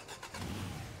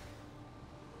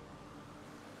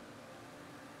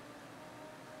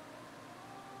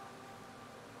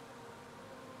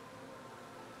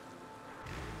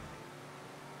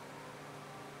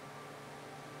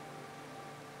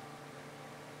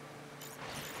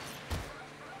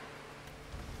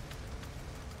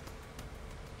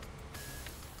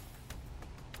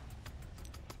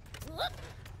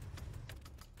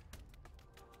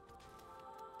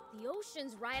 The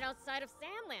ocean's right outside of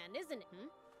Sandland, isn't it?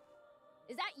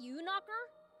 Is that you, Knocker?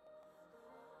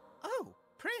 Oh,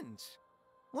 Prince.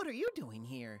 What are you doing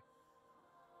here?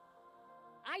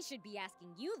 I should be asking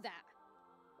you that.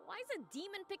 Why is a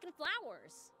demon picking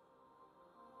flowers?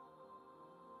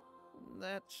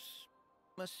 That's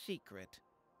a secret.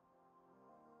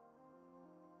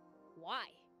 Why?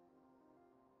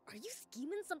 Are you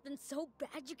scheming something so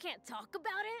bad you can't talk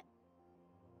about it?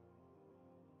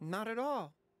 Not at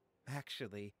all.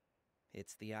 Actually,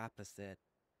 it's the opposite.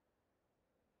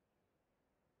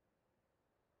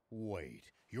 Wait,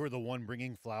 you're the one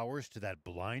bringing flowers to that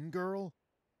blind girl?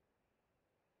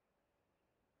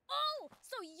 Oh,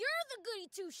 so you're the goody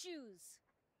two-shoes!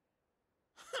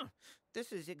 Huh.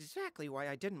 This is exactly why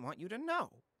I didn't want you to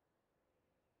know.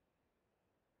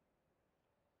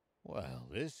 Well,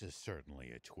 this is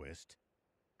certainly a twist.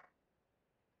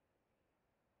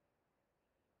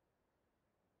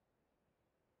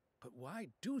 But why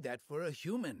do that for a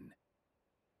human?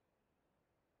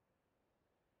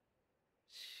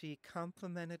 She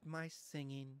complimented my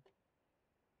singing.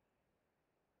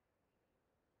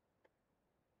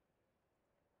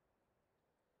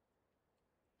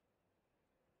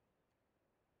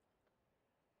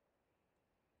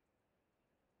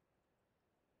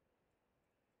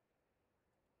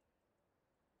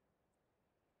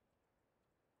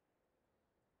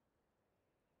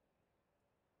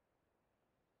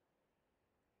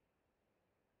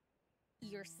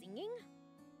 You're singing?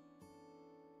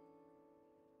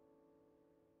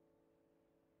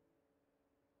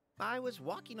 I was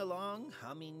walking along,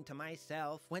 humming to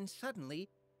myself, when suddenly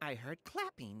I heard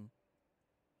clapping.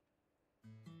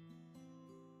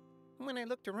 When I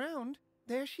looked around,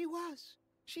 there she was.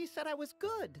 She said I was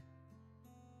good.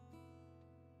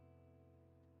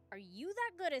 Are you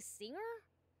that good a singer?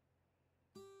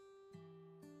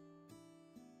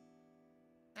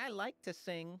 I like to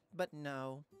sing, but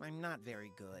no, I'm not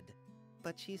very good.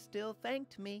 But she still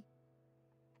thanked me.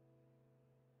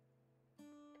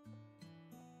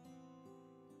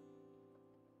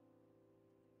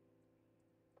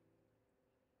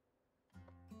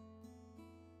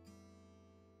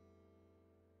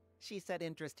 She said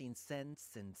interesting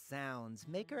scents and sounds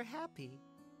make her happy.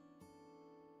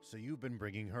 So you've been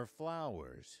bringing her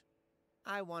flowers.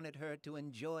 I wanted her to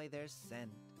enjoy their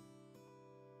scent.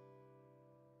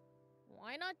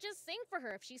 Why not just sing for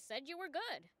her if she said you were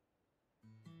good?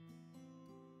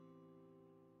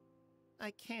 I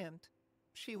can't.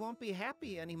 She won't be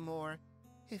happy anymore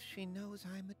if she knows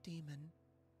I'm a demon.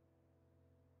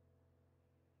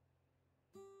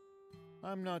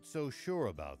 I'm not so sure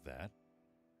about that.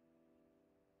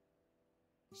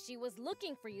 She was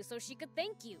looking for you so she could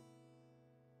thank you.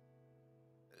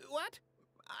 What?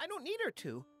 I don't need her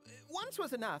to. Once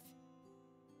was enough.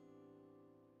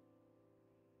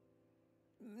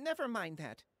 Never mind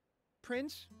that.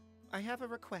 Prince, I have a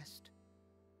request.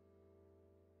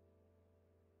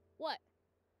 What?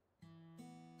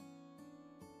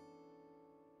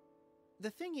 The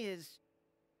thing is,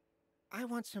 I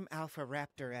want some Alpha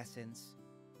Raptor essence.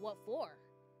 What for?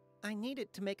 I need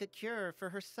it to make a cure for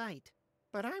her sight.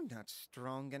 But I'm not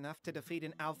strong enough to defeat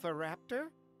an Alpha Raptor.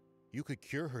 You could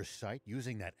cure her sight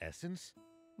using that essence?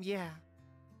 Yeah.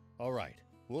 All right,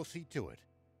 we'll see to it.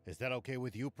 Is that okay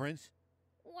with you, Prince?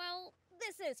 Well,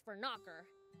 this is for Knocker.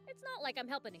 It's not like I'm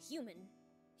helping a human.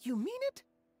 You mean it?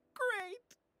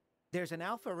 Great! There's an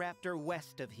Alpha Raptor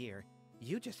west of here.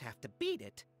 You just have to beat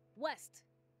it. West.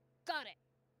 Got it.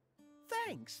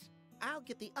 Thanks. I'll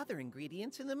get the other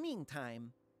ingredients in the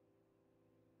meantime.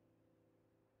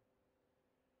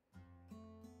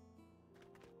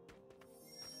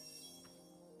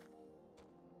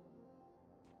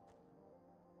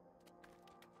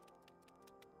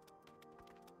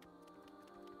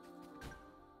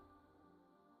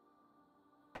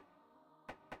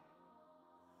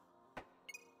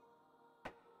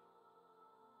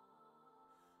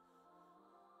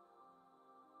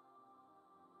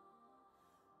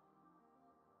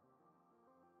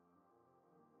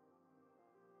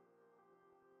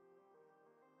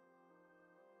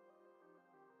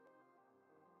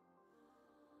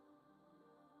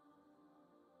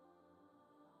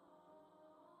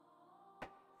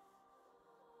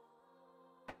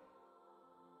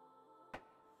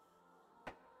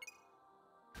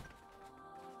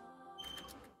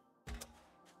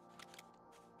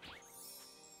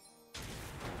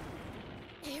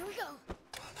 Here we go.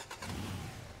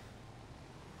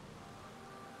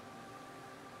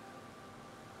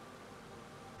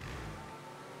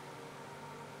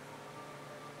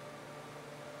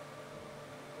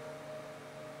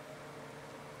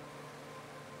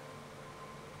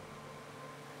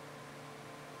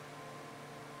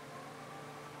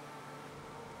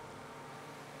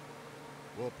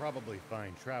 We'll probably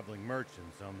find traveling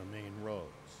merchants on the main roads.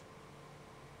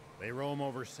 They roam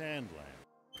over Sandland,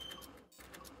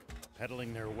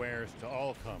 peddling their wares to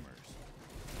all comers.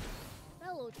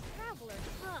 Fellow travelers,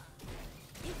 huh?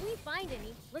 If we find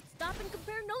any, let's stop and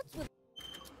compare notes with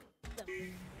them.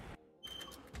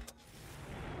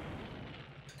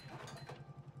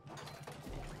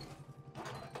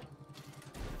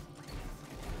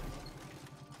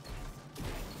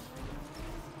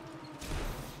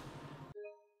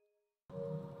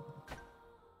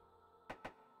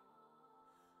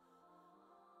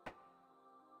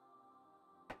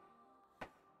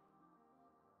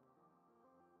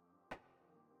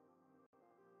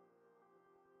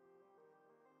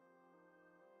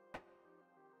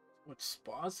 Which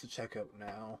spots to check out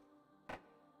now?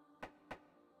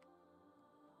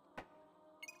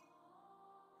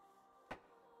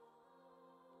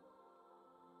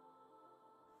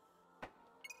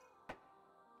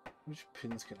 Which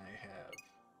pins can I have?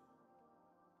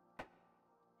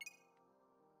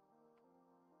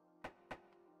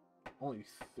 Only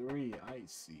 3. I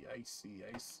see, I see,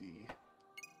 I see.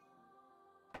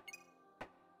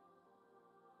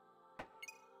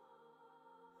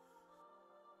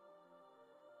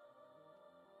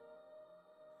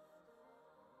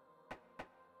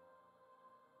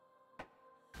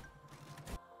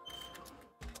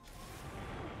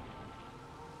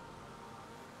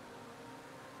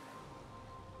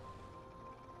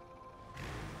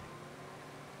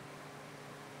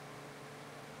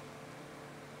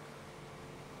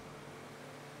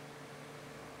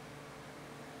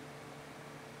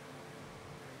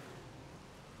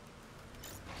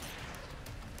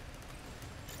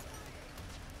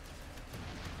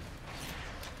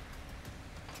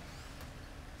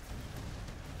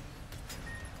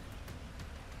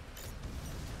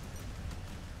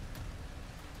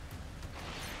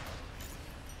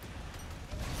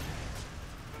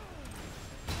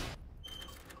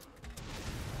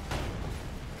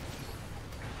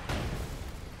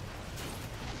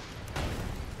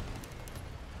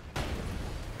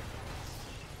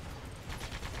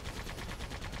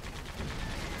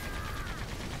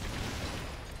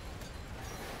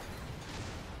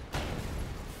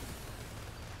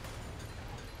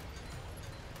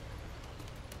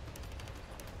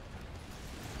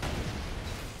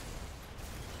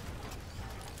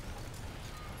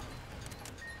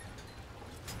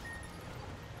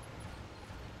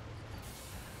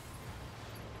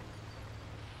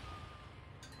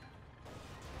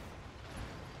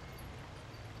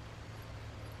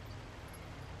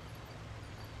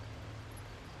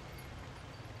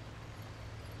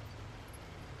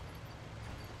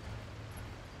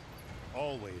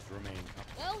 Always remain calm.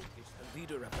 Well, It's the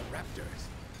leader of the raptors.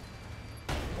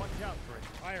 Watch out for its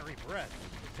fiery breath in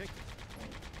particular.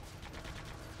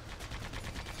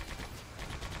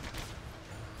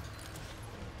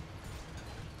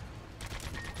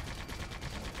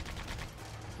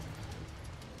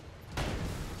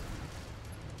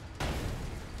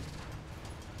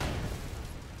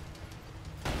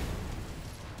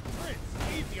 Prince,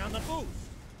 easy on the boost!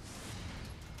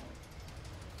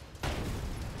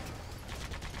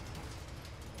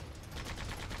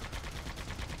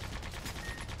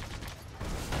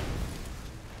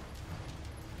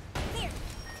 there!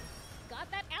 Got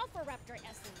that Alpha Raptor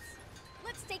essence.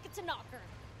 Let's take it to Knocker.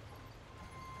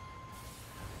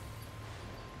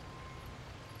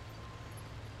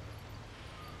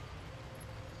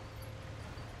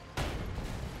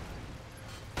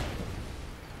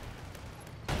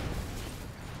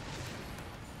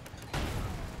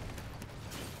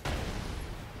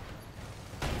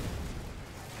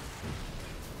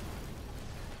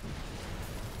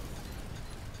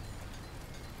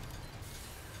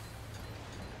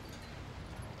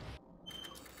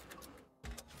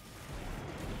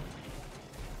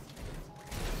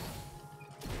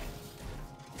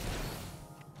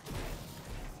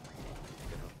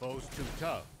 If a foe's too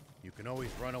tough, you can always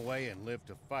run away and live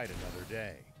to fight another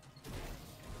day.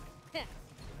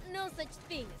 No such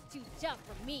thing as too tough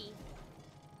for me.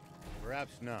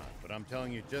 Perhaps not, but I'm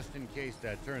telling you just in case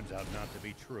that turns out not to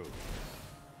be true.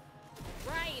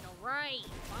 All right,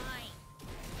 fine.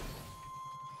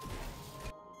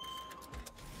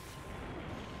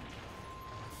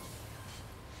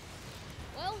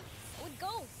 Well, so it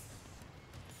goes.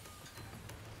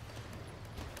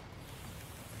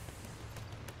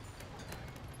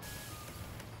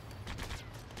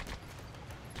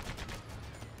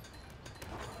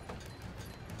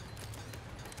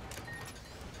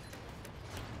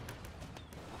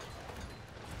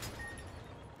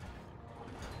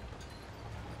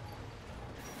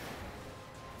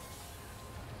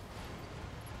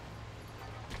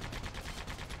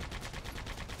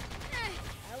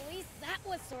 At least that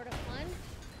was sort of fun.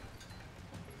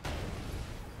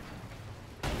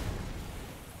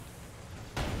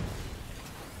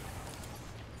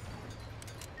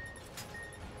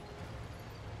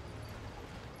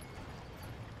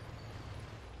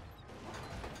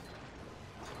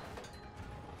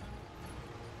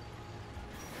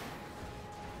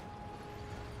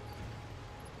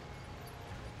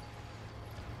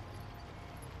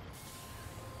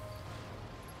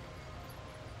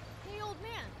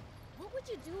 Man, what would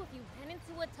you do if you ran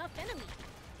into a tough enemy?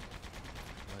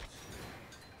 Let's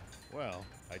see. Well,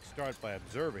 I'd start by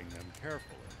observing them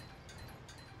carefully.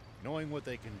 Knowing what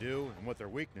they can do and what their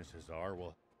weaknesses are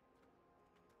will...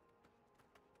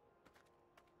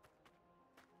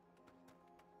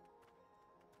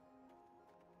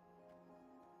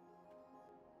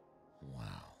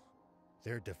 Wow.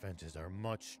 Their defenses are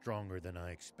much stronger than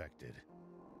I expected.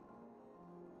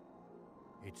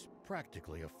 It's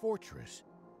practically a fortress.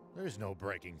 There's no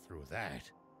breaking through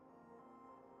that.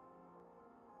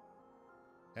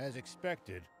 As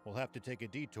expected, we'll have to take a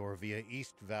detour via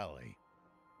East Valley.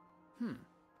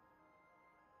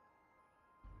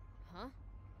 Huh?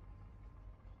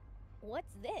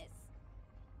 What's this?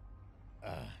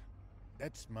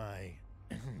 That's my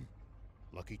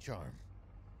lucky charm.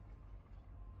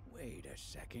 Wait a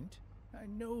second. I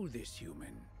know this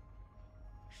human.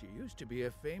 She used to be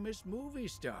a famous movie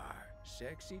star.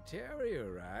 Sexy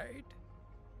Terrier, right?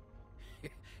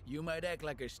 You might act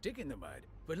like a stick in the mud,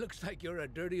 but looks like you're a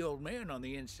dirty old man on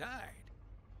the inside.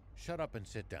 Shut up and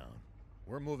sit down.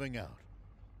 We're moving out.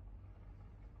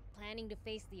 Planning to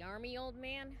face the army, old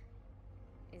man?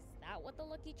 Is that what the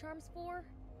Lucky Charm's for?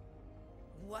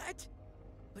 What?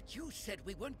 But you said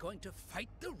we weren't going to fight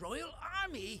the Royal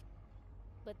Army!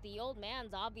 But the old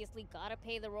man's obviously gotta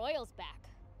pay the royals back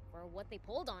for what they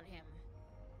pulled on him.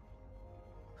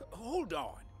 Hold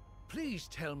on. Please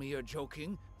tell me you're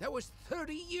joking. That was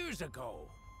 30 years ago.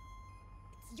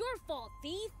 It's your fault,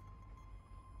 thief!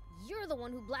 You're the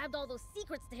one who blabbed all those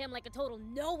secrets to him like a total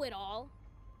know-it-all.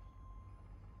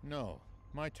 No,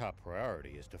 my top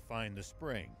priority is to find the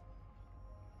spring.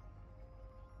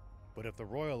 But if the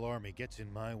Royal Army gets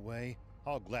in my way,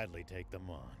 I'll gladly take them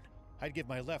on. I'd give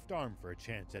my left arm for a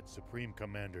chance at Supreme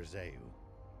Commander Zeu.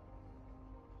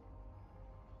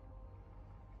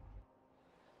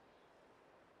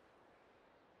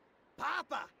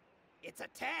 Papa! It's a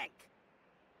tank!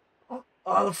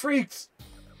 Oh, the freaks!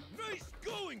 Nice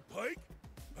going, Pike!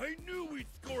 I knew we'd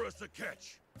score us a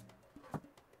catch!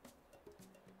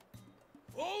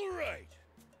 All right,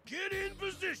 get in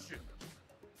position!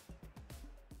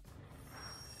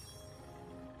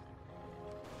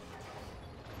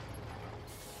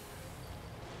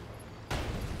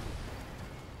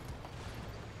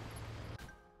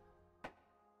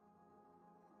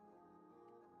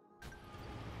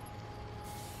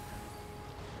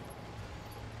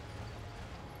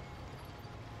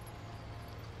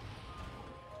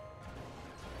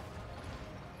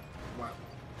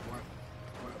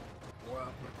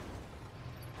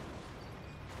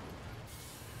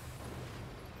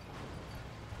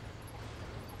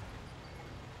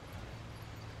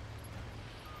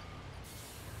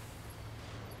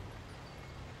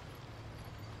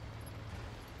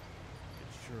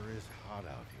 It sure is hot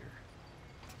out here.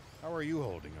 How are you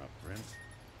holding up, Prince?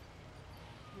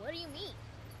 What do you mean?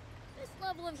 This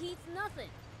level of heat's nothing.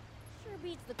 Sure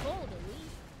beats the cold, at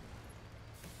least.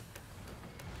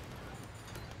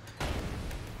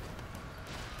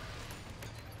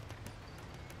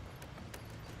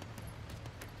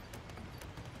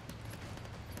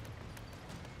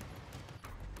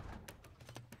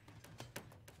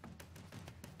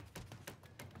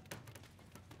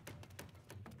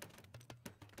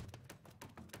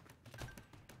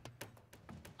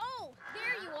 Oh,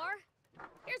 there you are.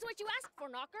 Here's what you asked for,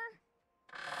 Knocker.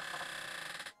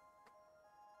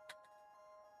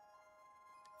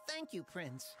 Thank you,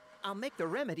 Prince. I'll make the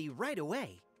remedy right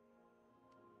away.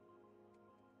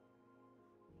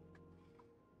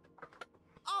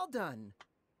 All done.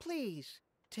 Please,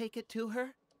 take it to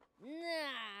her.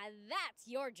 Nah, that's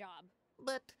your job.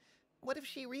 But what if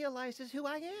she realizes who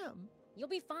I am? You'll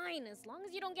be fine as long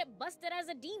as you don't get busted as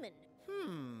a demon.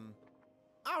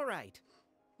 All right.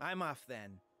 I'm off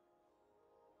then.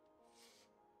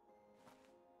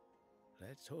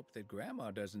 Let's hope that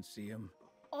Grandma doesn't see him.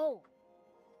 Oh,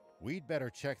 We'd better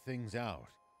check things out.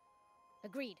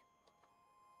 agreed.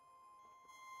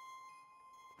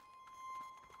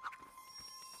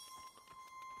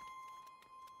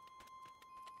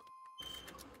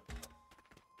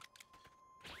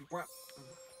 What?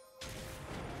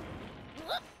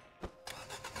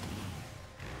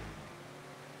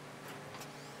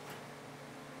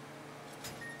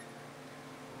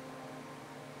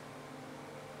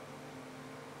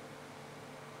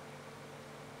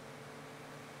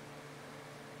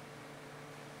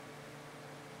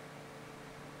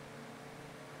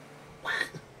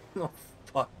 Oh,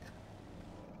 fuck.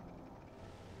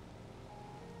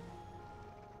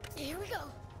 Here we go.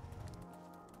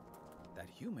 That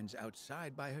human's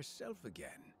outside by herself again.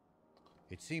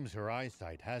 It seems her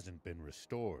eyesight hasn't been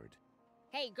restored.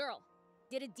 Hey, girl.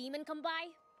 Did a demon come by?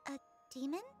 A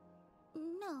demon?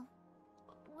 No.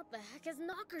 What the heck is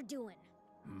Knocker doing?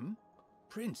 Hmm?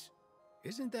 Prince,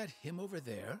 isn't that him over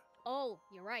there? Oh,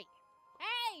 you're right.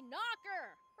 Hey,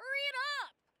 Knocker! Hurry it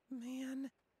up!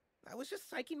 Man, I was just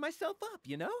psyching myself up,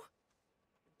 you know?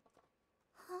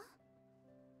 Huh?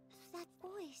 That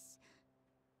voice.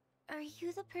 Are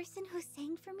you the person who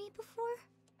sang for me before?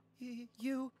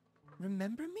 You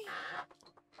remember me?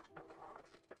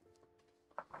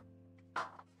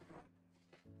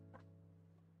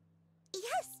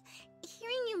 Yes!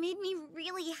 Hearing you made me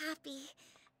really happy.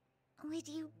 Would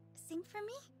you sing for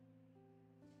me?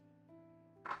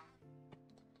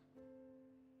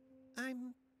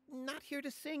 I'm not here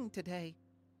to sing today.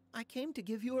 I came to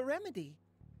give you a remedy.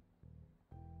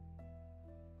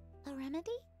 A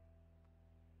remedy?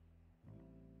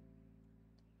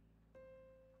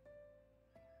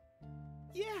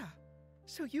 Yeah,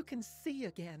 so you can see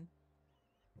again.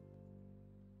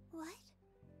 What?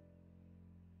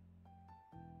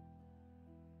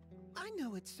 I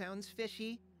know it sounds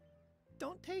fishy.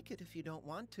 Don't take it if you don't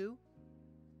want to.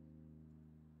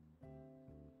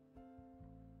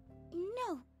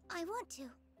 No, I want to.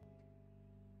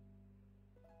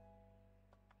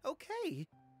 Okay.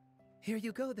 Here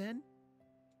you go then.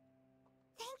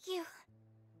 Thank you.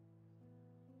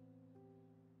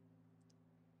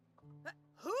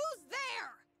 Who's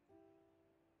there?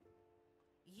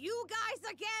 You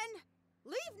guys again?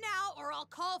 Leave now or I'll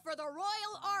call for the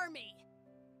Royal Army.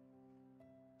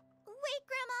 Wait,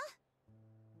 Grandma!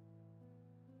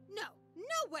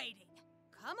 No waiting.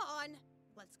 Come on,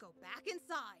 let's go back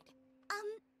inside.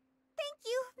 Thank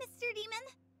you, Mr. Demon.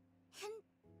 And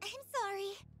I'm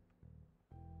sorry.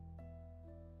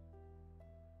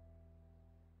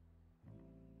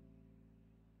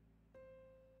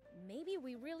 Maybe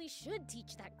we really should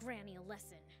teach that granny a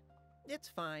lesson. It's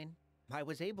fine. I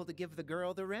was able to give the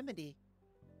girl the remedy.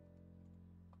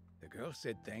 The girl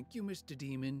said thank you, Mr.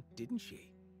 Demon, didn't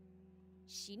she?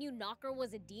 She knew Knocker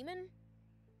was a demon?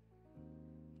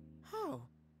 Oh,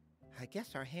 I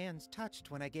guess our hands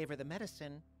touched when I gave her the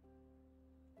medicine.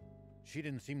 She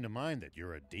didn't seem to mind that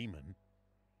you're a demon.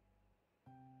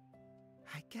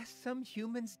 I guess some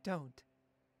humans don't.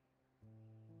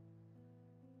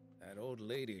 That old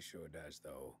lady sure does,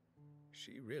 though.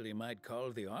 She really might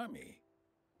call the army.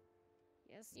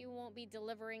 Guess you won't be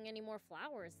delivering any more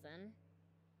flowers then.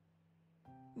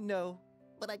 No,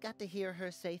 but I got to hear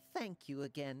her say thank you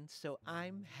again, so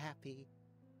I'm happy.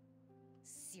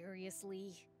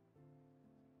 Seriously?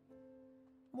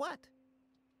 What?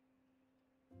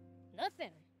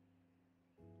 Nothing.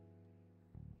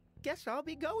 Guess I'll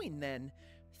be going then.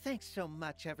 Thanks so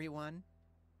much, everyone.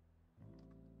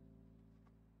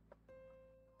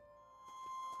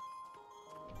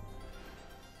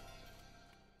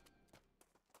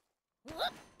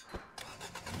 Whoop!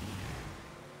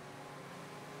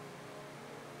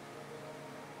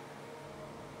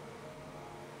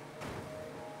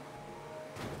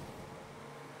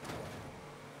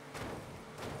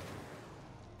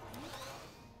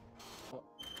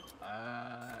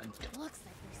 Looks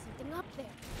like there's something up there.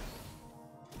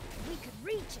 We could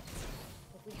reach it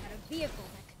if we had a vehicle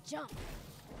that could jump.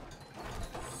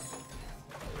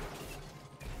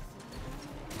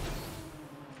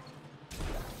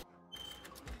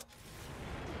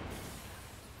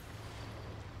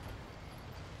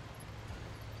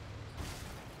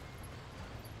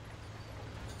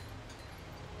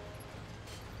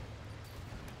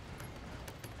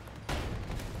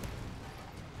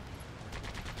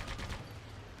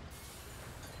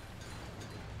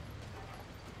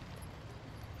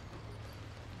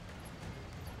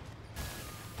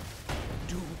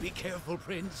 Do be careful,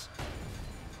 Prince.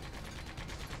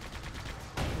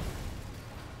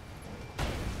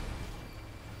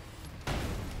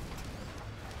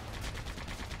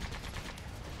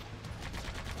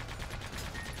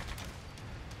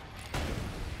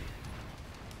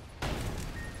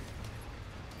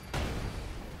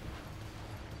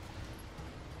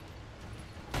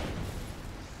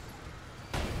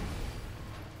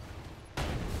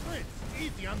 Prince,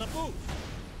 easy on the boost!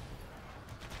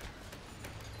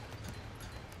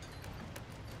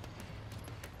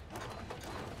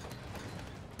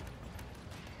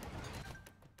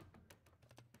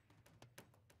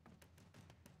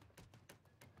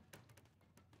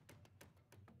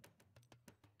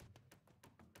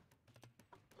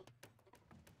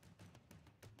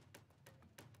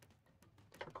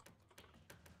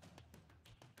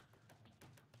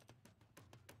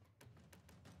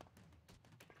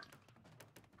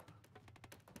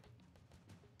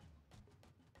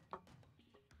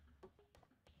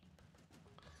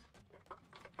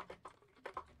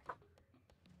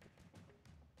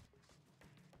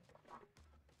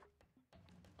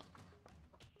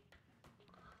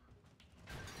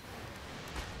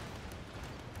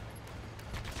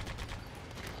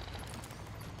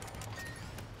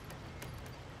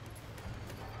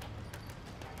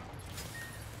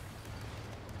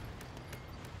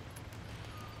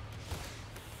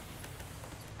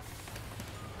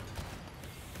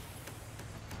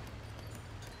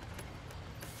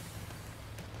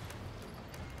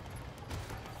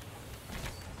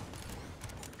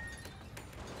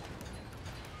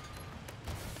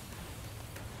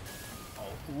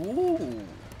 Ooh.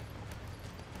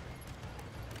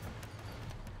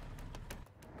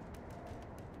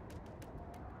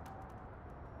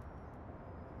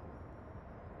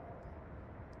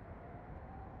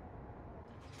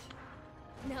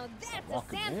 Now that's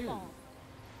Walking a in. sandfall.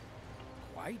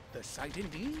 Quite the sight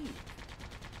indeed.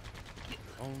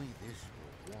 If only this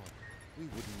were water, we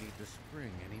wouldn't need the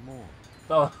spring anymore.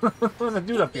 Oh, there's a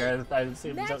dude up here. I didn't see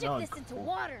him. Magic No, this into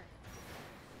water.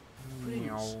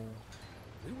 Prince,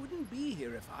 we wouldn't be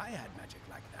here if I had magic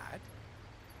like that.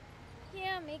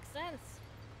 Yeah, makes sense.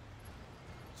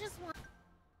 Just wanted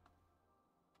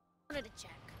to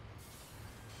check.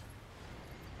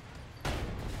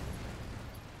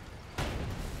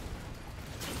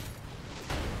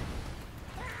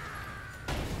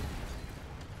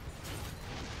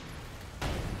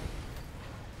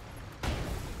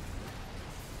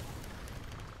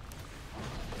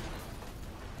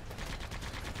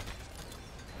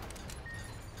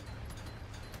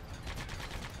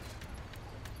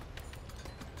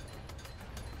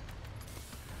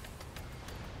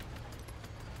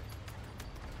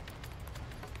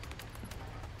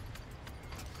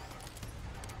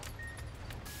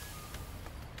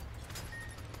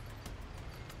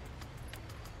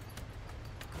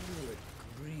 Good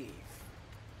grief.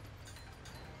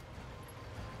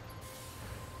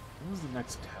 Who's the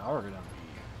next tower gonna be?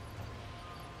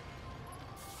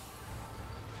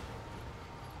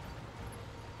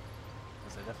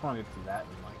 Because I definitely want to get to that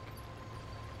and like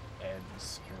end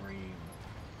stream.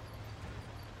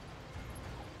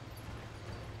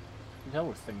 You can tell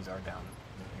where things are down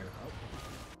in here. Oh.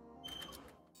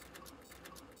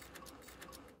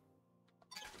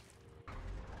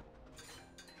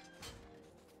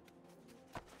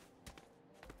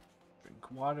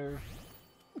 Drink water.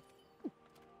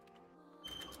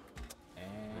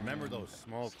 Remember those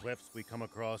small cliffs we come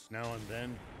across now and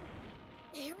then?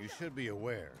 You should be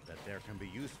aware that there can be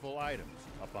useful items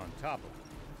up on top of them.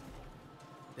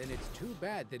 Then it's too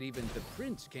bad that even the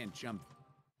prince can't jump.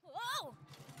 Whoa!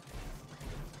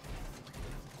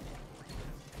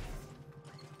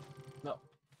 No.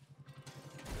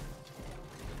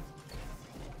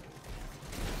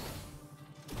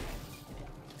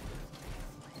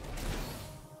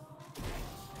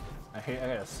 I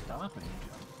gotta stop and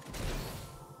jump.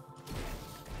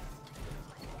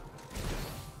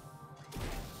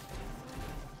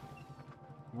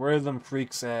 Where are them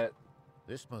freaks at?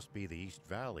 This must be the East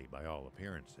Valley by all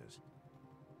appearances.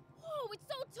 Whoa, it's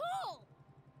so tall!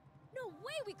 No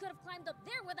way we could have climbed up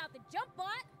there without the jump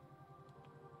bot!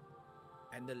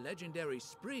 And the legendary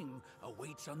spring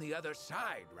awaits on the other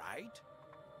side, right?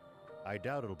 I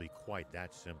doubt it'll be quite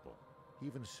that simple.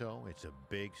 Even so, it's a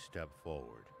big step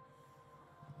forward.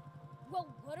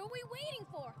 Well, what are we waiting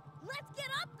for? Let's get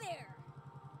up there!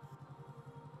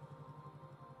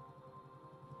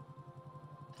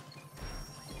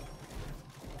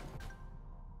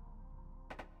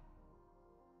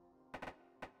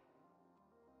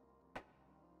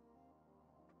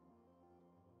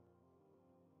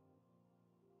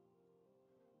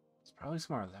 It's probably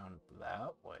somewhere down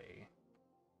that way.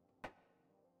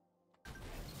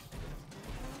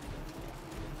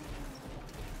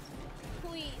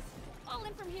 Please,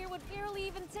 falling from here would barely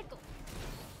even tickle.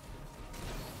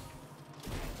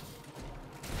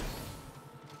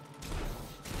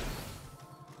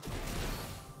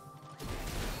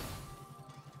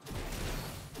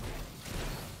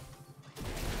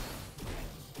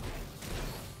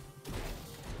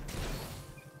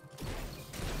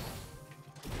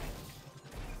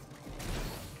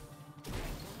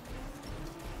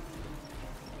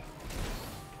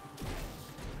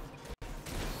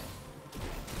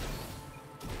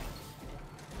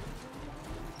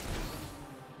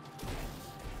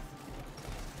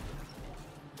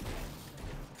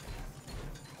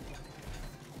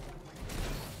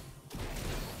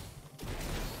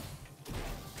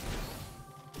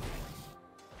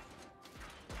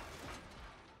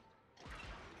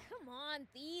 Come on,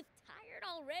 thief. Tired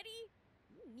already?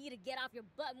 You need to get off your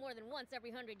butt more than once every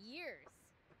 100 years.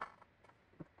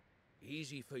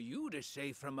 Easy for you to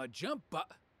say from a jump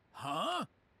huh?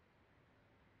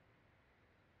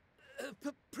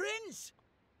 Prince!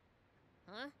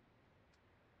 Huh?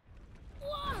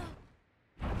 Whoa!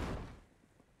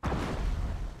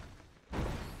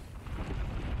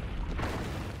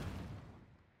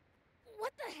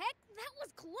 What the heck? That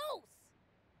was close!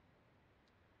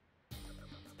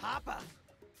 Papa,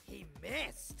 he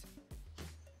missed.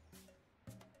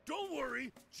 Don't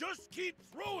worry, just keep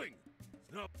throwing.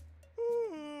 No.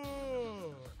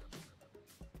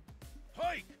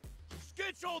 Hike,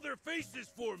 sketch all their faces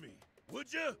for me,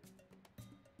 would you?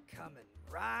 Coming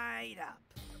right up.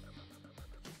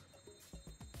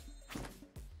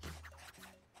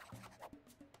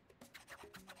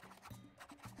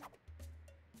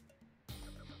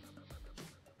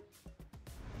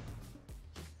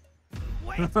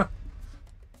 Wait!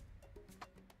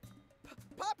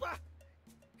 Papa!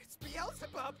 It's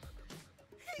Beelzebub!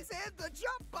 He's in the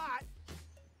jump bot!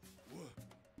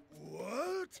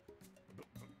 What?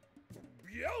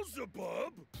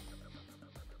 Beelzebub?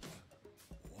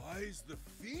 Why is the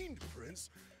Fiend Prince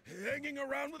hanging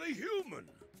around with a human?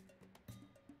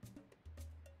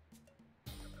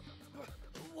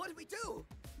 What do we do?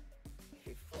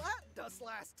 He flattened us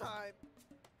last time.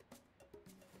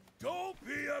 Don't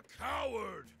be a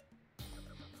coward!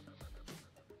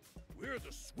 We're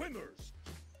the Swimmers,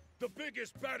 the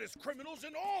biggest, baddest criminals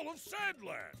in all of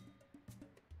Sandland!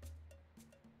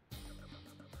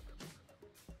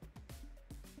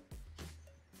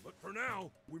 But for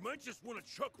now, we might just want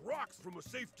to chuck rocks from a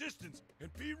safe distance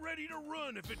and be ready to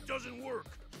run if it doesn't work.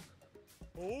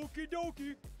 Okie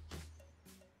dokie.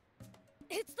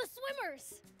 It's the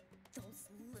swimmers! Those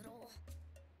little...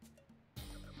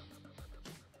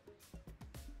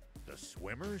 The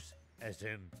Swimmers? As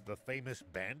in the famous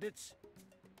bandits?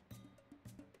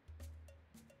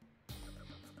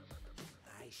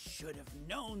 I should have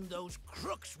known those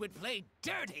crooks would play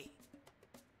dirty.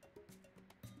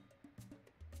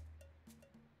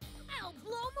 I'll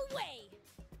blow 'em away!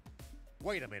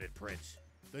 Wait a minute, Prince.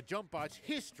 The jump bot's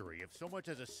history if so much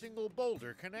as a single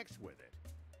boulder connects with it.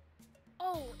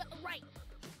 Oh, right.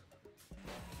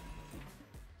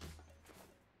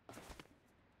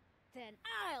 Then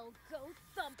I'll go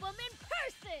thump 'em in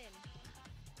person!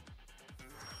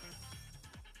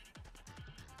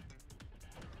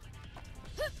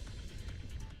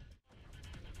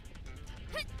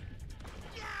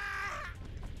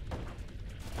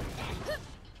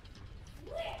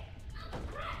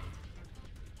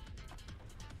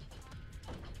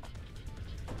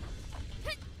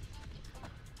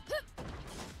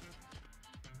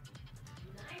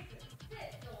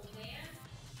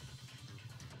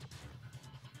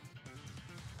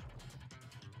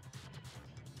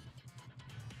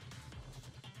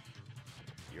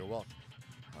 You're welcome.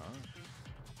 Huh?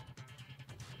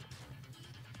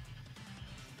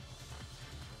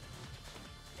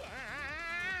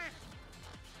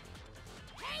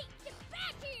 Hey, get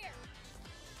back here!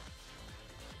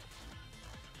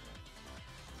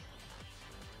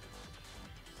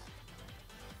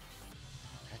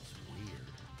 That's weird.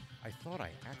 I thought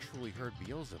I actually heard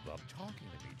Beelzebub talking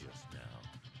to me just now.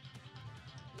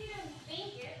 You didn't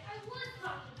think it. I was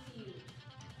talking to you.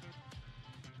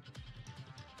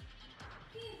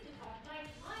 Seems to have my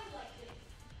mind like this.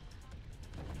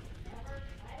 Never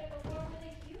tried it before with a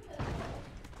human.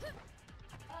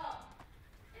 Oh,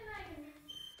 and I can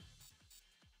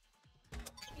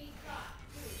be caught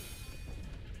too.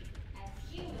 As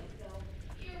humans go,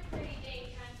 you're pretty dang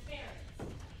transparent.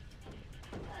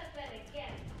 But then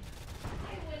again,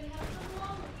 I wouldn't have come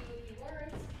along with you if you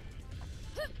weren't.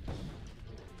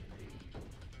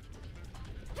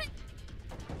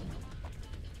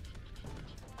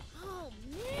 Oh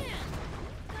man!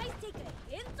 You guys take a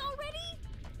hint already?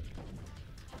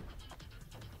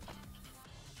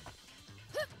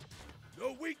 No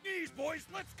weak knees, boys,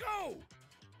 let's go!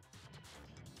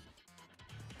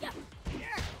 Yeah.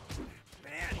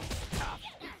 Man, he's tough.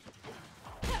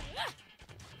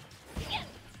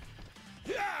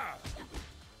 Yeah!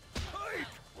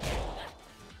 Hike!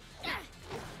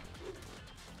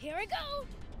 Here I go!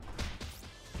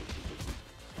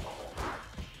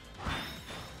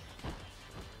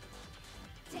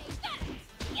 Take that!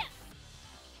 Yeah!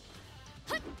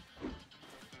 Hut!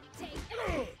 Take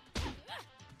that!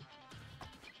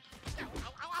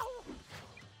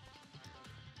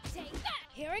 Take that!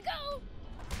 Here I go!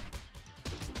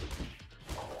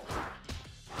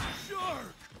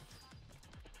 Shark!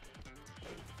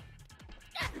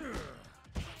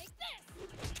 Take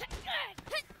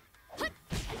this! Hut!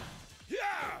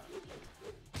 Yeah!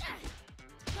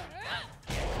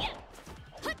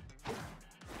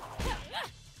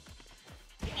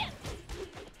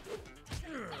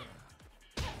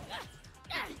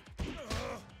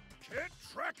 Can't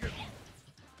track him!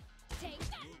 Take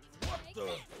that! What Take the?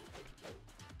 this!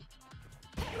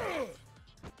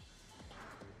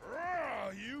 Ah,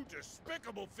 you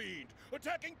despicable fiend!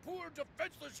 Attacking poor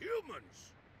defenseless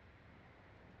humans!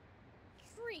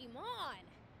 Dream on!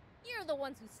 You're the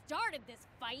ones who started this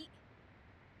fight!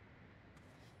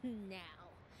 Now,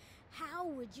 how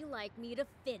would you like me to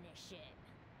finish it?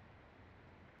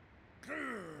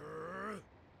 Grrr.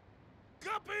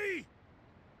 Guppy!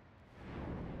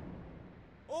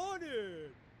 On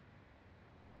it!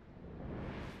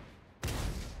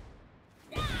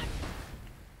 Ah!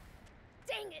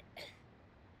 Dang it!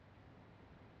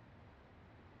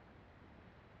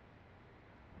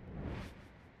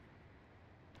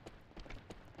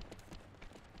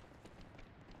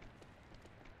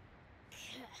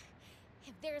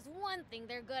 there's one thing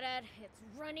they're good at, it's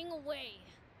running away.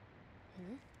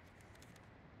 Hmm?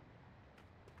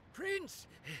 Prince,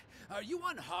 are you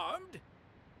unharmed?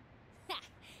 Ha!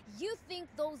 You think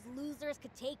those losers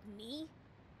could take me?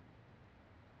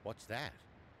 What's that?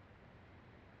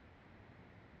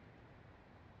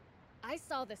 I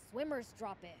saw the swimmers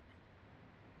drop it.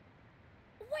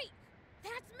 Wait!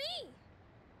 That's me!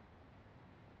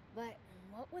 But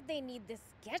what would they need this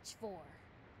sketch for?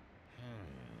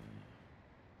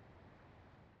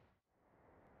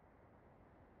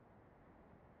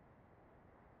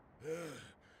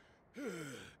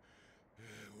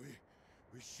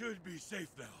 We should be safe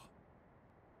now.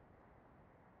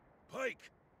 Pike,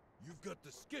 you've got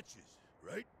the sketches,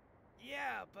 right?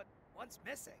 Yeah, but one's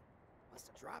missing. Must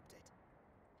have dropped it.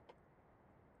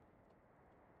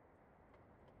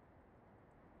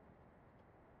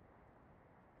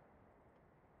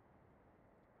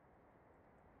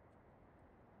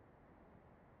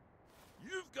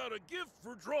 You've got a gift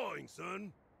for drawing,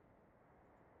 son.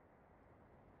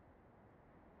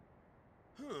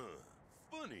 Huh,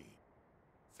 funny.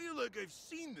 Feel like I've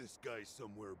seen this guy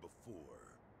somewhere before.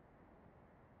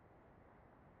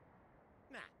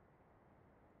 Nah.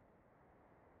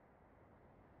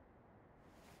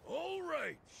 All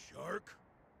right, Shark.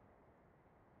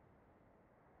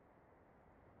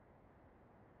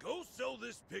 Go sell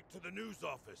this pic to the news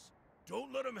office.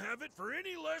 Don't let them have it for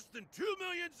any less than 2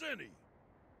 million zenny.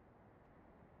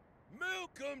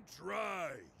 Milk 'em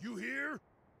dry, you hear?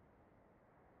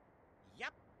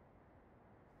 Yep.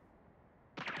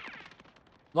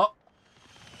 Well,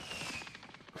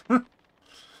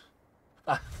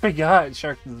 I forgot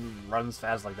Shark runs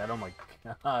fast like that. Oh my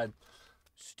god.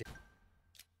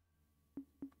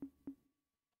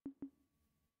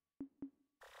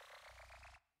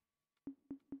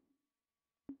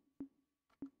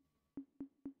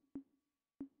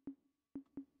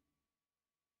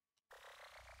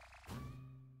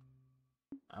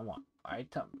 I want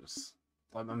items.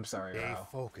 I'm sorry, Stay Rao.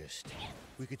 focused.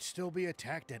 We could still be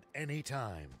attacked at any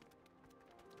time.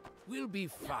 We'll be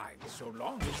fine so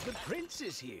long as the prince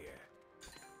is here.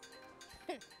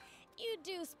 You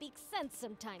do speak sense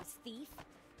sometimes, thief.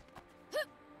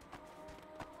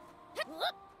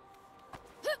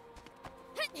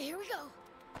 Here we go.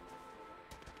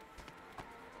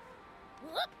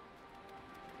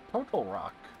 Purple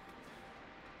rock.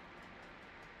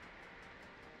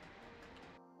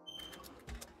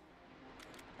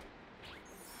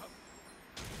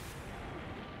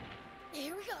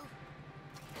 Here we go.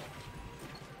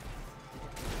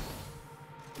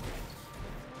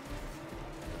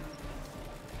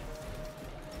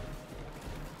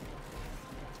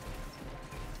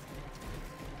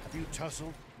 Have you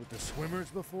tussled with the swimmers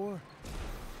before?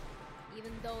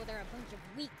 Even though they're a bunch of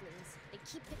weaklings, they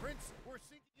keep it. Prince, we're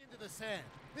sinking into the sand.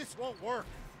 This won't work.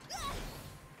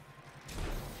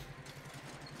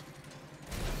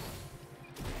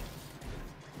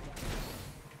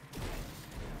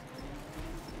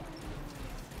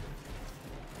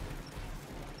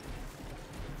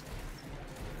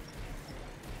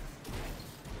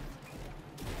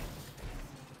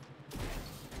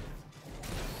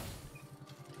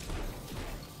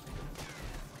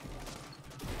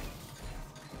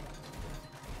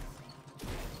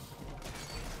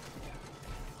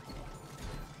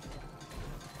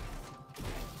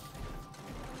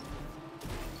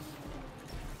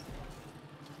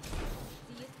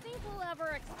 Do you think we'll ever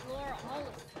explore all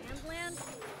of Sandland?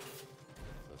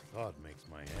 The thought makes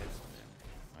my head spin.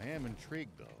 I am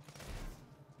intrigued, though.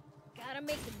 Gotta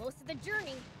make the most of the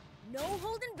journey. No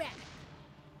holding back.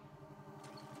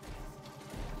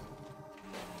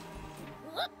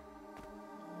 Whoop.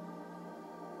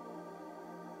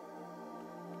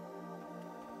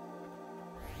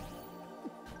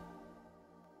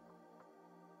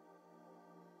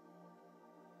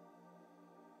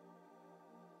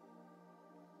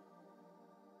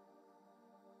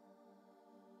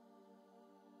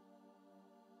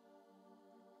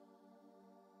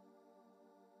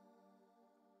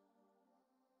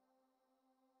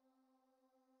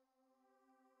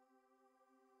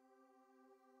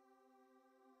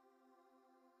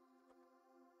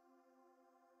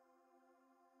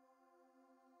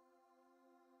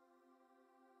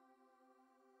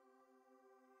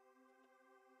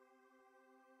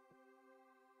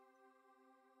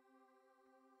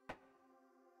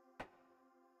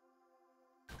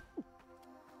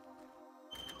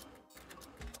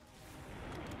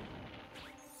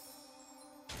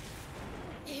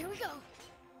 Here we go.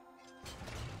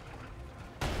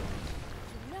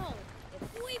 You know,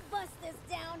 if we bust this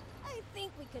down, I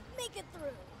think we could make it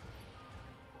through.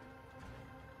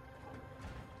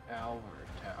 Albert.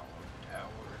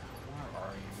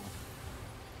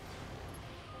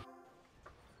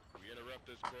 interrupt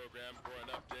this program for an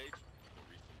update on the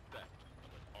recent theft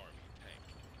of an army tank.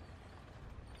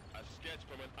 A sketch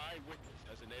from an eyewitness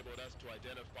has enabled us to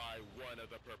identify one of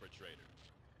the perpetrators.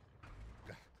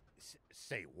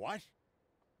 Say what?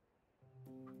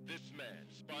 This man,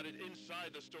 spotted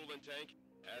inside the stolen tank,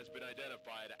 has been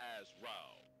identified as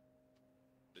Rao,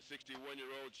 the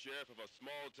 61-year-old sheriff of a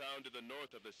small town to the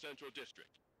north of the Central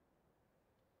District,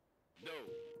 known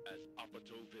as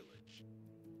Apato Village.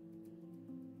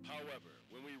 However,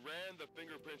 when we ran the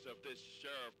fingerprints of this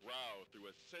Sheriff Rao through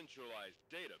a centralized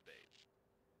database,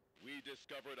 we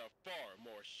discovered a far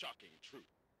more shocking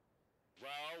truth.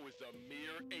 Rao is a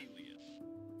mere alias.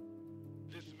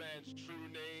 This man's true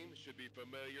name should be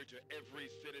familiar to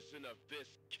every citizen of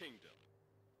this kingdom,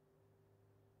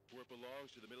 for it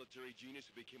belongs to the military genius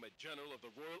who became a general of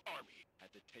the Royal Army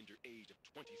at the tender age of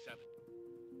 27.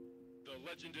 The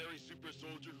legendary super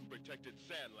soldier who protected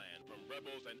Sandland from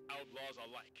rebels and outlaws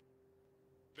alike.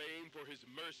 Famed for his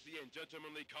mercy and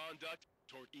gentlemanly conduct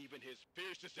toward even his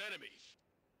fiercest enemies.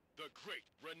 The great,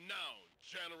 renowned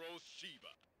General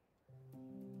Shiva.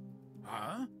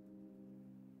 Huh?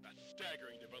 A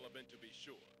staggering development to be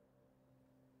sure.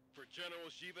 For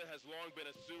General Shiva has long been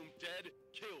assumed dead,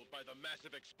 killed by the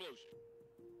massive explosion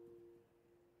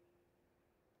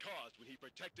caused when he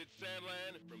protected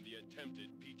Sandland from the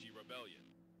attempted PG rebellion.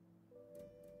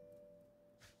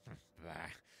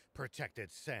 Protected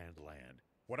Sandland.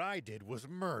 What I did was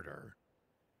murder.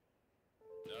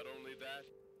 Not only that,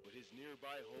 but his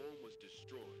nearby home was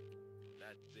destroyed in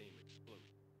that same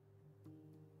explosion,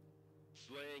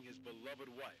 slaying his beloved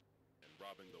wife and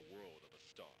robbing the world of a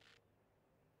star.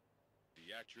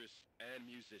 The actress and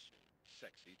musician,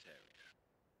 Sexy Terrier.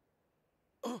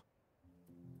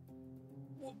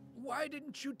 Why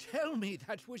didn't you tell me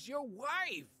that was your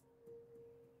wife?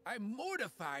 I'm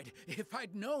mortified. If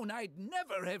I'd known, I'd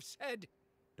never have said...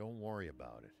 Don't worry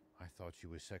about it. I thought she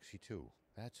was sexy too.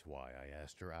 That's why I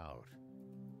asked her out.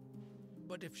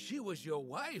 But if she was your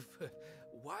wife,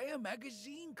 why a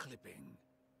magazine clipping?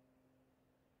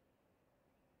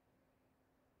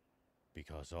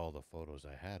 Because all the photos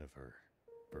I had of her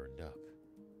burned up.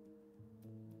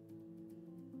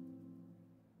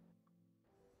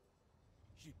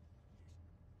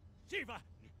 Shiva!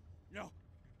 No!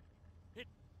 It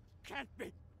can't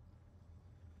be!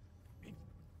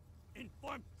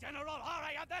 Inform General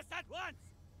Hari of this at once!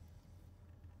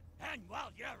 And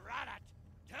while you're at it,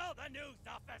 tell the news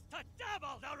office to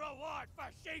double the reward for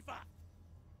Shiva!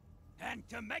 And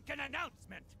to make an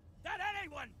announcement that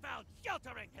anyone found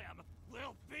sheltering him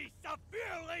will be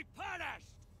severely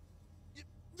punished!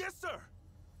 Yes, sir!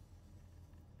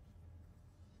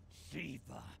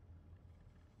 Shiva,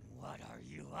 what are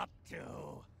you up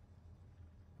to?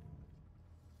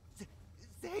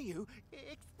 Zayu,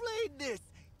 explain this!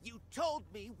 You told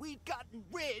me we'd gotten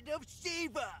rid of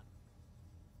Shiva!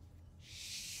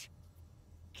 Shh!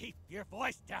 Keep your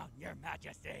voice down, Your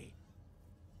Majesty!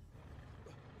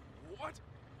 What?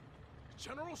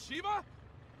 General Shiva?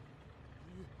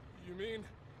 You mean...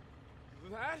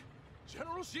 that?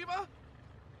 General Shiva?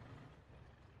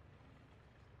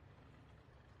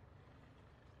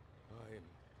 I'm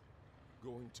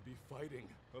going to be fighting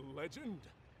a legend?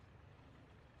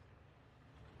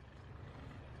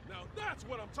 Now that's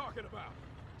what I'm talking about!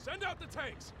 Send out the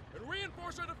tanks, and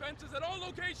reinforce our defenses at all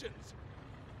locations!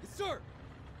 Yes, sir!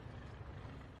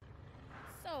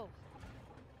 So,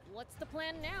 what's the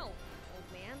plan now,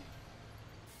 old man?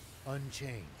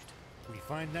 Unchanged. We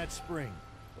find that spring,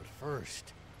 but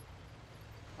first...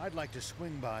 I'd like to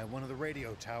swing by one of the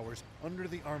radio towers under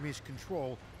the Army's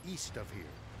control east of here.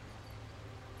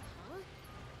 Huh?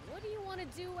 What do you want to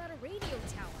do at a radio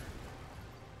tower?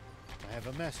 I have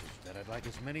a message that I'd like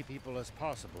as many people as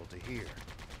possible to hear.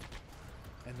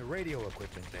 And the radio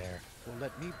equipment there will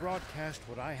let me broadcast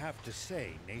what I have to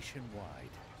say nationwide.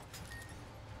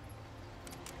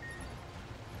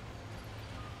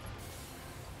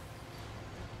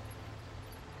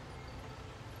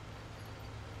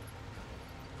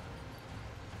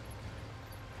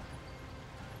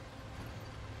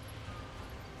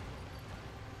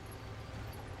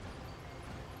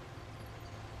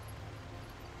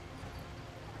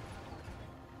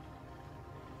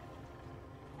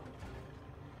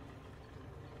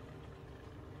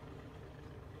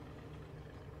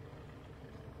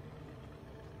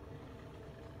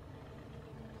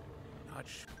 Not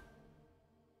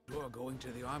sure going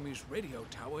to the Army's radio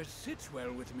tower sits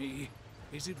well with me.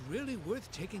 Is it really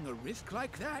worth taking a risk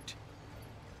like that?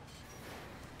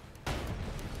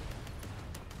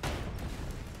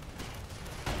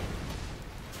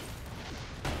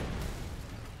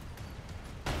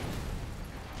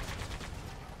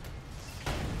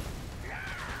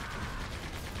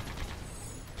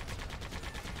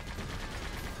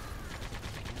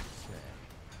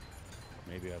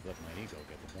 I've let my ego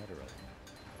get the better of me.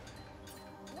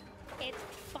 It's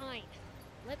fine.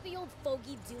 Let the old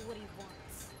fogey do what he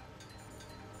wants.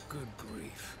 Good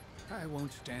grief. I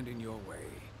won't stand in your way.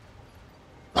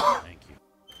 Thank you.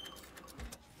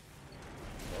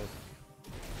 Both of you.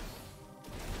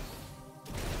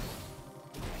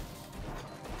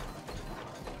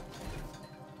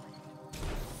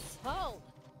 So,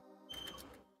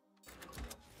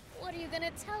 what are you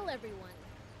gonna tell everyone?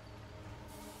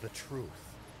 The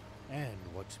truth, and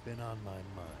what's been on my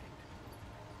mind.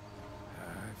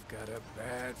 I've got a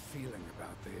bad feeling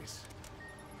about this.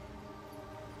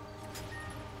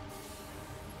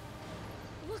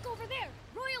 Look over there!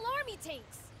 Royal Army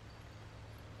tanks!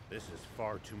 This is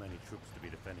far too many troops to be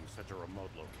defending such a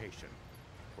remote location.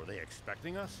 Were they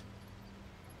expecting us?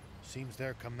 Seems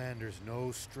their commander's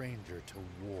no stranger to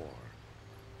war.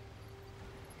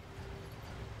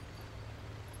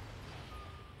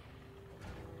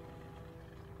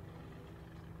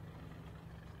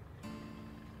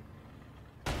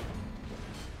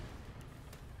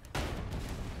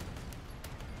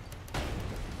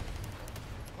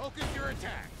 Focus your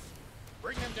attacks.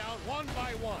 Bring them down one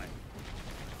by one.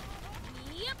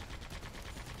 Yep.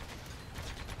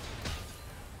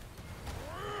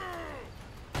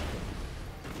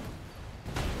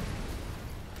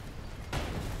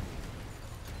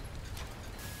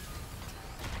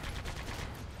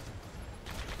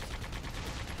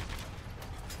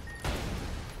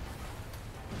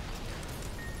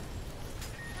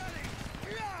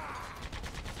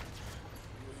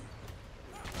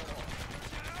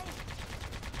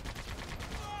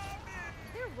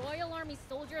 Royal Army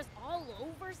soldiers all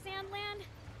over Sandland?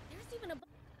 There's even a...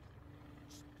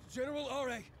 General Are,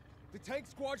 the tank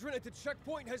squadron at the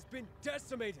checkpoint has been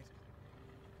decimated.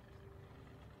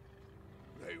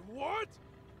 They what?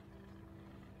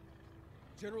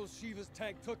 General Shiva's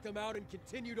tank took them out and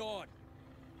continued on.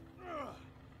 Ugh.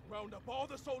 Round up all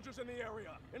the soldiers in the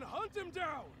area and hunt him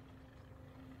down!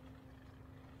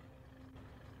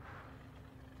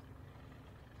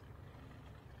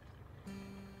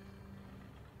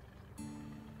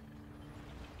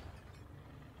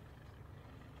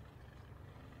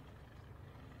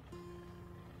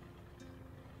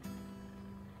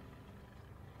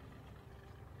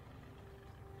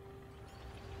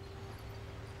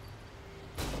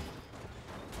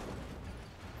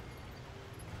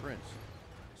 Prince,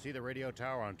 see the radio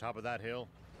tower on top of that hill?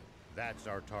 That's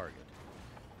our target.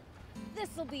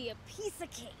 This'll be a piece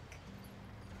of cake.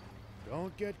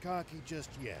 Don't get cocky just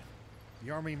yet.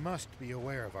 The army must be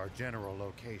aware of our general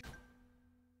location.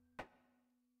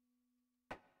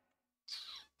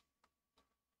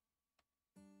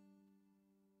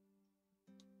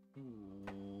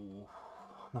 Ooh.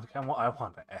 Look, I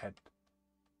want to add.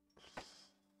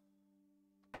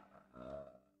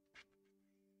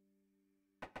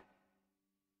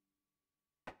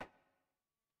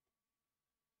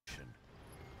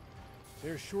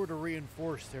 They're sure to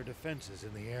reinforce their defenses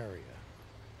in the area.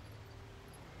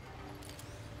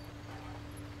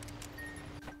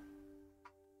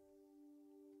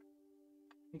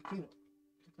 Hey, Kino,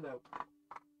 check it out.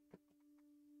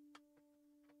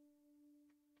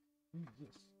 What is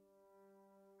this?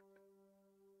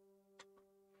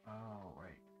 Oh, right.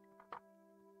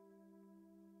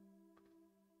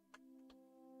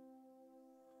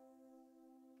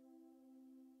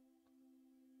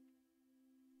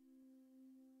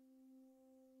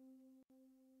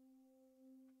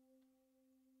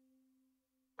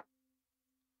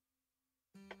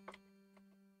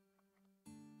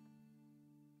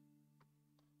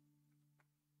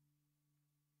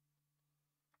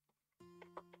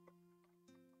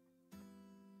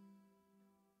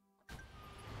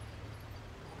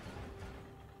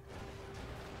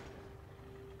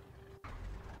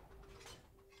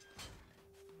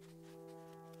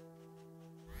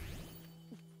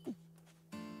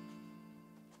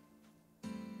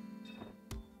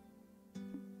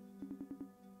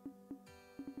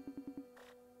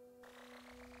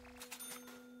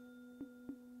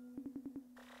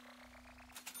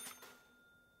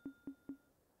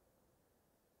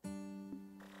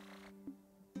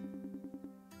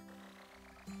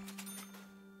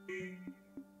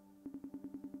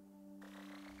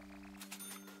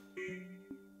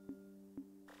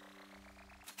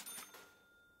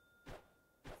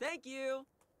 Thank you.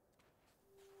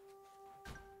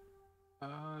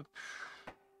 I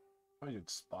could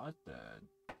spot the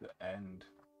end.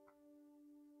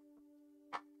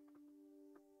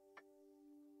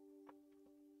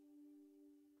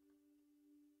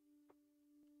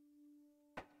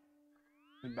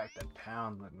 Head back to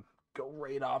town, then go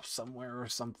raid off somewhere or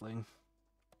something.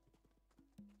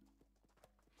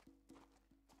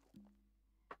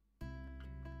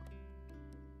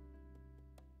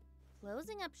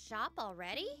 closing up shop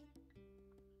already?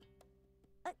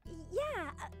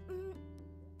 Yeah,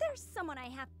 there's someone I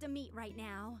have to meet right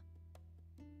now.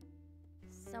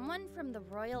 Someone from the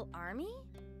Royal Army?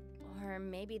 Or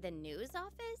maybe the news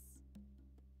office?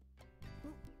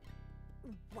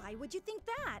 Why would you think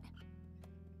that?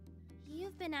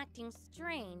 You've been acting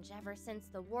strange ever since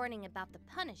the warning about the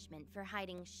punishment for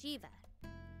hiding Shiva.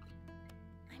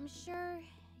 I'm sure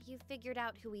you figured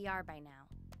out who we are by now.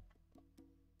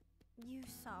 You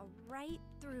saw right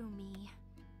through me.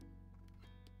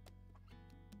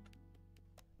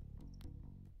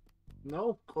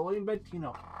 No, Colleen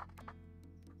Bettino.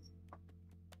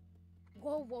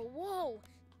 Whoa, whoa, whoa!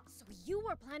 So you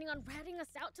were planning on ratting us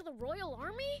out to the Royal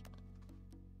Army?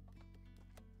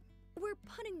 We're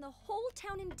putting the whole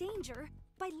town in danger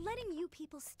by letting you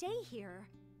people stay here.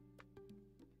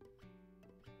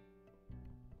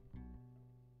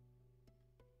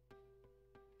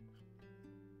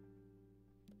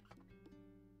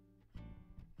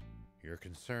 Your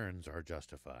concerns are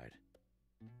justified.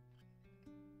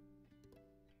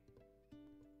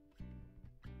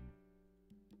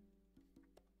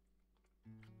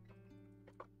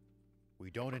 We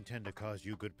don't intend to cause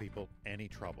you good people any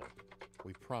trouble.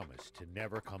 We promise to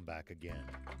never come back again.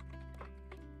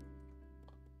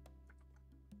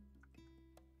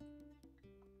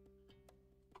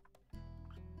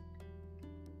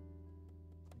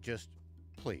 Just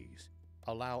please,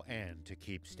 allow Anne to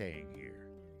keep staying here.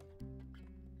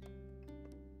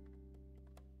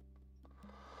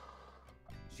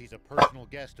 She's a personal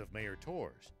guest of Mayor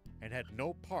Tor's and had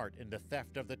no part in the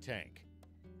theft of the tank.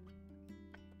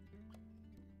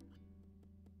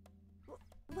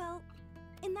 Well,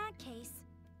 in that case,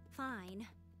 fine.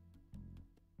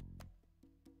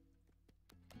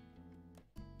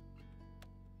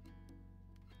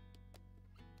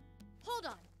 Hold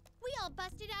on! We all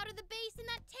busted out of the base in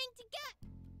that tank to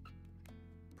get...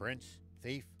 Prince,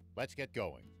 Thief, let's get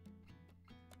going.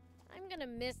 I'm gonna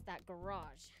miss that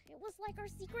garage. It was like our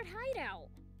secret hideout.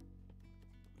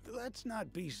 Let's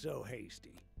not be so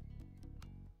hasty.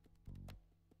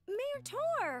 Mayor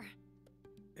Tor!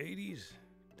 80s,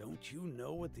 don't you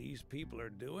know what these people are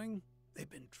doing? They've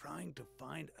been trying to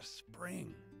find a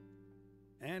spring.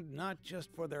 And not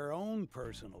just for their own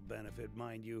personal benefit,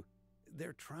 mind you.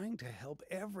 They're trying to help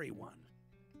everyone.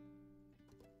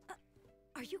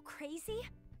 Are you crazy?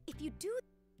 If you do,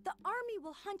 the army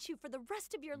will hunt you for the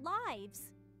rest of your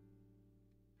lives.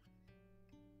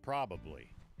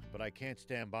 Probably, but I can't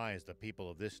stand by as the people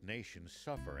of this nation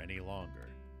suffer any longer.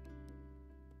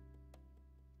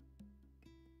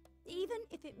 Even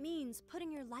if it means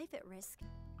putting your life at risk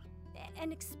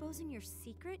and exposing your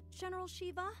secret, General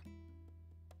Shiva?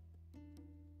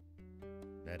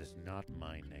 That is not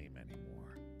my name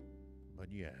anymore.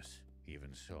 But yes,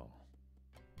 even so.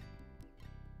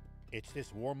 It's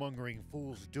this warmongering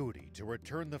fool's duty to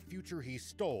return the future he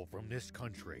stole from this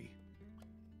country.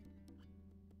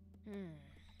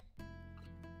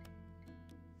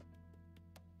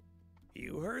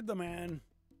 You heard the man.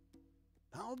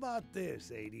 How about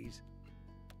this, 80s?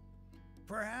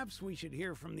 Perhaps we should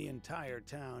hear from the entire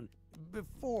town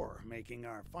before making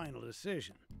our final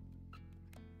decision.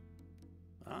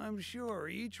 I'm sure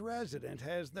each resident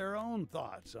has their own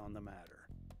thoughts on the matter.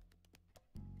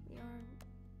 You're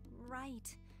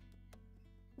right.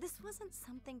 This wasn't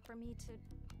something for me to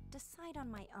decide on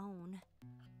my own.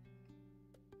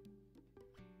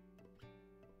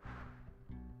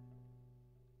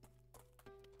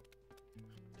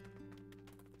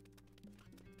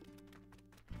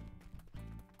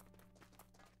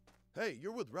 Hey,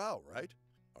 you're with Rao, right?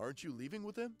 Aren't you leaving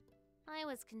with him? I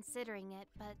was considering it,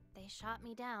 but they shot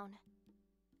me down.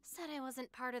 Said I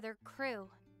wasn't part of their crew.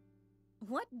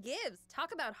 What gives?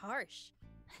 Talk about harsh.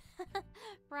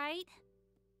 Right?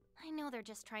 I know they're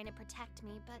just trying to protect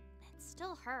me, but it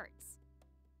still hurts.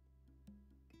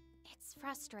 It's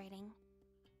frustrating,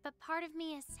 but part of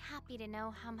me is happy to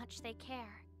know how much they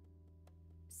care.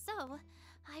 So,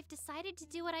 I've decided to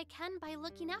do what I can by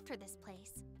looking after this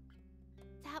place.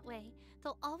 That way,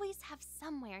 they'll always have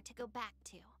somewhere to go back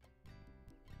to.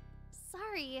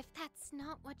 Sorry if that's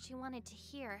not what you wanted to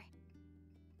hear.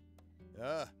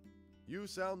 Ah, you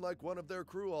sound like one of their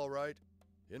crew, all right.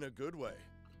 In a good way.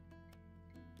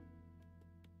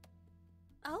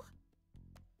 Oh?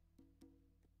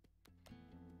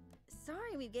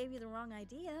 Sorry we gave you the wrong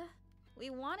idea. We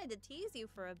wanted to tease you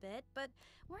for a bit, but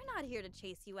we're not here to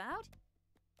chase you out.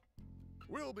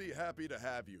 We'll be happy to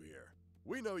have you here.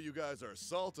 We know you guys are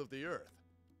salt of the earth.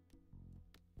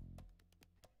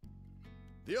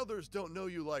 The others don't know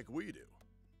you like we do.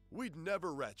 We'd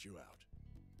never rat you out.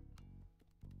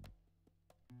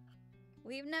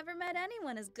 We've never met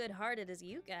anyone as good-hearted as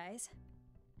you guys.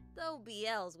 Though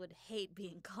BLs would hate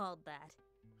being called that.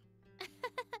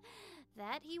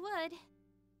 That he would.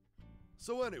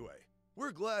 So anyway,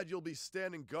 we're glad you'll be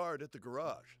standing guard at the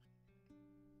garage.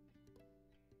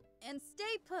 And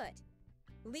stay put.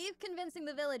 Leave convincing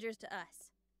the villagers to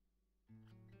us.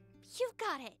 You've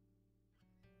got it.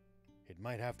 It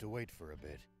might have to wait for a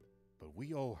bit, but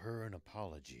we owe her an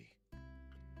apology.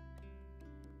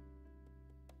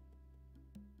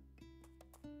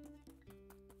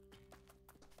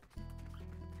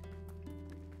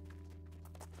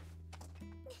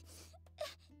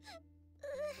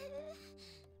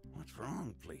 What's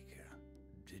wrong, Fleeka?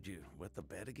 Did you wet the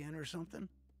bed again or something?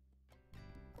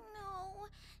 No,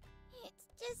 it's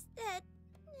just that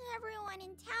everyone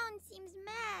in town seems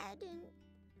mad and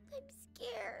I'm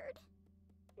scared.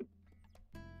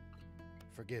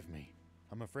 Forgive me.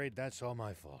 I'm afraid that's all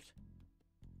my fault.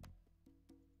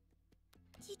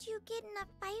 Did you get in a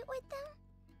fight with them?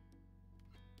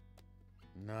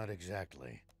 Not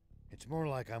exactly. It's more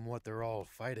like I'm what they're all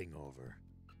fighting over.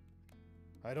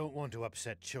 I don't want to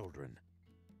upset children.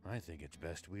 I think it's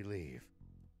best we leave.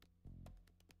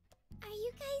 Are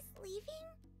you guys leaving?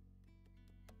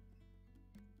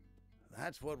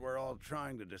 That's what we're all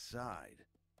trying to decide.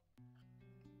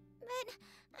 But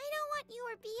I don't want you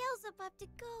or Beelzebub to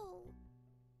go.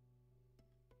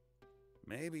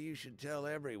 Maybe you should tell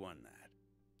everyone that.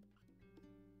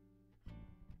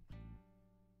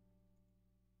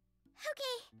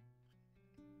 Okay.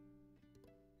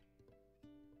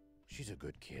 She's a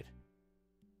good kid.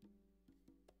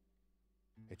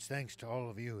 It's thanks to all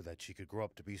of you that she could grow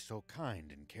up to be so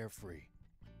kind and carefree.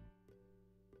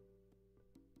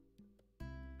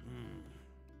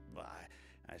 Why,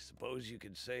 I suppose you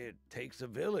could say it takes a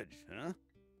village, huh?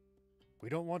 We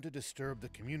don't want to disturb the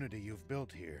community you've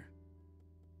built here.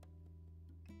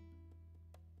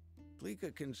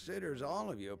 Fleeka considers all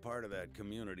of you a part of that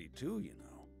community too, you know.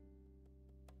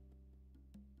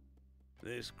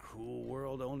 This cruel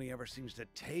world only ever seems to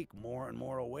take more and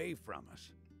more away from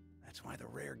us. That's why the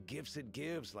rare gifts it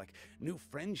gives, like new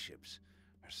friendships,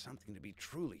 are something to be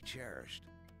truly cherished.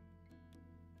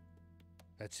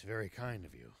 That's very kind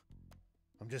of you.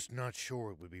 I'm just not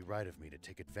sure it would be right of me to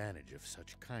take advantage of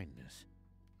such kindness.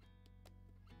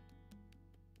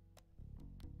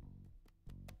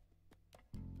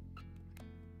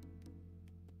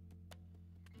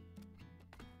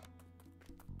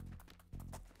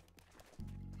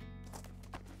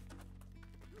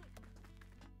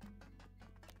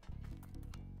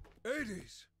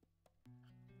 Hades!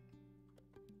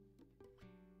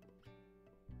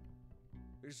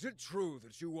 Is it true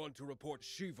that you want to report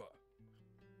Shiva?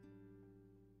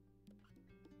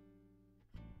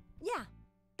 Yeah,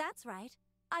 that's right.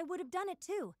 I would have done it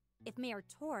too, if Mayor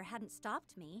Tor hadn't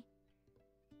stopped me.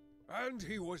 And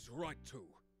he was right too.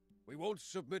 We won't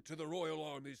submit to the Royal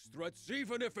Army's threats,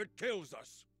 even if it kills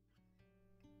us.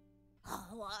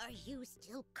 Oh, are you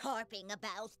still carping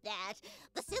about that?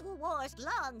 The Civil War's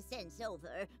long since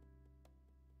over.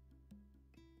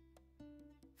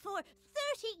 For 30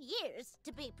 years,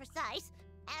 to be precise,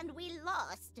 and we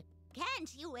lost.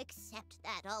 Can't you accept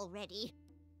that already?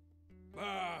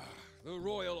 Ah, the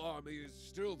Royal Army is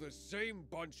still the same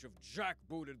bunch of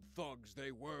jackbooted thugs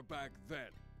they were back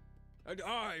then. And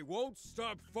I won't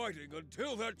stop fighting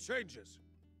until that changes.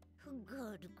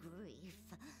 Good grief.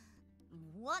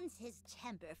 Once his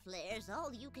temper flares,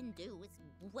 all you can do is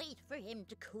wait for him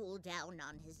to cool down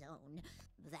on his own.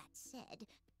 That said,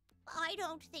 I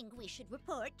don't think we should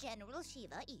report General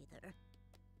Shiva either.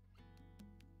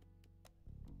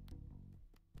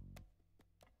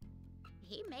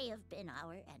 He may have been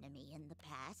our enemy in the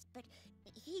past, but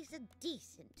he's a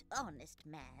decent, honest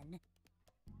man.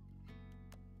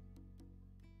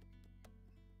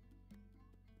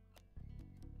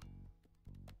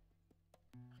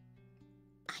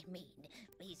 I mean,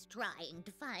 he's trying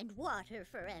to find water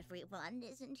for everyone,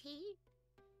 isn't he?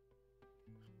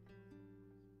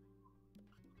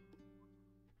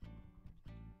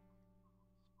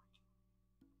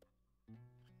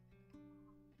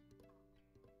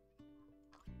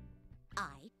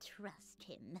 I trust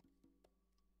him.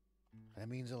 That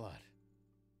means a lot.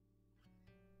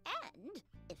 And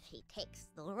if he takes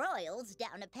the royals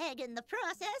down a peg in the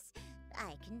process,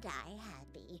 I can die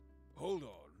happy. Hold on.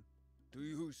 Do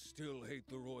you still hate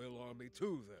the Royal Army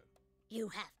too, then? You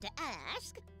have to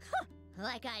ask? Huh,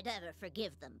 like I'd ever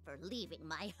forgive them for leaving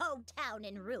my hometown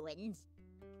in ruins.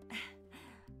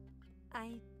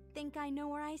 I think I know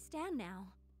where I stand now.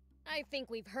 I think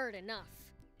we've heard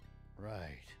enough.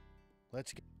 Right.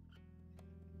 Let's get...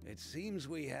 It seems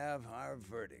we have our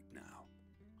verdict now.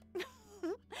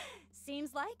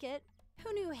 Seems like it.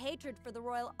 Who knew hatred for the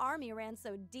Royal Army ran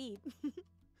so deep?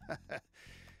 The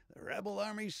Rebel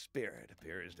Army's spirit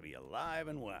appears to be alive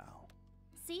and well.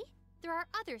 See? There are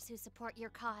others who support your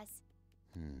cause.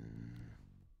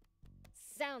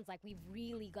 Sounds like we've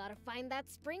really gotta find that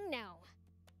spring now.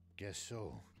 Guess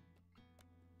so.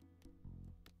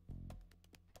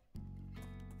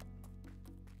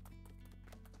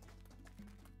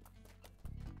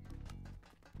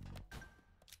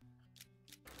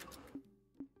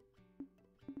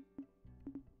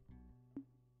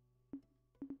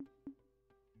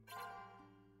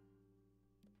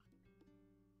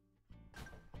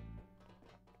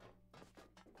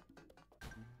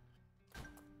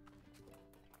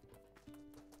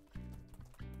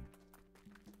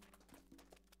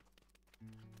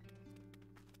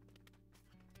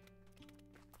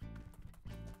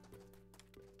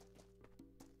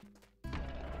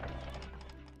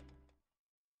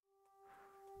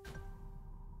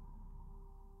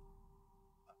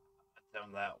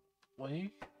 Down that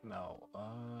way? No,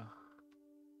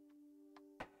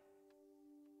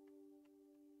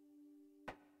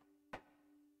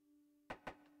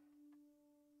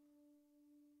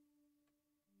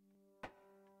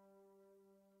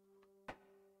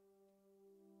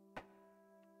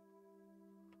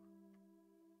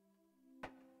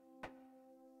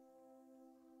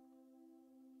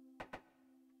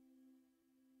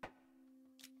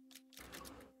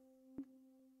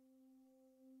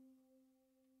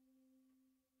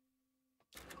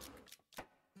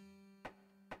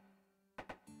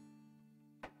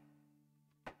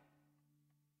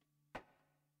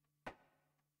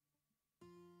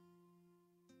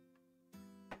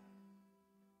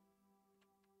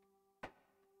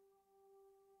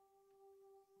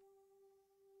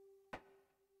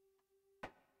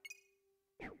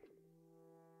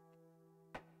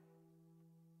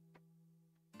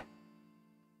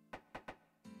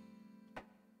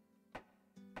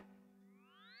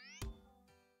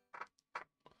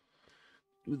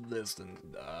 do this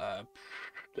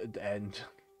and end.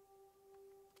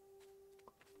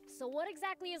 So what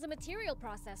exactly is a material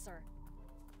processor?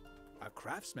 A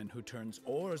craftsman who turns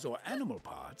ores or animal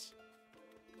parts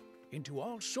into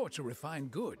all sorts of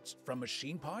refined goods, from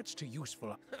machine parts to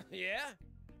useful... Yeah?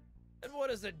 And what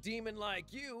does a demon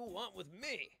like you want with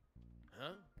me?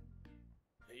 Huh?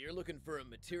 You're looking for a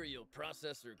material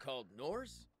processor called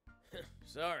Norse?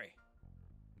 Sorry.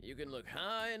 You can look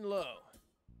high and low.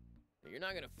 You're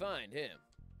not gonna find him.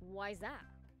 Why's that?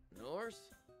 Norse?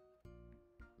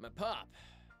 My pop.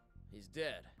 He's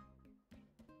dead.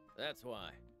 That's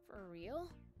why. For real?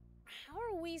 How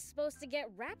are we supposed to get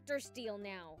raptor steel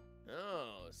now?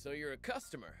 Oh, so you're a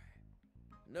customer.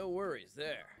 No worries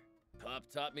there. Pop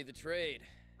taught me the trade.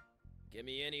 Give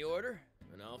me any order,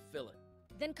 and I'll fill it.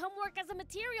 Then come work as a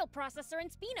material processor in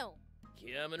Spino.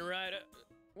 Coming right up.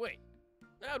 Wait,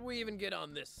 how'd we even get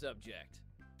on this subject?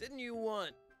 Didn't you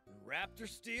want raptor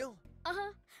steel?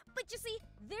 Uh-huh. But you see,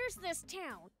 there's this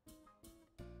town.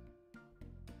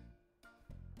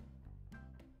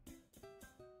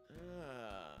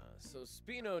 Ah, so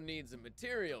Spino needs a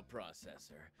material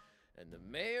processor, and the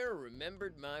mayor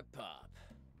remembered my pop.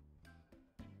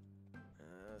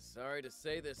 Sorry to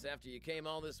say this after you came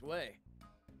all this way,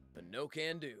 but no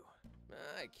can do.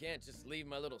 I can't just leave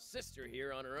my little sister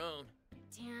here on her own.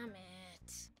 Damn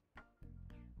it.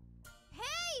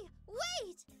 Hey,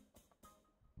 wait!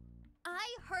 I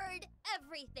heard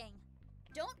everything.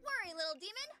 Don't worry, little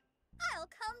demon. I'll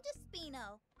come to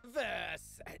Spino.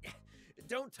 Vas!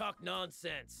 Don't talk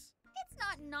nonsense. It's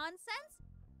not nonsense.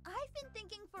 I've been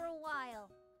thinking for a while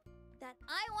that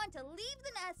I want to leave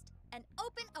the nest and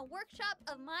open a workshop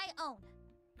of my own.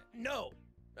 No,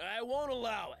 I won't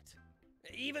allow it.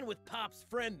 Even with Pop's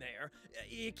friend there,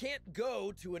 you can't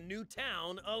go to a new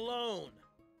town alone.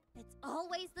 It's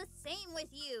always the same with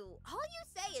you. All you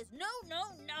say is no, no,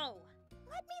 no.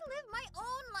 Let me live my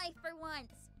own life for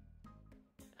once.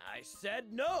 I said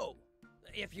no.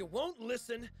 If you won't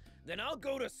listen, then I'll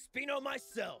go to Spino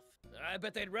myself. I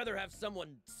bet they'd rather have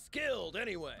someone skilled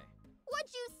anyway.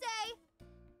 What'd you say?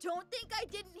 Don't think I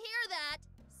didn't hear that.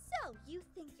 So you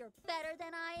think you're better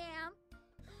than I am?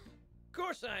 Of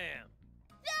course I am.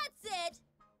 That's it.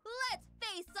 Let's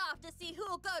face off to see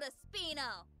who'll go to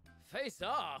Spino. Face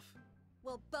off?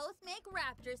 We'll both make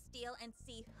raptor steel and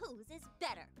see whose is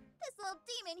better. This little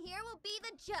demon here will be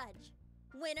the judge.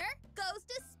 Winner goes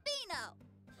to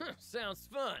Spino. Sounds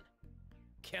fun.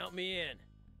 Count me in.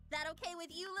 That okay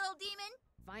with you, little demon?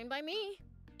 Fine by me.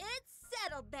 It's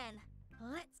settled then.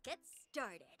 Let's get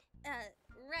started.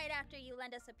 Right after you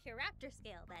lend us a pure raptor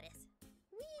scale, that is.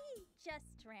 We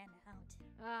just ran out.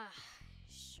 Ah,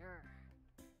 sure.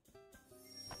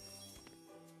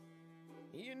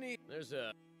 You need... There's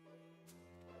a...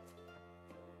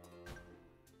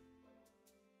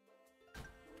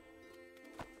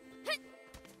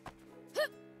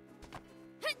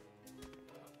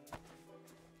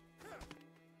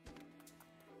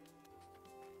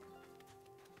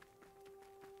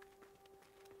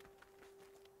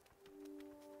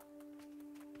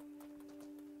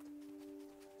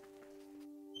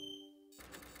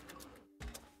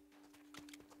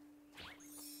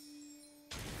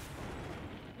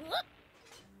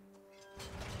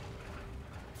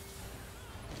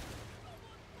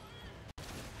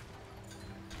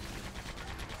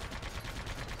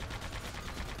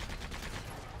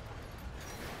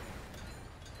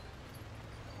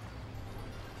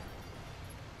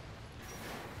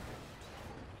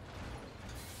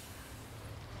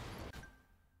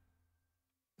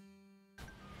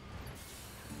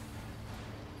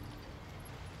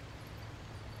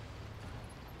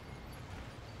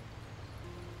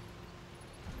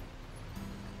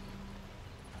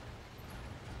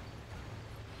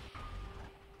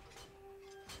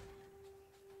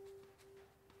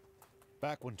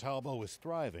 Back when Talbot was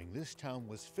thriving, this town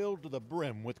was filled to the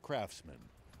brim with craftsmen.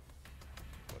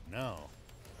 But now,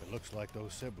 it looks like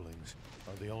those siblings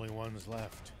are the only ones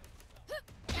left.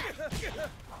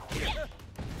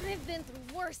 I've been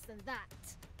through worse than that.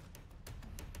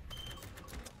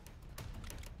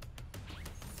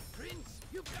 Prince,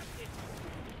 you got it.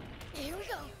 Here we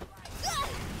go.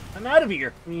 I'm out of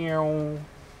here. Meow.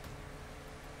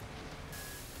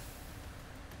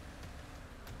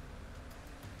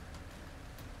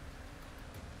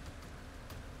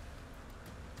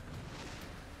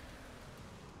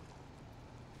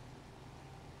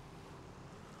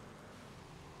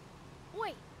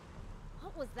 Wait,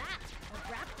 what was that? A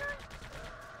raptor?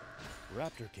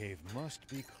 Raptor Cave must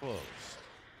be close.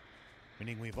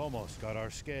 Meaning we've almost got our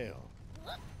scale.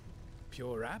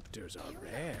 Pure raptors are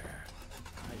rare.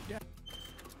 I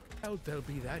doubt they'll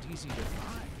be that easy to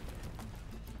find.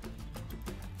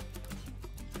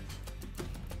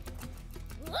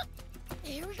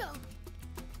 Here we go.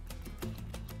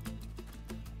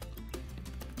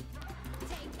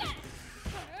 Take that.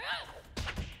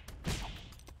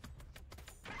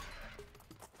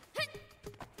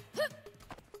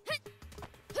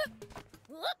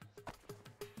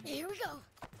 Here we go.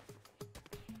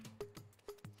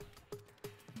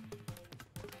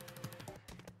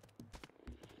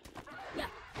 Yeah.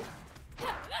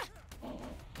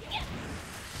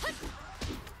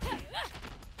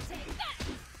 Take that.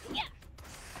 Yeah.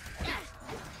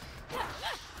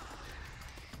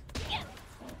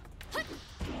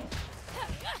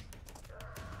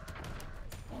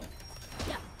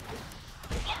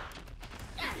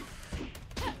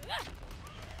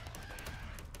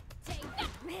 Take that.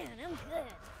 Man, I'm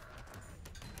good.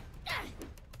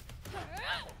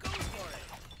 Go for it!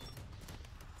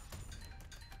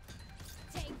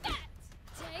 Take that.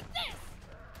 Take this. Take that.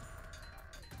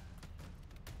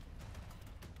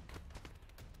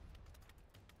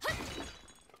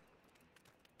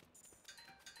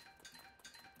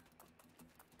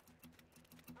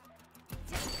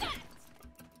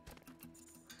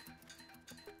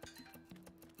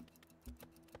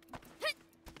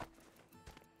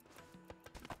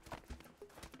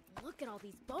 Look at all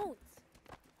these bones.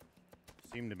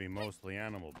 Seem to be mostly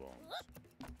animal bones.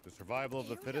 The survival of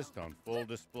the fittest on full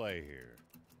display here.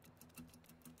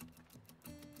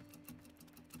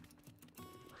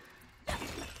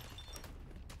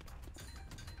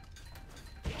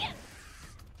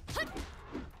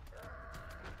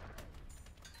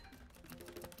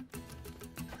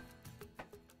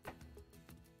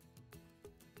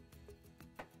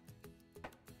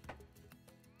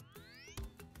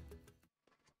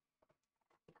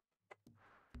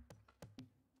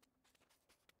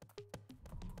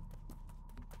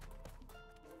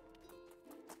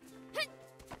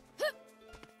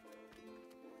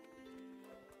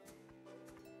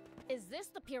 Is this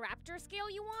the Piraptor scale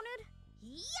you wanted?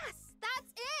 Yes,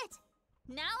 that's it!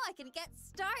 Now I can get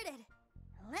started.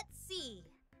 Let's see.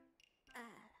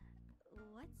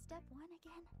 What's step 1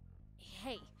 again?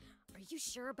 Hey, are you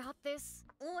sure about this?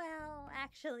 Well,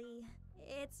 actually,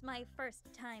 it's my first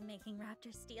time making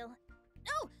raptor steel.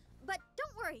 Oh, but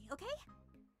don't worry, okay?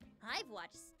 I've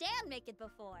watched Stan make it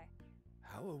before.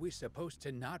 How are we supposed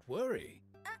to not worry?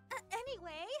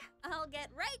 Anyway, I'll get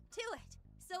right to it.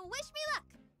 So wish me luck.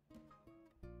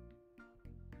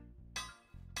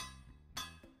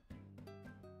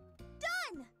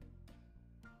 Done!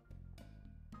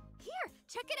 Here,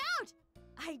 check it out!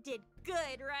 I did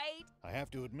good, right? I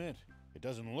have to admit, it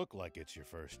doesn't look like it's your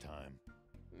first time.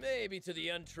 Maybe to the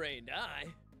untrained eye.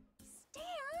 Stan?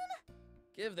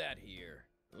 Give that here.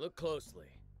 Look closely.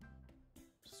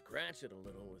 Scratch it a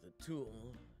little with a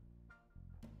tool.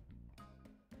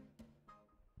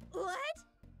 What?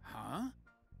 Huh?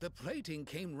 The plating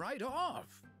came right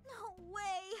off. No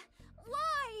way!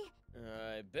 Why?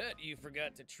 I bet you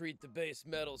forgot to treat the base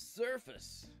metal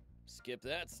surface. Skip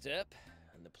that step,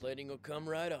 and the plating will come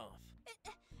right off.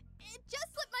 It just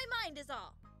slipped my mind is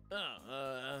all.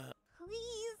 Oh,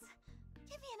 Please,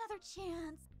 give me another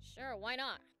chance. Sure, why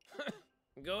not?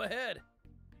 Go ahead.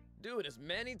 Do it as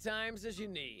many times as you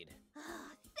need.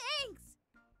 Thanks!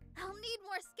 I'll need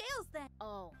more scales then.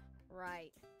 Oh,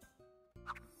 right.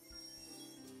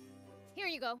 Here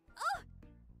you go. Oh!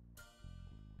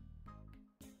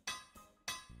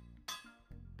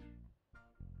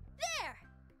 There!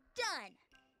 Done!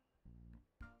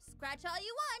 Scratch all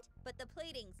you want, but the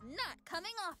plating's not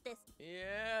coming off this.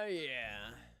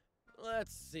 Yeah.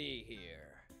 Let's see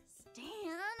here.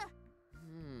 Stan?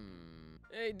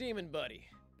 Hey, Demon Buddy.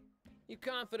 You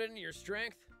confident in your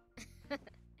strength?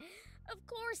 Of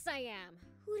course I am.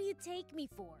 Who do you take me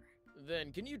for?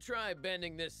 Then can you try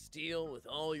bending this steel with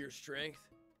all your strength?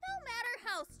 No matter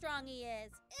how strong he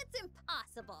is, it's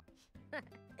impossible.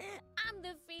 I'm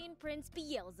the Fiend Prince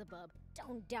Beelzebub.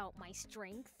 Don't doubt my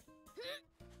strength.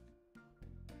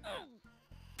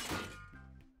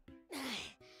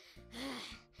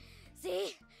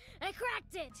 See? I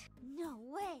cracked it! No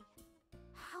way.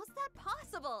 How's that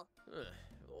possible?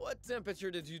 What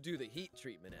temperature did you do the heat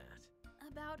treatment at?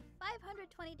 About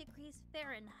 520 degrees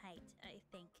Fahrenheit, I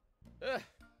think.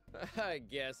 I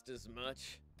guessed as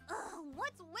much.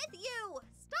 What's with you?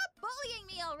 Stop bullying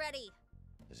me already!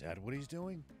 Is that what he's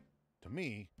doing? To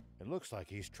me, it looks like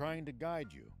he's trying to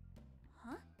guide you.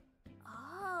 Huh?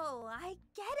 Oh, I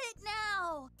get it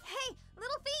now! Hey,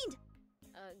 little fiend!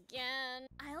 Again?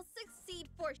 I'll succeed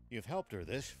for... You've helped her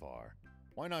this far.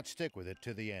 Why not stick with it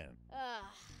to the end?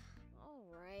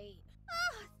 Alright.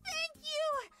 Oh, thank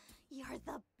you! You're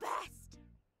the best!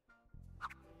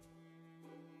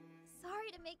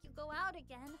 Sorry to make you go out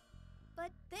again,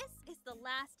 but this is the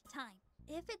last time.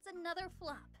 If it's another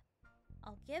flop,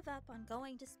 I'll give up on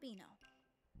going to Spino.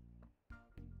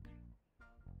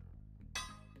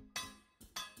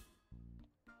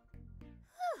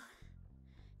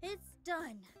 It's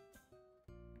done.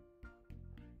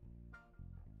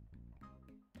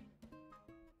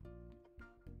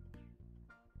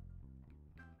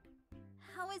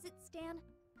 How is it, Stan?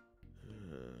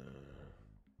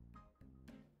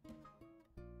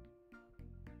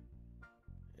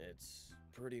 It's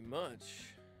pretty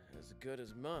much as good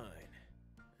as mine,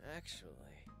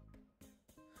 actually.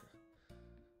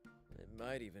 It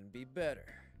might even be better.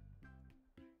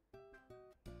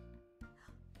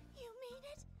 You mean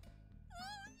it?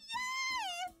 Oh,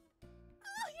 yay!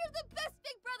 Oh, you're the best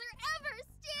big brother ever,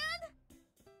 Stan!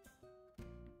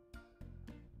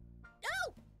 No!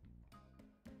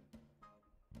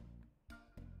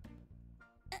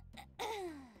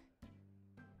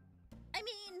 I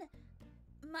mean,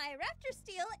 my raptor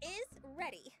steel is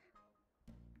ready.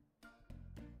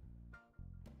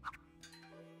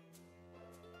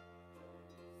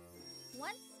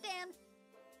 Once, Stan.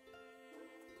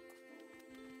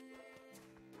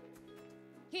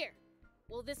 Here,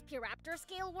 will this Puraptor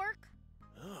scale work?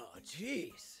 Oh,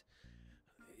 jeez.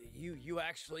 You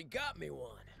actually got me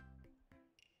one.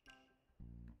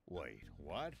 Wait,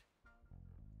 what?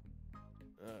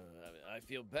 I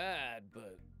feel bad,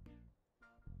 but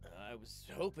I was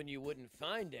hoping you wouldn't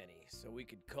find any so we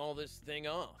could call this thing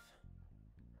off.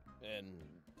 And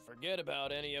forget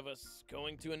about any of us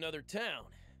going to another town.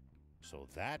 So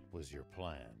that was your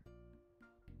plan.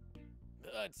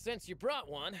 But since you brought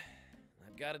one,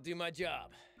 I've got to do my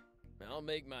job. I'll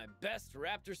make my best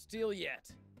raptor steel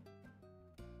yet.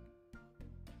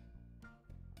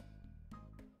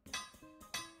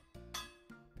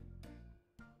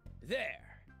 There.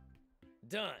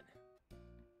 Done.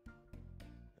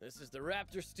 This is the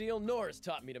raptor steel Norris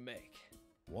taught me to make.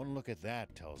 One look at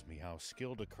that tells me how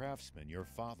skilled a craftsman your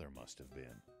father must have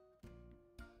been.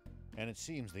 And it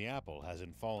seems the apple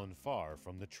hasn't fallen far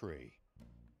from the tree.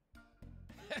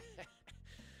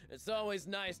 It's always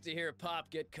nice to hear Pop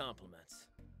get compliments.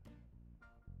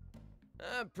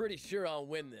 I'm pretty sure I'll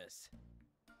win this,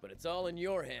 but it's all in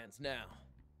your hands now.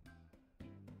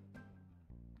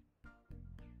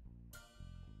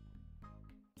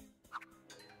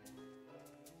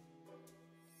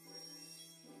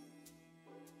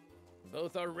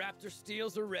 Both our raptor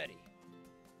steels are ready.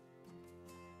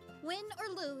 Win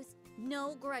or lose,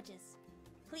 no grudges.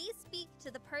 Please speak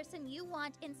to the person you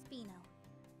want in Spino.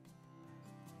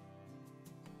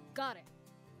 Got it.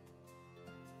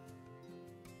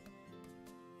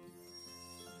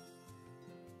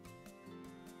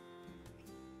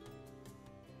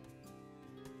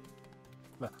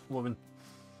 Woman.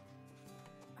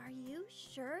 Are you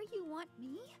sure you want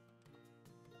me?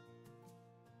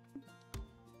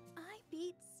 I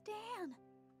beat Stan.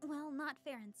 Well, not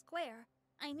fair and square.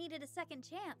 I needed a second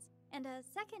chance, and a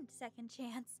second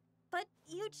chance. But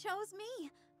you chose me,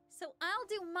 so I'll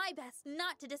do my best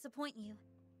not to disappoint you.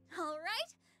 All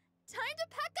right, time to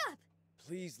pack up.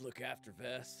 Please look after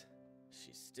Vess.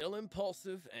 She's still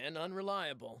impulsive and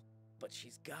unreliable, but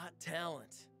she's got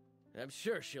talent. I'm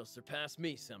sure she'll surpass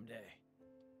me someday.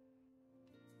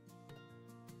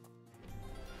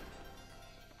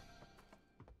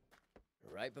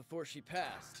 Right before she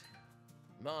passed,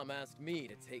 Mom asked me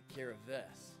to take care of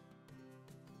Vess.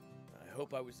 I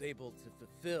hope I was able to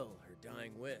fulfill her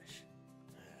dying wish.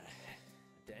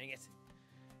 Dang it.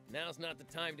 Now's not the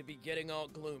time to be getting all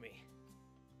gloomy.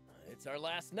 It's our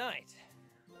last night.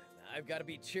 I've got to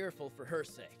be cheerful for her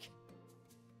sake.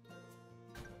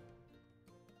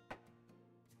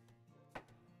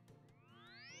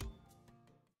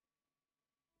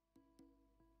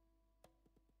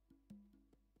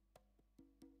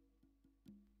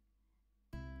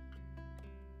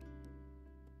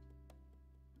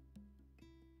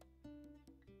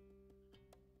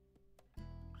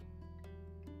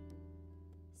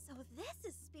 So this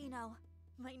is Spino,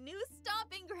 my new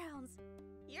stomping grounds.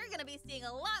 You're gonna be seeing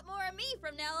a lot more of me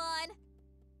from now on.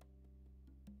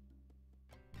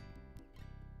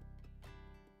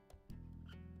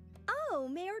 Oh,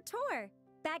 Mayor Tor.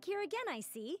 Back here again, I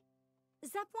see.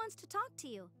 Zeph wants to talk to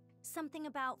you. Something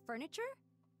about furniture?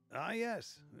 Ah,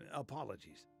 yes.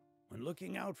 Apologies. When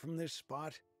looking out from this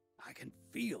spot, I can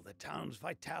feel the town's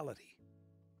vitality.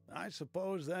 I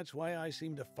suppose that's why I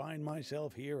seem to find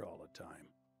myself here all the time.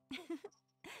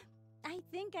 I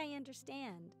think I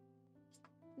understand.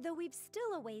 Though we've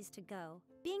still a ways to go,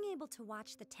 being able to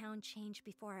watch the town change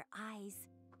before our eyes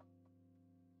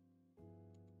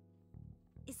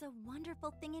is a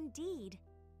wonderful thing indeed.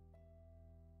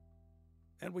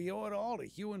 And we owe it all to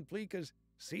Hugh and Pleeka's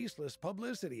ceaseless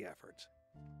publicity efforts.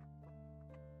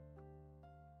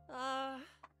 I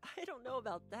don't know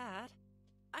about that.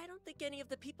 I don't think any of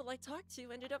the people I talked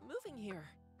to ended up moving here.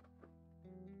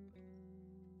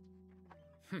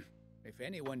 If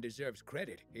anyone deserves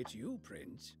credit, it's you,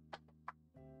 Prince.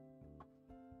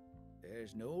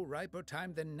 There's no riper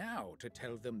time than now to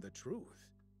tell them the truth.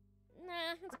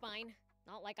 Nah, it's fine.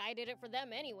 Not like I did it for them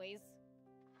anyways.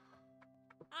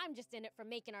 I'm just in it for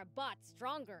making our bots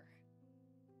stronger.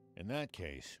 In that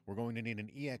case, we're going to need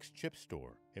an EX chip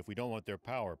store if we don't want their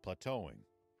power plateauing.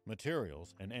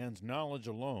 Materials and Anne's knowledge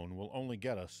alone will only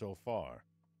get us so far.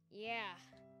 Yeah,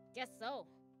 guess so.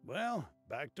 Well,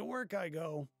 back to work I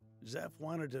go. Zeph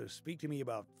wanted to speak to me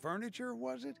about furniture,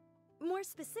 was it? More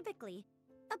specifically,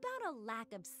 about a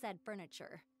lack of said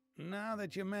furniture. Now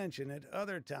that you mention it,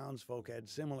 other townsfolk had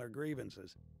similar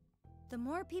grievances. The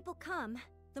more people come,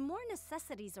 the more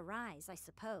necessities arise, I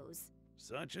suppose.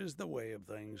 Such is the way of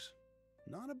things.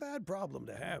 Not a bad problem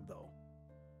to have, though.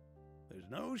 There's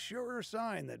no surer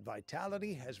sign that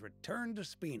vitality has returned to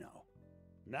Spino.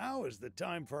 Now is the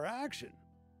time for action.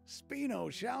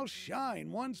 Spino shall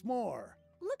shine once more.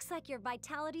 Looks like your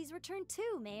vitality's returned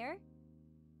too, Mayor.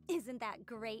 Isn't that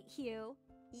great, Hugh?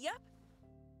 Yep.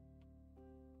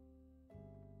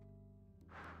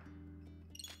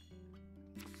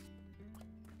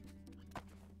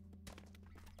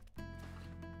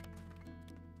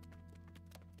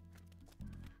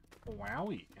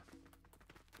 Wowie.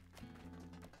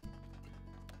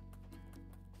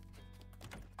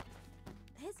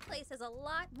 This place has a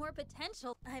lot more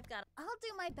potential. I'll do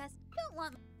my best. Don't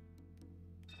want...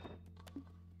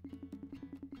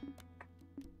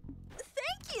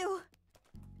 Thank you!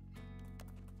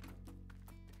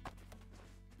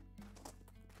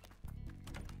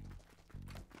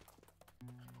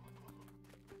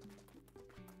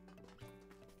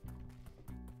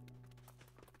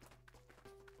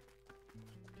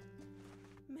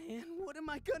 Man, what am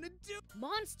I gonna do?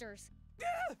 Monsters!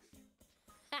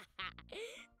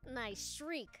 Nice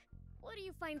shriek. What do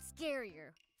you find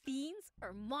scarier, fiends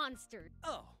or monsters?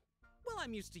 Oh, well,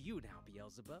 I'm used to you now,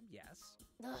 Beelzebub, yes.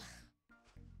 Ugh.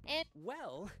 And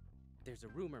well, there's a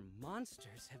rumor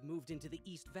monsters have moved into the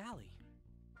East Valley.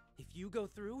 If you go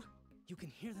through, you can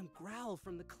hear them growl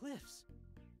from the cliffs.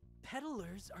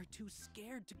 Peddlers are too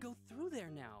scared to go through there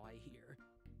now, I hear.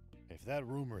 If that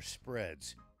rumor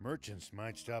spreads, merchants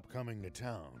might stop coming to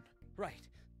town. Right.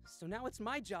 So now it's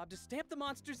my job to stamp the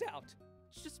monsters out.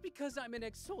 Just because I'm an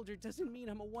ex-soldier doesn't mean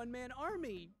I'm a one-man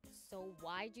army. so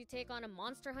why'd you take on a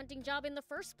monster hunting job in the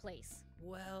first place?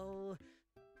 Well,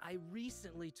 I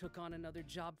recently took on another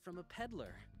job from a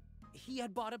peddler. He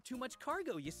had bought up too much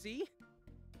cargo, you see?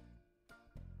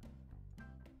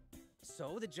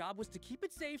 So the job was to keep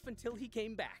it safe until he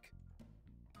came back.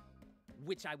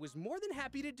 Which I was more than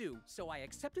happy to do, so I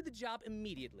accepted the job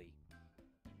immediately.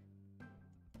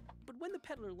 But when the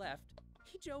peddler left,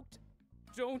 he joked,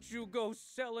 "Don't you go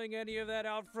selling any of that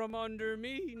out from under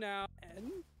me now."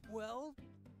 And, well,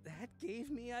 that gave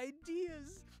me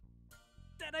ideas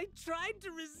that I tried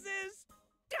to resist.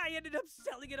 I ended up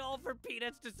selling it all for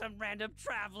peanuts to some random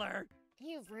traveler.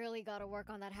 You've really got to work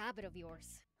on that habit of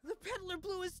yours. The peddler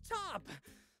blew his top.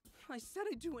 I said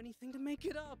I'd do anything to make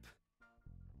it up.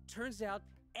 Turns out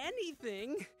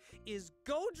anything is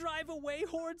go drive away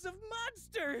hordes of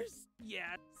monsters.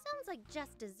 Yeah. Sounds like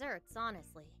just desserts,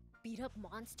 honestly. Beat up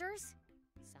monsters?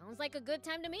 Sounds like a good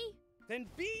time to me. Then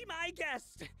be my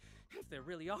guest. If there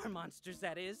really are monsters,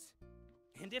 that is.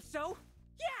 And if so,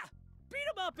 yeah, beat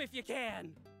them up if you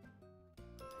can.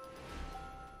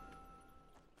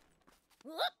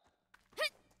 Whoop!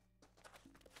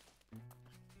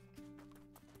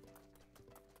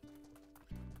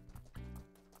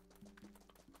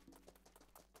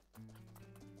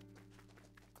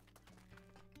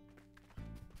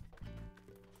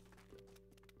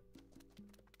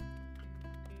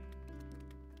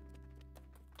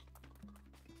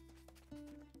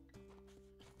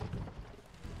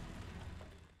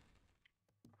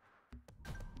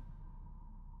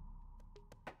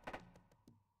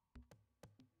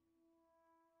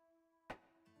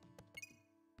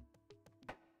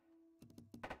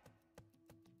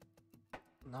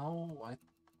 No,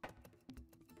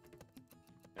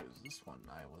 it was this one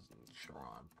I wasn't sure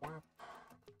on. Well,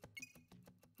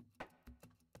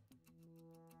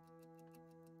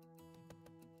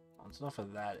 it's enough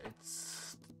of that.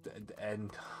 It's the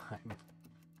end time.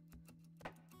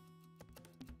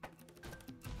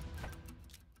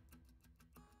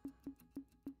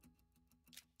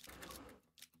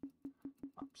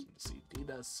 Option C.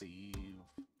 Data save.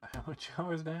 How much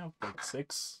hours now? Like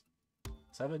 6,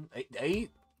 7, 8.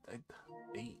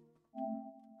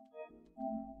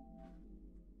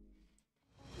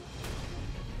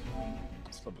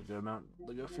 Still a good amount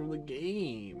to go through the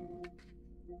game.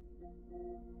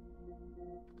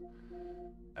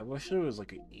 I wish there was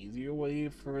like an easier way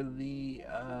for the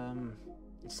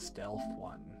stealth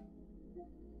one.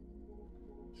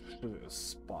 There's a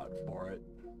spot for it.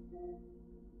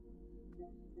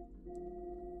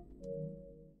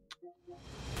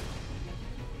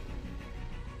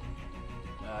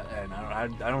 And I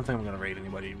don't think I'm gonna raid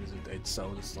anybody because it's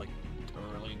so just like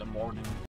early in the morning.